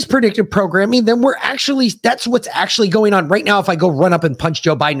if it is predictive programming, then that's what's actually going on right now. If I go run up and punch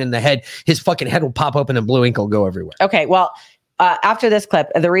Joe Biden in the head, his fucking head will pop open and blue ink will go everywhere. Okay, well, after this clip,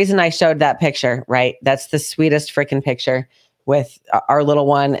 the reason I showed that picture, right? That's the sweetest freaking picture with our little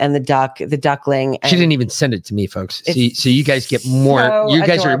one and the duckling. She didn't even send it to me, folks. So you guys get more. So you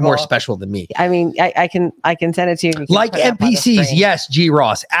guys adorable. are more special than me. I mean, I can send it to you. Like NPCs, yes, G.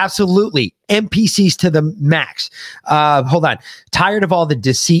 Ross, absolutely. NPCs to the max. Hold on. Tired of all the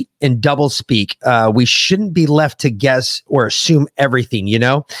deceit and double speak. We shouldn't be left to guess or assume everything, you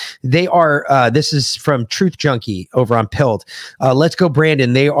know? They are, this is from Truth Junkie over on Pilled. Let's go,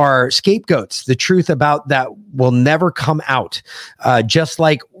 Brandon. They are scapegoats. The truth about that will never come out. Just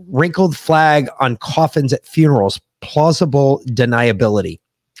like wrinkled flag on coffins at funerals, plausible deniability.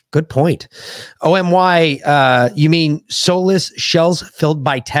 Good point. OMY, you mean soulless shells filled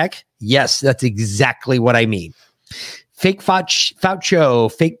by tech? Yes, that's exactly what I mean. Fake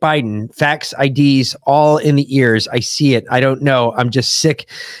Faucio, fake Biden, facts, IDs, all in the ears. I see it. I don't know. I'm just sick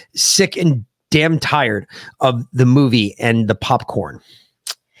and damn tired of the movie and the popcorn.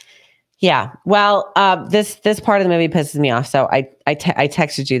 Yeah. Well, this part of the movie pisses me off. So I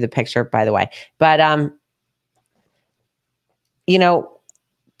texted you the picture, by the way. But you know,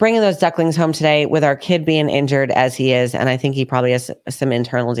 bringing those ducklings home today with our kid being injured as he is, and I think he probably has some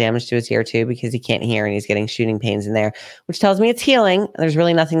internal damage to his ear too because he can't hear and he's getting shooting pains in there, which tells me it's healing. There's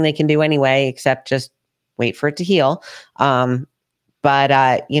really nothing they can do anyway except just wait for it to heal.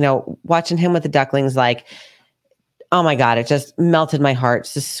 But you know, watching him with the ducklings, like, oh my God, it just melted my heart.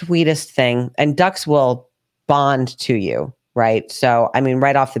 It's the sweetest thing. And ducks will bond to you, right? So, I mean,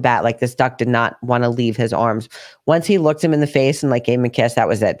 right off the bat, like this duck did not want to leave his arms. Once he looked him in the face and like gave him a kiss, that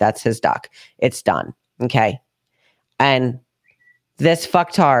was it. That's his duck. It's done. Okay. And this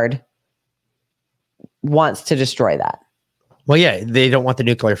fucktard wants to destroy that. Well, yeah, they don't want the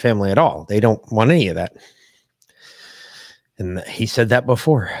nuclear family at all. They don't want any of that. And he said that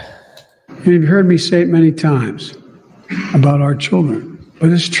before. You've heard me say it many times about our children, but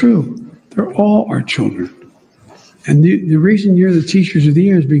it's true. They're all our children. And the reason you're the teachers of the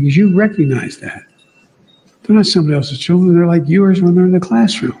year is because you recognize that. They're not somebody else's children. They're like yours when they're in the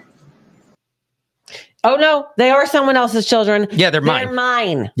classroom. Oh, no, they are someone else's children. Yeah, they're mine. They're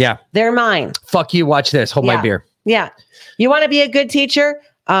mine. Yeah. They're mine. Fuck you. Watch this. Hold my beer. Yeah. You want to be a good teacher?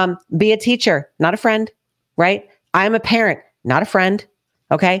 Be a teacher, not a friend, right? I'm a parent, not a friend.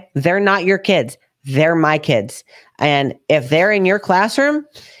 Okay. They're not your kids. They're my kids. And if they're in your classroom,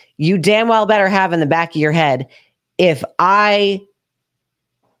 you damn well better have in the back of your head, if I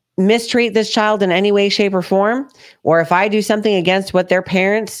mistreat this child in any way, shape, or form, or if I do something against what their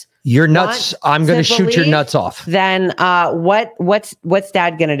parents You're nuts. I'm going to shoot your nuts off. Then what's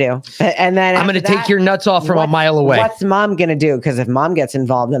dad going to do? And then I'm going to take your nuts off from a mile away. What's mom going to do? Because if mom gets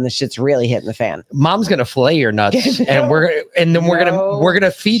involved, then the shit's really hitting the fan. Mom's going to fillet your nuts, and we're going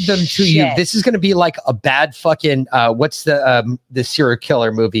to feed them to you. This is going to be like a bad fucking what's the serial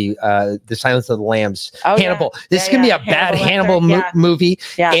killer movie? The Silence of the Lambs. Oh, Hannibal. Yeah. This is going to be a bad Hannibal movie,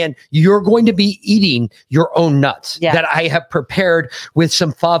 and you're going to be eating your own nuts that I have prepared with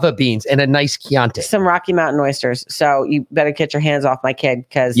some fava beans and a nice Chianti. Some Rocky Mountain oysters. So you better get your hands off my kid,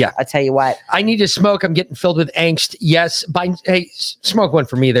 because I tell you what. I need to smoke. I'm getting filled with angst. Yes, Biden. Hey, smoke one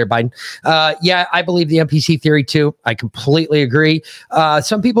for me there, Biden. Yeah, I believe the NPC theory too. I completely agree.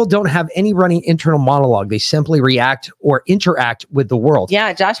 Some people don't have any running internal monologue. They simply react or interact with the world.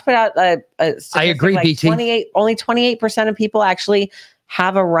 Yeah, Josh put out a I agree, like BT. Only 28% of people actually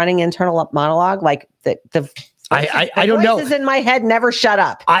have a running internal monologue. Like the I don't know. Voices in my head never shut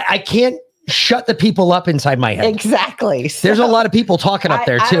up. I can't shut the people up inside my head. Exactly. There's a lot of people talking up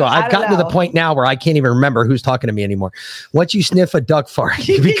there too. I've gotten to the point now where I can't even remember who's talking to me anymore. Once you sniff a duck fart,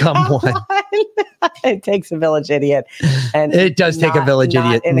 you become one. It takes a village idiot, and it does take a village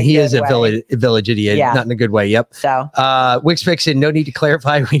idiot, and he is a village idiot, not in a good way. Yep. So, Wix Fixin, no need to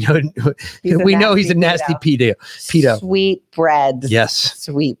clarify. We know he's a nasty pedo. Sweet breads. Yes.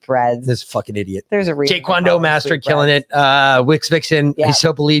 Sweet breads. This fucking idiot. There's a reason. Taekwondo master killing it. Wix Fixin, I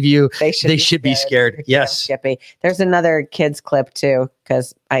so believe you. They should be scared. Yes. Skippy. There's another kids clip too,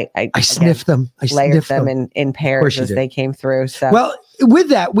 because I sniffed them. I layered sniffed them them. in pairs as they came through. So Well, with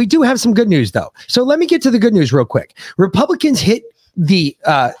that, we do have some good news, though. So let me get to the good news real quick. Republicans hit the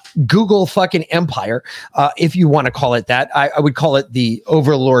Google fucking empire, if you want to call it that. I would call it the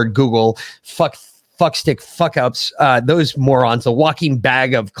overlord Google fuckstick fuck-ups. Those morons, a walking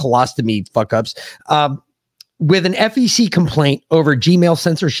bag of colostomy fuck-ups. With an FEC complaint over Gmail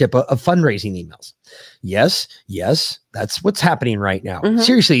censorship of fundraising emails. Yes, that's what's happening right now.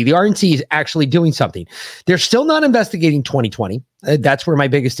 Seriously, the RNC is actually doing something. They're still not investigating 2020. That's where my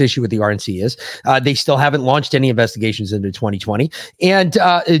biggest issue with the RNC is. They still haven't launched any investigations into 2020 and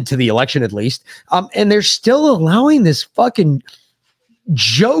into the election at least. And they're still allowing this fucking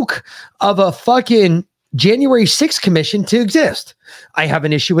joke of a fucking January 6th commission to exist. I have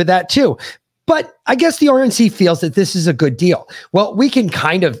an issue with that too. But I guess the RNC feels that this is a good deal. Well, we can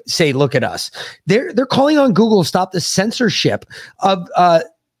kind of say, look at us. They're calling on Google to stop the censorship of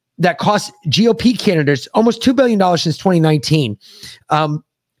that cost GOP candidates almost $2 billion since 2019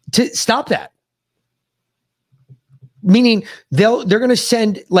 to stop that. Meaning they're going to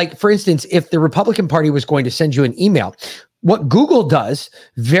send, like, for instance, if the Republican Party was going to send you an email, what Google does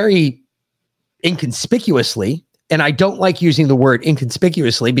very inconspicuously, and I don't like using the word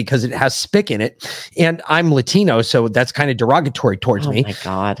inconspicuously because it has spic in it. And I'm Latino, so that's kind of derogatory towards me. Oh my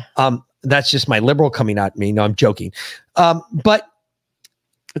God. That's just my liberal coming at me. No, I'm joking. But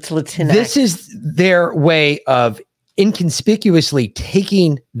it's Latinx. This is their way of inconspicuously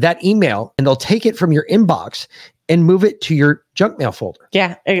taking that email, and they'll take it from your inbox and move it to your junk mail folder.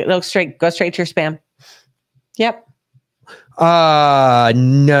 Yeah, it'll go straight to your spam. Yep.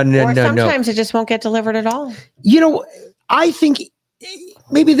 No. Or sometimes it just won't get delivered at all. You know, I think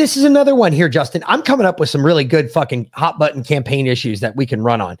maybe this is another one here, Justin. I'm coming up with some really good fucking hot button campaign issues that we can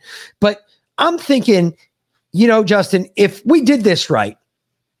run on. But I'm thinking, you know, Justin, if we did this right,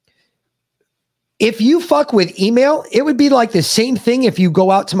 if you fuck with email, it would be like the same thing if you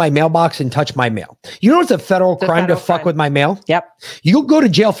go out to my mailbox and touch my mail. You know it's a federal crime to fuck with my mail? Yep. You'll go to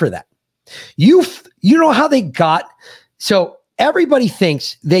jail for that. You know how they got... So everybody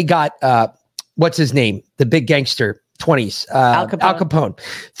thinks they got, what's his name? The big gangster, 20s, Al Capone,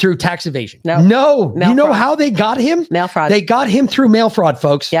 through tax evasion. No. You know how they got him? Mail fraud. They got him through mail fraud,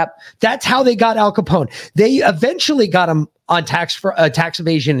 folks. Yep. That's how they got Al Capone. They eventually got him on tax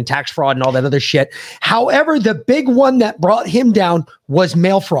evasion and tax fraud and all that other shit. However, the big one that brought him down was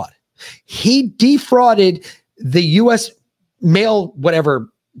mail fraud. He defrauded the U.S. mail, whatever,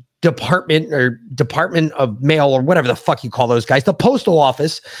 department of mail or whatever the fuck you call those guys, the postal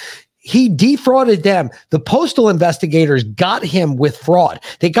office. He defrauded them. The postal investigators got him with fraud.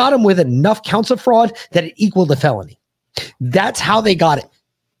 They got him with enough counts of fraud that it equaled a felony. That's how they got him.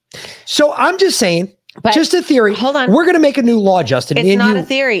 So I'm just saying, just a theory. Hold on. We're going to make a new law, Justin. It's not a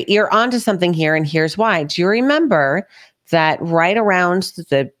theory. You're onto something here, and here's why. Do you remember that right around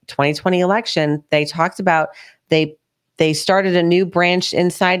the 2020 election, they talked about they started a new branch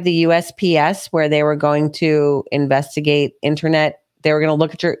inside the USPS where they were going to investigate internet. They were going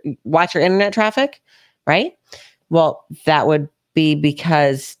to watch your internet traffic, right? Well, that would be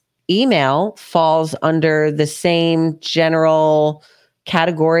because email falls under the same general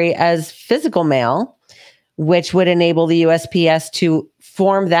category as physical mail, which would enable the USPS to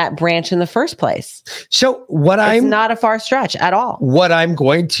form that branch in the first place. So it's not a far stretch at all. What I'm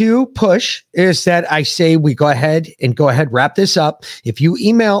going to push is that I say we go ahead, wrap this up. If you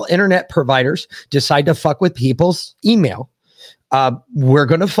email internet providers decide to fuck with people's email, we're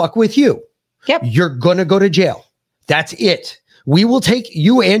going to fuck with you. Yep. You're going to go to jail. That's it. We will take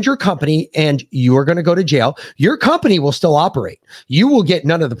you and your company, and you are going to go to jail. Your company will still operate. You will get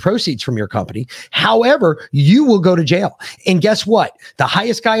none of the proceeds from your company. However, you will go to jail. And guess what? The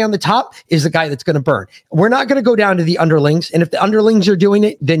highest guy on the top is the guy that's going to burn. We're not going to go down to the underlings. And if the underlings are doing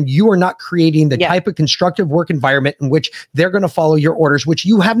it, then you are not creating the type of constructive work environment in which they're going to follow your orders, which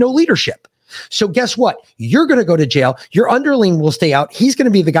you have no leadership. So guess what? You're going to go to jail. Your underling will stay out. He's going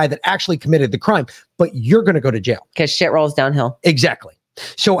to be the guy that actually committed the crime, but you're going to go to jail. Because shit rolls downhill. Exactly.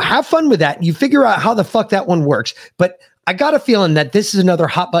 So have fun with that. You figure out how the fuck that one works. But I got a feeling that this is another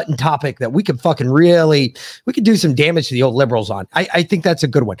hot button topic that we could do some damage to the old liberals on. I think that's a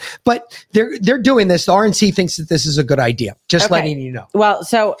good one. But they're doing this. The RNC thinks that this is a good idea. Just letting you know. Well,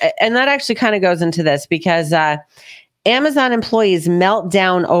 so, and that actually kind of goes into this because, Amazon employees melt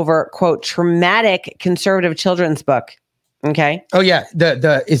down over, quote, traumatic conservative children's book. Okay. Oh yeah.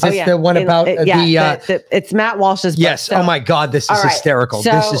 The one about it's Matt Walsh's book. Yes. So, oh my God, this is hysterical. So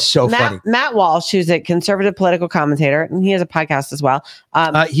this is so funny. Matt Walsh, who's a conservative political commentator, and he has a podcast as well.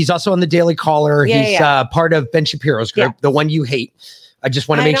 He's also on the Daily Caller. He's part of Ben Shapiro's group, the one you hate. I just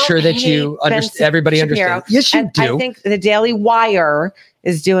want to make sure that you understand. Everybody understands. Yes, you do. I think the Daily Wire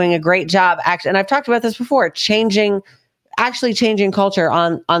is doing a great job. Actually, and I've talked about this before. Changing culture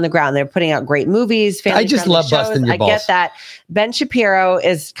on the ground. They're putting out great movies. I just love busting your balls. I get that. Ben Shapiro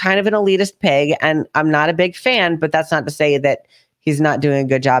is kind of an elitist pig, and I'm not a big fan, but that's not to say that he's not doing a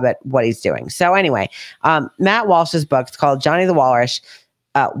good job at what he's doing. So anyway, Matt Walsh's book, it's called Johnny the Walrus.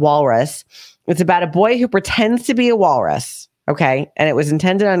 It's about a boy who pretends to be a walrus. Okay. And it was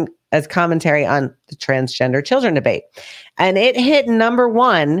intended as commentary on the transgender children debate. And it hit number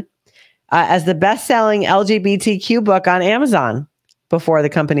 1 as the best-selling LGBTQ book on Amazon before the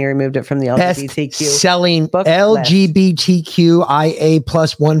company removed it from the LGBTQ selling book LGBTQIA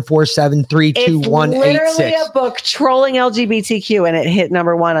plus 147321886. It's literally a book trolling LGBTQ, and it hit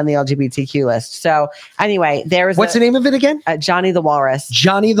number 1 on the LGBTQ list. So anyway, what's the name of it again? Johnny the Walrus.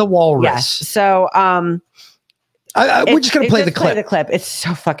 Johnny the Walrus. Yes. So we're just gonna play the clip. Play the clip. It's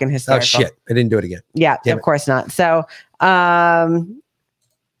so fucking hysterical. Oh shit! I didn't do it again. Yeah, of course not. So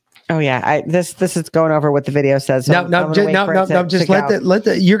oh yeah, this is going over what the video says. So no. Just let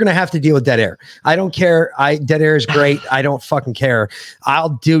the. You're gonna have to deal with dead air. I don't care. Dead air is great. I don't fucking care.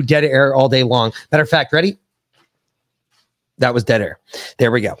 I'll do dead air all day long. Matter of fact, ready? That was dead air.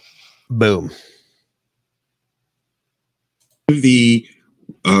 There we go. Boom. The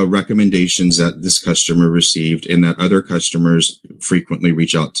recommendations that this customer received and that other customers frequently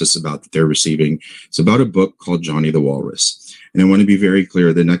reach out to us about that they're receiving. It's about a book called Johnny the Walrus. And I want to be very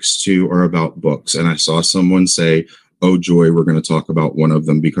clear, the next 2 are about books. And I saw someone say, oh joy, we're going to talk about one of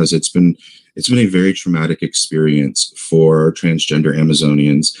them because it's been a very traumatic experience for transgender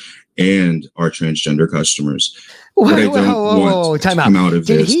Amazonians and our transgender customers. Whoa, time out.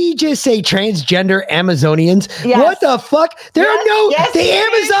 Did he just say transgender Amazonians? Yes. What the fuck? The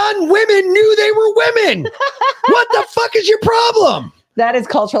Amazon women knew they were women. What the fuck is your problem? That is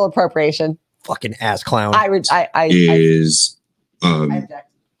cultural appropriation. Fucking ass clown.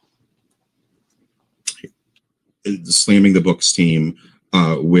 Slamming the books team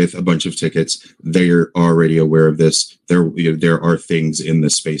with a bunch of tickets. They're already aware of this. There are things in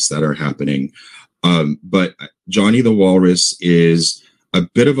this space that are happening. But Johnny the Walrus is a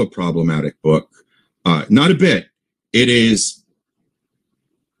bit of a problematic book. Not a bit. It is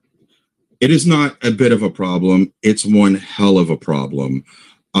not a bit of a problem. It's one hell of a problem.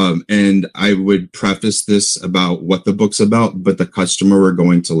 And I would preface this about what the book's about, but the customer we're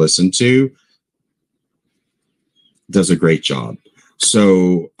going to listen to does a great job.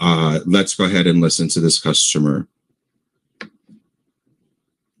 So let's go ahead and listen to this customer.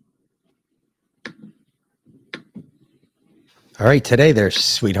 All right, today there,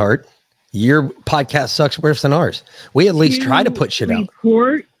 sweetheart. Your podcast sucks worse than ours. We at least try to put shit out.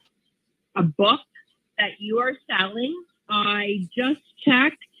 Report a book that you are selling. I just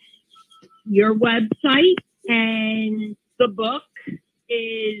checked your website and the book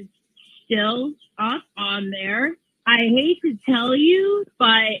is still up on there. I hate to tell you,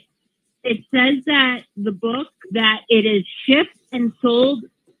 but it says that the book that it is shipped and sold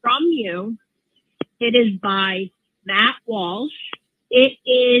from you, it is by Matt Walsh. It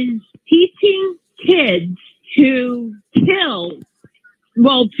is teaching kids to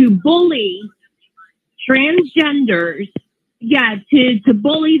bully transgenders. Yeah, to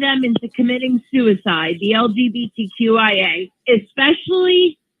bully them into committing suicide, the LGBTQIA,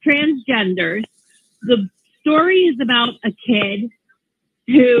 especially transgenders. The story is about a kid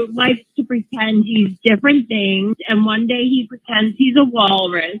who likes to pretend he's different things, and one day he pretends he's a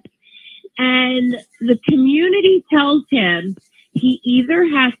walrus. And the community tells him he either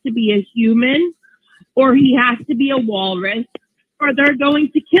has to be a human or he has to be a walrus, or they're going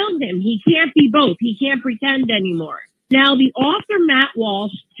to kill him. He can't be both. He can't pretend anymore. Now, the author, Matt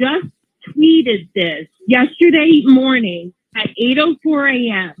Walsh, just tweeted this yesterday morning at 8:04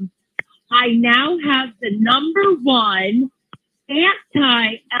 a.m. I now have the #1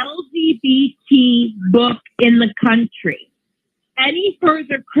 anti-LGBT book in the country. Any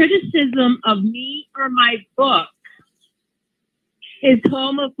further criticism of me or my book is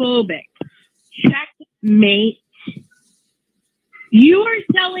homophobic. Checkmate. You are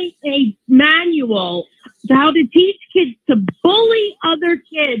selling a manual to how to teach kids to bully other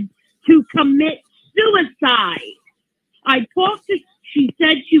kids to commit suicide. She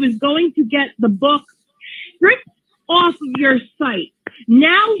said she was going to get the book stripped off of your site.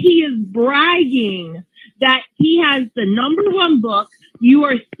 Now he is bragging that he has the #1 book. You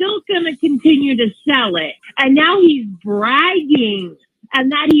are still going to continue to sell it. And now he's bragging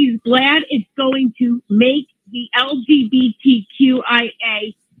and that he's glad it's going to make the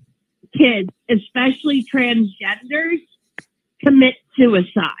LGBTQIA kids, especially transgenders, commit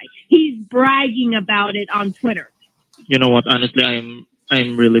suicide. He's bragging about it on Twitter. You know what? Honestly,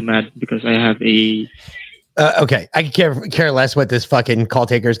 I'm really mad because I have a. Okay, I care less what this fucking call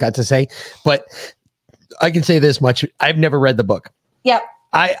taker's got to say, but I can say this much: I've never read the book. Yep.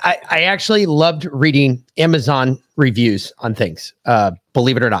 I actually loved reading Amazon reviews on things.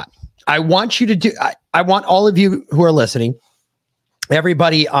 Believe it or not, I want you to do. I want all of you who are listening,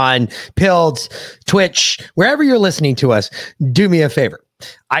 everybody on Pilled, Twitch, wherever you're listening to us, do me a favor.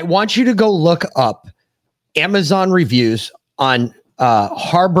 I want you to go look up Amazon reviews on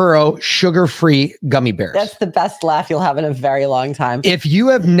Haribo sugar-free gummy bears. That's the best laugh you'll have in a very long time. If you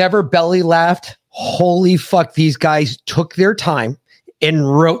have never belly laughed, holy fuck, these guys took their time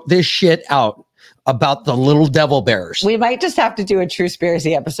and wrote this shit out about the little devil bears. We might just have to do a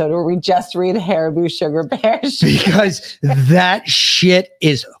Truspiracy episode where we just read Haribo sugar bears. Because that shit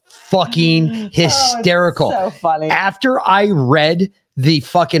is fucking hysterical. Oh, it's so funny. After I read the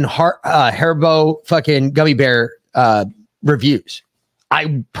fucking Haribo fucking gummy bear reviews,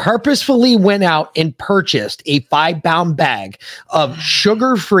 I purposefully went out and purchased a 5-pound bag of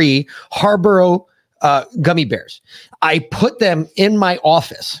sugar-free Haribo gummy bears. I put them in my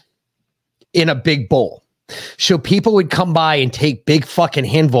office in a big bowl, so people would come by and take big fucking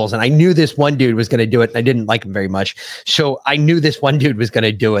handfuls. And I knew this one dude was going to do it, and I didn't like him very much, so I knew this one dude was going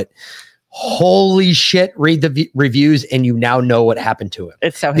to do it. Holy shit, read the reviews and you now know what happened to him.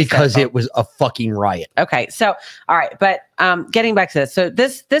 It's so because hysterical. it was a fucking riot. Okay, so all right, but getting back to this, so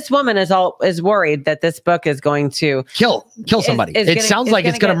this woman is worried that this book is going to kill somebody. It sounds like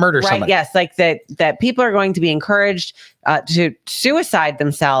it's going to murder somebody. Yes, like that people are going to be encouraged to suicide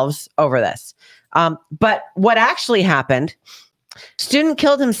themselves over this. But what actually happened? Student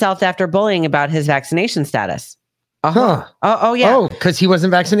killed himself after bullying about his vaccination status. Huh. Oh, yeah. Oh, because he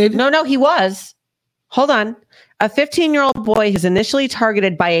wasn't vaccinated? No, he was. Hold on. A 15-year-old boy who's initially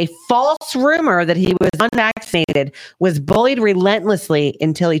targeted by a false rumor that he was unvaccinated was bullied relentlessly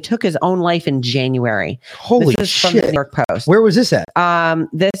until he took his own life in January. Holy this is shit. From the New York Post. Where was this at?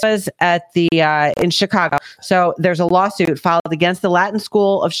 This was at the in Chicago. So there's a lawsuit filed against the Latin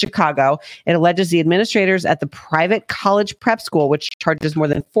School of Chicago. It alleges the administrators at the private college prep school, which charges more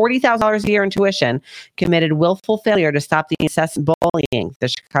than $40,000 a year in tuition, committed willful failure to stop the incessant bullying, the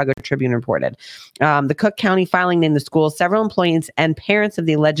Chicago Tribune reported. The Cook County filing named the school, several employees and parents of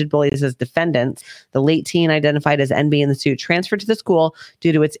the alleged bullies as defendants. The late teen, identified as NB in the suit, transferred to the school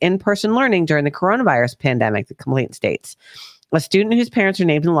due to its in-person learning during the coronavirus pandemic, the complaint states. A student whose parents are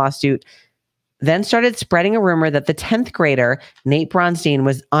named in the lawsuit then started spreading a rumor that the 10th grader, Nate Bronstein,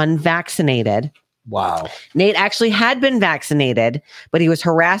 was unvaccinated. Wow. Nate actually had been vaccinated, but he was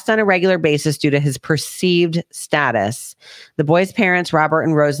harassed on a regular basis due to his perceived status. The boy's parents, Robert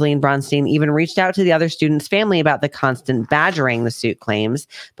and Rosaline Bronstein, even reached out to the other student's family about the constant badgering, the suit claims,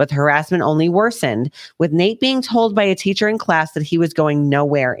 but the harassment only worsened, with Nate being told by a teacher in class that he was going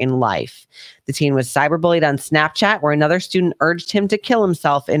nowhere in life. The teen was cyberbullied on Snapchat, where another student urged him to kill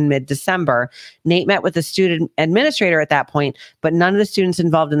himself in mid-December. Nate met with the student administrator at that point, but none of the students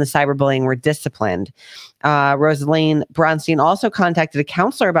involved in the cyberbullying were disciplined. Rosaline Bronstein also contacted a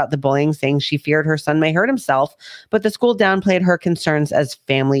counselor about the bullying, saying she feared her son may hurt himself, but the school downplayed her concerns as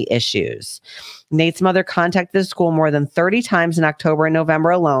family issues. Nate's mother contacted the school more than 30 times in October and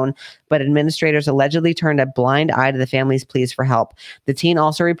November alone, but administrators allegedly turned a blind eye to the family's pleas for help. The teen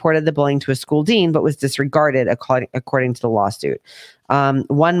also reported the bullying to a school dean, but was disregarded according to the lawsuit.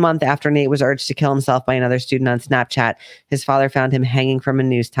 1 month after Nate was urged to kill himself by another student on Snapchat, his father found him hanging from a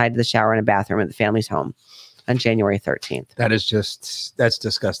noose tied to the shower in a bathroom at the family's home on January 13th. That's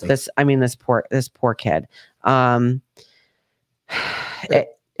disgusting. This poor kid.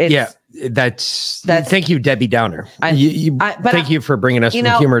 That's thank you, Debbie Downer. Thank you for bringing us some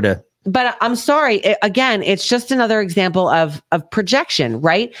humor to. But I'm sorry. Again, it's just another example of projection,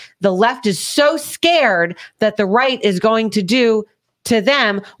 right? The left is so scared that the right is going to do to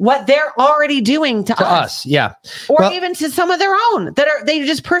them what they're already doing to us. Yeah. Or even to some of their own that they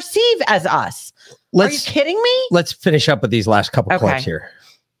just perceive as us. Are you kidding me? Let's finish up with these last couple clips here,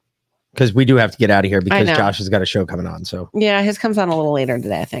 because we do have to get out of here because Josh has got a show coming on. So yeah, his comes on a little later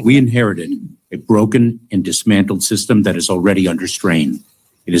today, I think. We inherited a broken and dismantled system that is already under strain.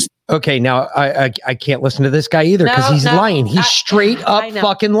 It is okay. Now I can't listen to this guy either because he's lying. He's straight up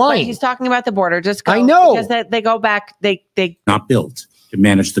fucking lying. But he's talking about the border. Just go, I know, because they go back. They not built to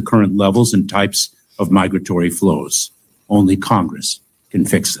manage the current levels and types of migratory flows. Only Congress can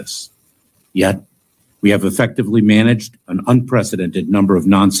fix this. Yet we have effectively managed an unprecedented number of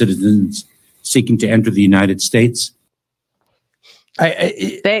non-citizens seeking to enter the United States.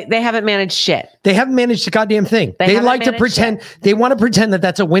 They haven't managed shit. They haven't managed a goddamn thing. They like to pretend. They want to pretend that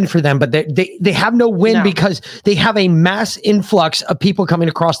that's a win for them, but they have no win because they have a mass influx of people coming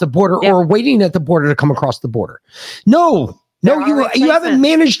across the border or waiting at the border to come across the border. No, you haven't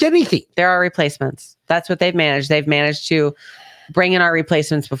managed anything. There are replacements. That's what they've managed. They've managed to bring in our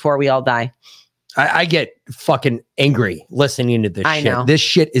replacements before we all die. I get fucking angry listening to this shit. Know. This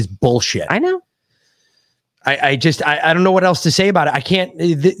shit is bullshit. I know. I don't know what else to say about it. I can't,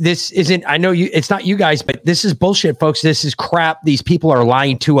 this isn't, I know it's not you guys, but this is bullshit, folks. This is crap. These people are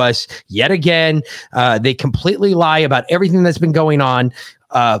lying to us yet again. They completely lie about everything that's been going on.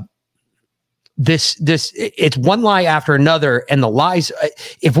 It's one lie after another. And the lies,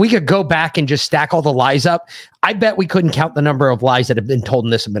 if we could go back and just stack all the lies up, I bet we couldn't count the number of lies that have been told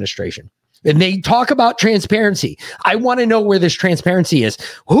in this administration. And they talk about transparency. I want to know where this transparency is.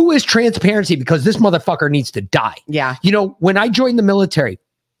 Who is transparency? Because this motherfucker needs to die. Yeah. You know, when I joined the military,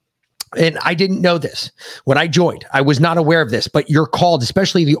 and I didn't know this, when I joined, I was not aware of this, but you're called,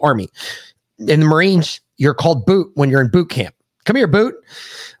 especially the Army. In the Marines, you're called Boot when you're in boot camp. Come here, Boot.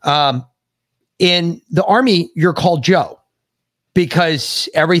 In the Army, you're called Joe. Because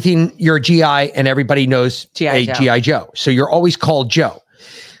everything, you're a GI and everybody knows G.I. Joe. So you're always called Joe.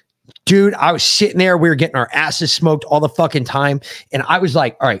 Dude, I was sitting there. We were getting our asses smoked all the fucking time. And I was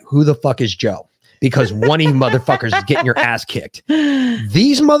like, all right, who the fuck is Joe? Because one of you motherfuckers is getting your ass kicked.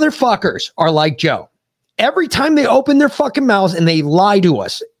 These motherfuckers are like Joe. Every time they open their fucking mouths and they lie to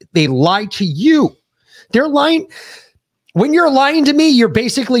us, they lie to you. They're lying. When you're lying to me, you're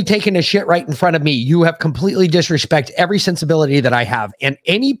basically taking a shit right in front of me. You have completely disrespected every sensibility that I have. And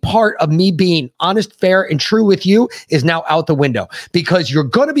any part of me being honest, fair, and true with you is now out the window because you're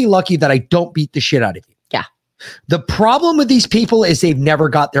going to be lucky that I don't beat the shit out of you. Yeah. The problem with these people is they've never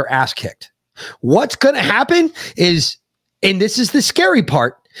got their ass kicked. What's going to happen is, and this is the scary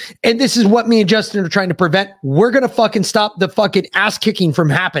part, and this is what me and Justin are trying to prevent. We're going to fucking stop the fucking ass kicking from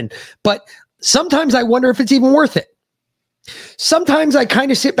happening. But sometimes I wonder if it's even worth it. Sometimes I kind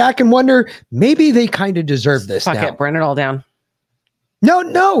of sit back and wonder, maybe they kind of deserve this. Fuck it, burn it all down.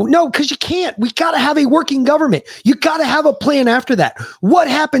 No, because you can't. We got to have a working government. You got to have a plan after that. What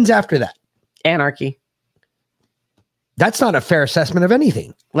happens after that? Anarchy. That's not a fair assessment of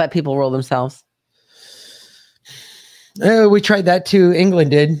anything. Let people rule themselves. We tried that too. England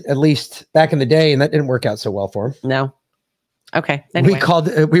did, at least back in the day, and that didn't work out so well for them. No. Okay. Anyway.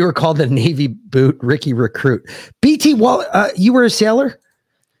 We were called the Navy boot Ricky recruit. BT, you were a sailor?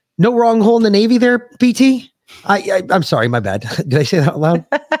 No wrong hole in the Navy there, BT? I'm sorry, my bad. Did I say that out loud?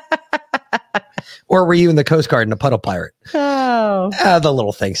 Or were you in the Coast Guard and a puddle pirate? Oh. The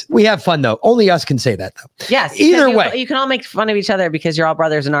little things. We have fun, though. Only us can say that, though. Yes. Either way. You can all make fun of each other because you're all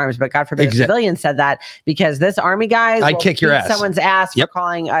brothers in arms, but God forbid a civilian said that because this Army guy I'd kick your ass. Someone's ass for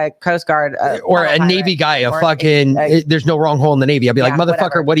calling a Coast Guard or a Navy guy there's no wrong hole in the Navy. I'd be like, motherfucker,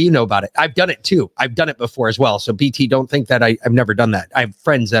 whatever. What do you know about it? I've done it, too. I've done it before as well. So, BT, don't think that I've never done that. I have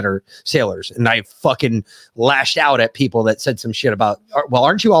friends that are sailors, and I've fucking lashed out at people that said some shit about, well,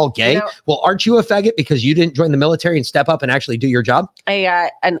 aren't you all gay? Well, aren't you a faggot because you didn't join the military and step up and actually do your job?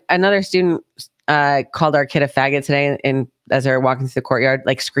 Another student called our kid a faggot today, and as they were walking through the courtyard,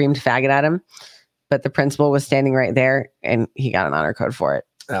 like screamed faggot at him. But the principal was standing right there, and he got an honor code for it.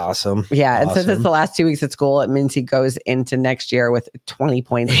 Awesome. Yeah, awesome. And since it's the last 2 weeks at school, it means he goes into next year with 20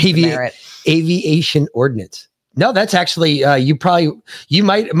 points. Aviation ordnance. No, that's actually you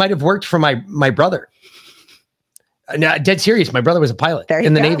might have worked for my brother. No, dead serious. My brother was a pilot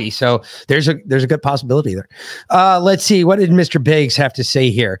in the Navy, so there's a good possibility there. Let's see. What did Mr. Biggs have to say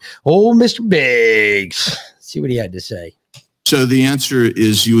here? Oh, Mr. Biggs. Let's see what he had to say. So the answer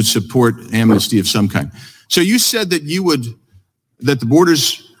is you would support amnesty of some kind. So you said that that the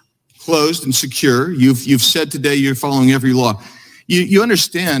border's closed and secure. You've said today you're following every law. You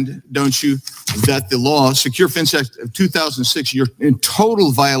understand, don't you, that the law, Secure Fence Act of 2006, you're in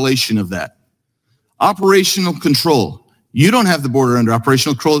total violation of that. Operational control. You don't have the border under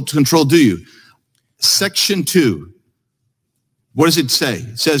operational control, do you? Section 2. What does it say?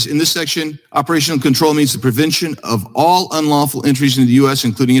 It says in this section, operational control means the prevention of all unlawful entries into the U.S.,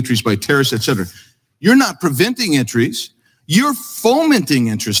 including entries by terrorists, etc. You're not preventing entries. You're fomenting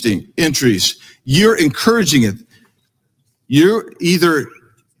entries. You're encouraging it. You're either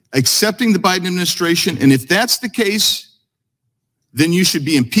accepting the Biden administration, and if that's the case, then you should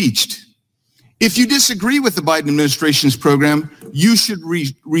be impeached. If you disagree with the Biden administration's program, you should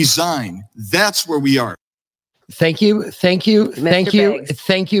resign. That's where we are. Thank you,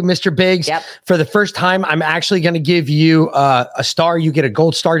 Mr. Biggs. Yep. For the first time, I'm actually going to give you a star. You get a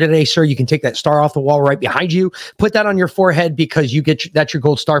gold star today, sir. You can take that star off the wall right behind you. Put that on your forehead because that's your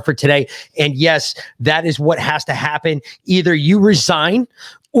gold star for today. And yes, that is what has to happen. Either you resign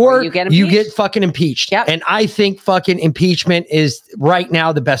or you get fucking impeached. Yep. And I think fucking impeachment is right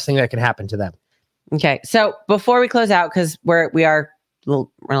now the best thing that can happen to them. Okay, so before we close out, because we are running a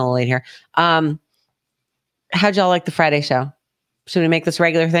little late here. How'd y'all like the Friday show? Should we make this a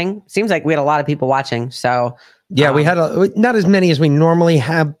regular thing? Seems like we had a lot of people watching. So yeah, we had not as many as we normally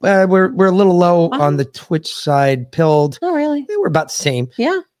have. We're a little low on the Twitch side. Pilled. Oh, really? We're about the same.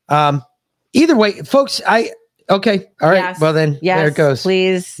 Yeah. Either way, folks. Okay. All right. Yes. Well then, Yes, there it goes.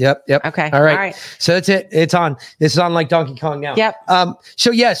 Please. Yep. Okay. All right. All right. So that's it. It's on. This is on like Donkey Kong now. Yep.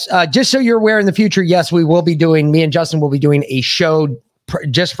 So yes, just so you're aware, in the future, yes, we will be doing. Me and Justin will be doing a show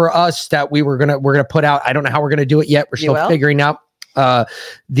just for us that we're gonna put out. I don't know how we're gonna do it yet. We're still figuring out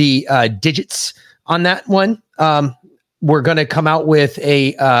the digits on that one. We're gonna come out with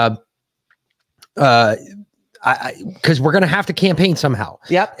a because we're going to have to campaign somehow.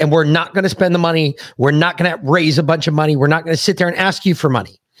 Yep. And we're not going to spend the money. We're not going to raise a bunch of money. We're not going to sit there and ask you for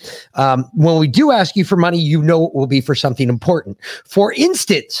money. When we do ask you for money, you know it will be for something important. For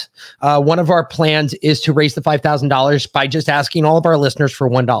instance, one of our plans is to raise the $5,000 by just asking all of our listeners for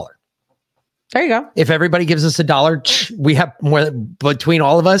 $1. There you go. If everybody gives us $1, we have more between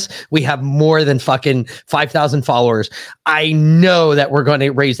all of us. We have more than fucking 5,000 followers. I know that we're going to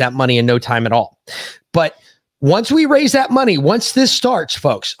raise that money in no time at all. But once we raise that money, once this starts,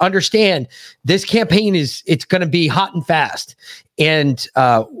 folks, understand this campaign it's going to be hot and fast. And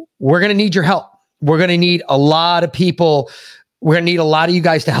we're going to need your help. We're going to need a lot of people. We're going to need a lot of you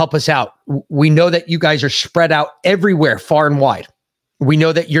guys to help us out. We know that you guys are spread out everywhere, far and wide. We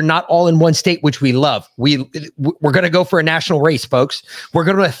know that you're not all in one state, which we love. We're going to go for a national race, folks. We're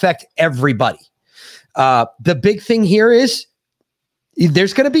going to affect everybody. The big thing here is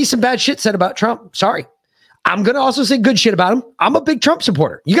there's going to be some bad shit said about Trump. Sorry. I'm going to also say good shit about him. I'm a big Trump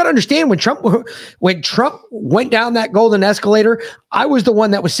supporter. You got to understand when Trump went down that golden escalator, I was the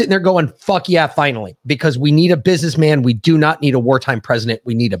one that was sitting there going, fuck yeah, finally, because we need a businessman. We do not need a wartime president.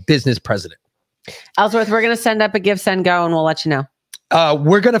 We need a business president. Ellsworth, we're going to send up a give, send, go, and we'll let you know.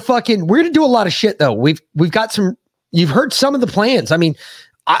 We're going to do a lot of shit though. We've got some, you've heard some of the plans. I mean,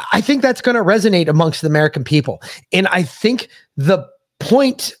 I think that's going to resonate amongst the American people. And I think the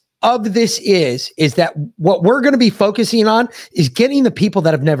point of this is that what we're going to be focusing on is getting the people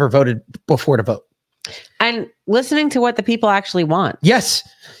that have never voted before to vote. And listening to what the people actually want. Yes,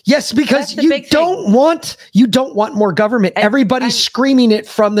 because you don't want more government. Everybody's screaming it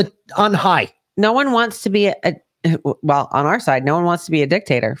from on high. No one wants to be on our side, no one wants to be a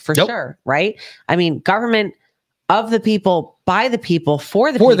dictator for sure, right? I mean, government of the people, by the people,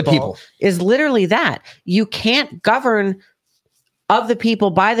 for the people is literally that. You can't govern of the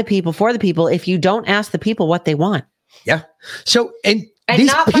people, by the people, for the people, if you don't ask the people what they want. Yeah. So, and these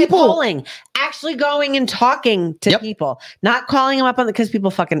not people by polling, actually going and talking to people, not calling them up on because people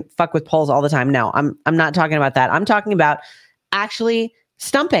fucking fuck with polls all the time. No, I'm not talking about that. I'm talking about actually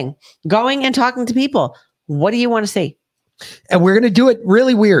stumping, going and talking to people. What do you want to see? And we're going to do it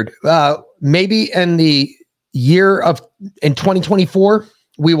really weird. Maybe in the year in 2024,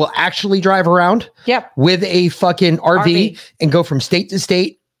 we will actually drive around with a fucking RV and go from state to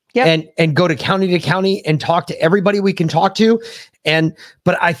state and go to county and talk to everybody we can talk to.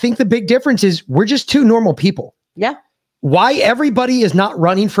 But I think the big difference is we're just two normal people. Yeah. Why everybody is not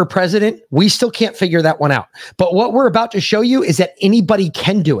running for president, we still can't figure that one out. But what we're about to show you is that anybody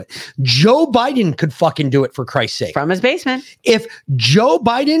can do it. Joe Biden could fucking do it, for Christ's sake. From his basement. If Joe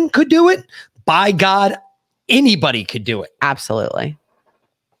Biden could do it, by God, anybody could do it. Absolutely.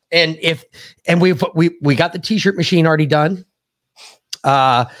 And we got the t-shirt machine already done.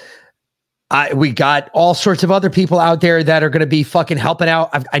 We got all sorts of other people out there that are going to be fucking helping out.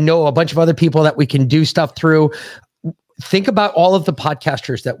 I know a bunch of other people that we can do stuff through. Think about all of the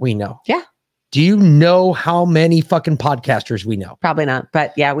podcasters that we know. Yeah. Do you know how many fucking podcasters we know? Probably not,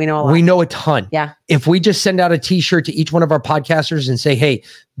 but yeah, we know a lot. We know a ton. Yeah. If we just send out a t-shirt to each one of our podcasters and say, hey,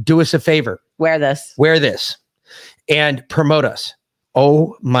 do us a favor. Wear this and promote us.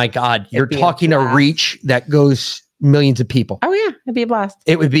 Oh my God. You're talking a reach that goes millions of people. Oh yeah. It'd be a blast.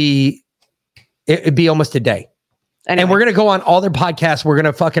 It'd be almost a day. Anyway. And we're going to go on all their podcasts. We're going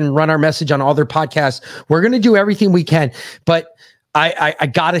to fucking run our message on all their podcasts. We're going to do everything we can. But I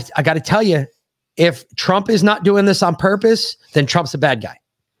gotta tell you, if Trump is not doing this on purpose, then Trump's a bad guy.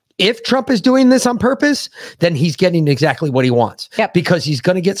 If Trump is doing this on purpose, then he's getting exactly what he wants. Yep. Because he's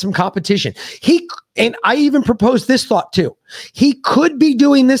going to get some competition. And I even proposed this thought too. He could be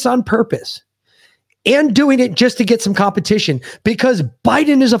doing this on purpose and doing it just to get some competition because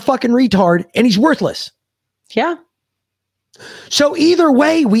Biden is a fucking retard and he's worthless. Yeah. So either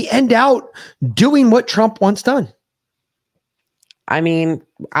way, we end out doing what Trump wants done. I mean,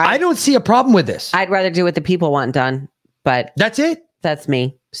 I don't see a problem with this. I'd rather do what the people want done, but that's it. That's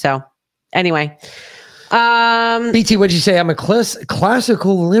me. So anyway, BT, what'd you say? I'm a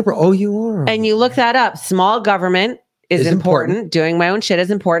classical liberal. Oh, you are. And you look that up. Small government is important. Doing my own shit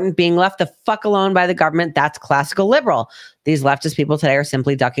is important. Being left the fuck alone by the government, that's classical liberal. These leftist people today are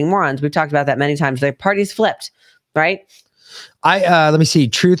simply ducking morons. We've talked about that many times. Their party's flipped, right? Let me see.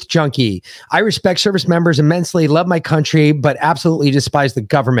 Truth Junkie. I respect service members immensely, love my country, but absolutely despise the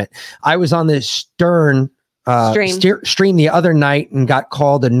government. I was on the Stern stream the other night and got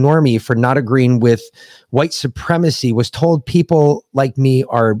called a normie for not agreeing with white supremacy. Was told people like me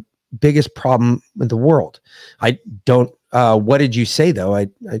are biggest problem in the world. I don't. What did you say though? I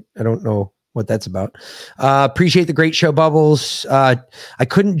don't know what that's about. Appreciate the great show, Bubbles. I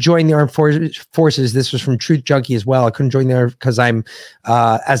couldn't join the armed forces. This was from Truth Junkie as well. I couldn't join there because I'm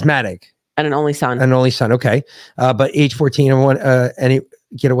asthmatic and an only son. Okay, but age 14, I want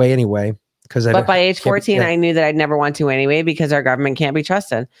get away anyway. But by age 14, I knew that I'd never want to anyway because our government can't be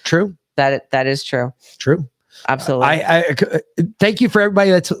trusted. True. That is true. True. Absolutely. I thank you for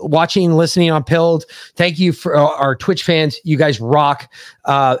everybody that's watching, listening on Pilled. Thank you for our Twitch fans. You guys rock.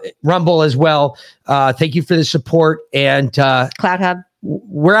 Rumble as well. Thank you for the support and Cloud Hub.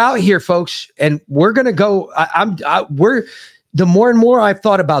 We're out here, folks, and we're gonna go. The more and more I've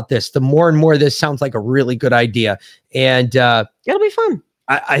thought about this, the more and more this sounds like a really good idea, and it'll be fun.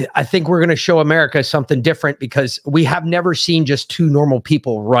 I think we're going to show America something different because we have never seen just two normal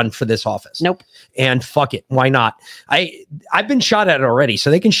people run for this office. Nope. And fuck it. Why not? I've been shot at already,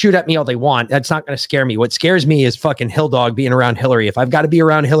 so they can shoot at me all they want. That's not going to scare me. What scares me is fucking Hill Dog being around Hillary. If I've got to be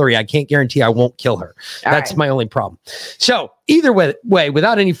around Hillary, I can't guarantee I won't kill her. That's my only problem. So either way,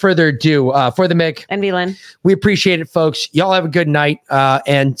 without any further ado, for the Mick and VLAN, we appreciate it, folks. Y'all have a good night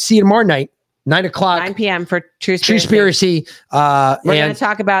and see you tomorrow night. 9 o'clock, 9 p.m. for Truspiracy. We're going to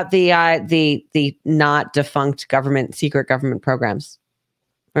talk about the not defunct secret government programs.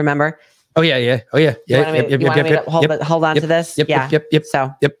 Remember? Oh yeah. You want me to hold on to this? Yep.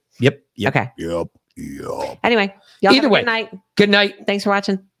 So. Yep. Okay. Yep. Anyway, y'all Either way, good night. Good night. Thanks for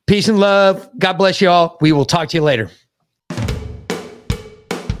watching. Peace and love. God bless you all. We will talk to you later.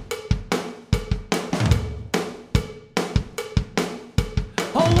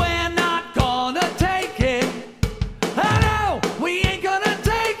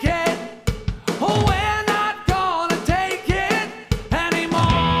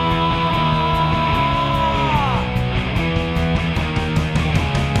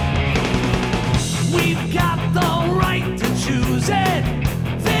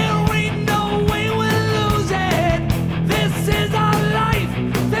 There ain't no way we'll lose it.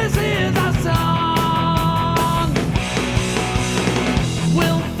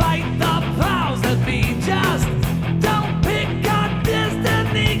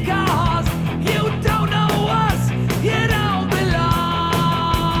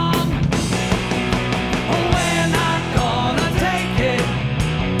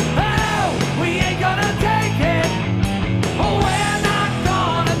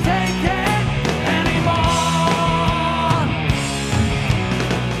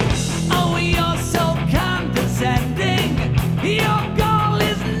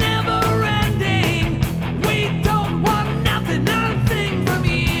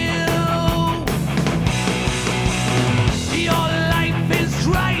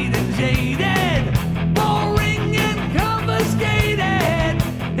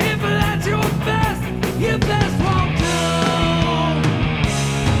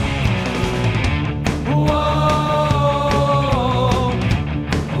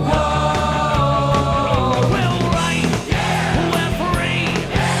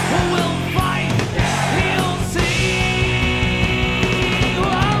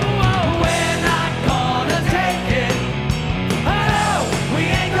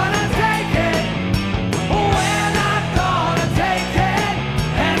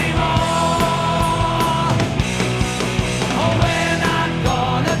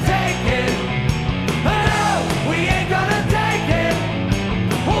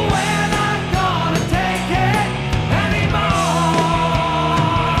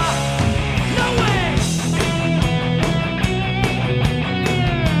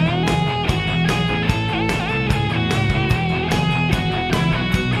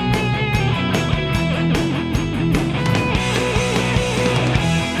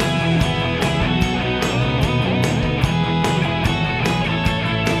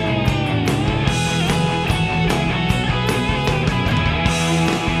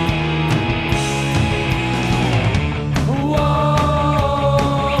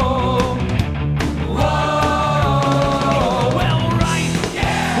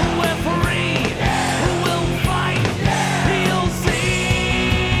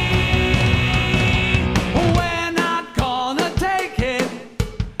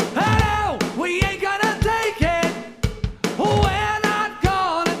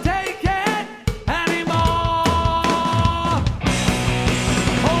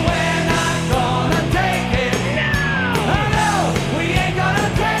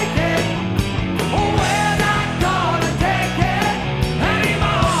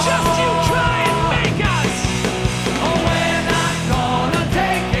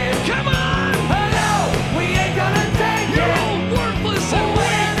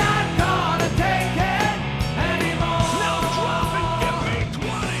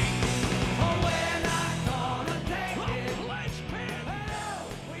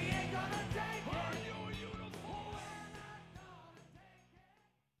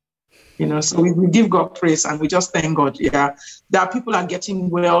 So we give God praise and we just thank God. Yeah, that people are getting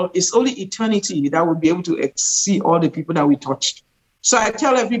well. It's only eternity that will be able to see all the people that we touched. So I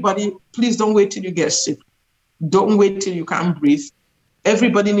tell everybody, please don't wait till you get sick. Don't wait till you can't breathe.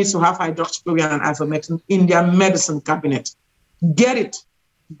 Everybody needs to have hydroxychloroquine and ivermectin in their medicine cabinet. Get it.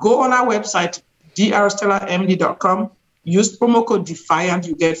 Go on our website, drstellamd.com. Use promo code DEFIANT.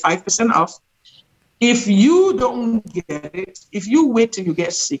 You get 5% off. If you don't get it, if you wait till you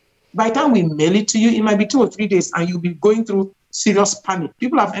get sick, by the time we mail it to you, it might be 2 or 3 days and you'll be going through serious panic.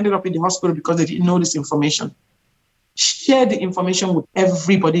 People have ended up in the hospital because they didn't know this information. Share the information with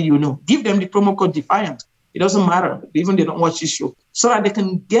everybody you know. Give them the promo code DEFIANT. It doesn't matter, even they don't watch this show, so that they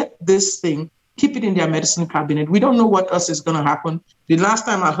can get this thing, keep it in their medicine cabinet. We don't know what else is going to happen. The last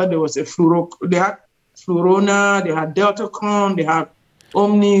time I heard there was they had Flurona, they had Deltacron, they had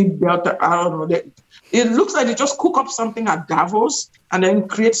Omni, Delta, I don't know. It looks like they just cook up something at Davos and then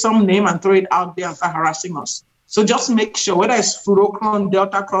create some name and throw it out there and start harassing us. So just make sure, whether it's Flurocron,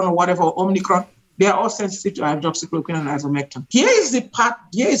 Deltacron, or whatever, or Omnicron, they are all sensitive to hydroxychloroquine and ivermectin. Here is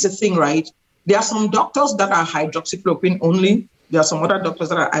the thing, right? There are some doctors that are hydroxychloroquine only. There are some other doctors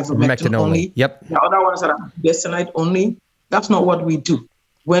that are ivermectin only. Yep. There are other ones that are budesonide only. That's not what we do.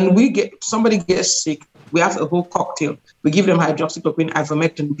 When somebody gets sick, we have a whole cocktail. We give them hydroxychloroquine,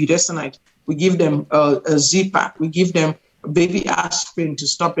 ivermectin, budesonide. We give them a Z-Pack. We give them baby aspirin to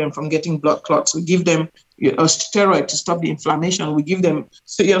stop them from getting blood clots. We give them a steroid to stop the inflammation. We give them,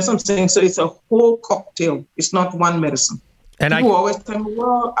 so you know what I'm saying? So it's a whole cocktail. It's not one medicine. And people always tell me,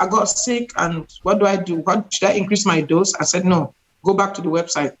 well, I got sick and what do I do? Should I increase my dose? I said, no, go back to the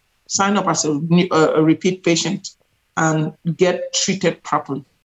website, sign up as a repeat patient and get treated properly.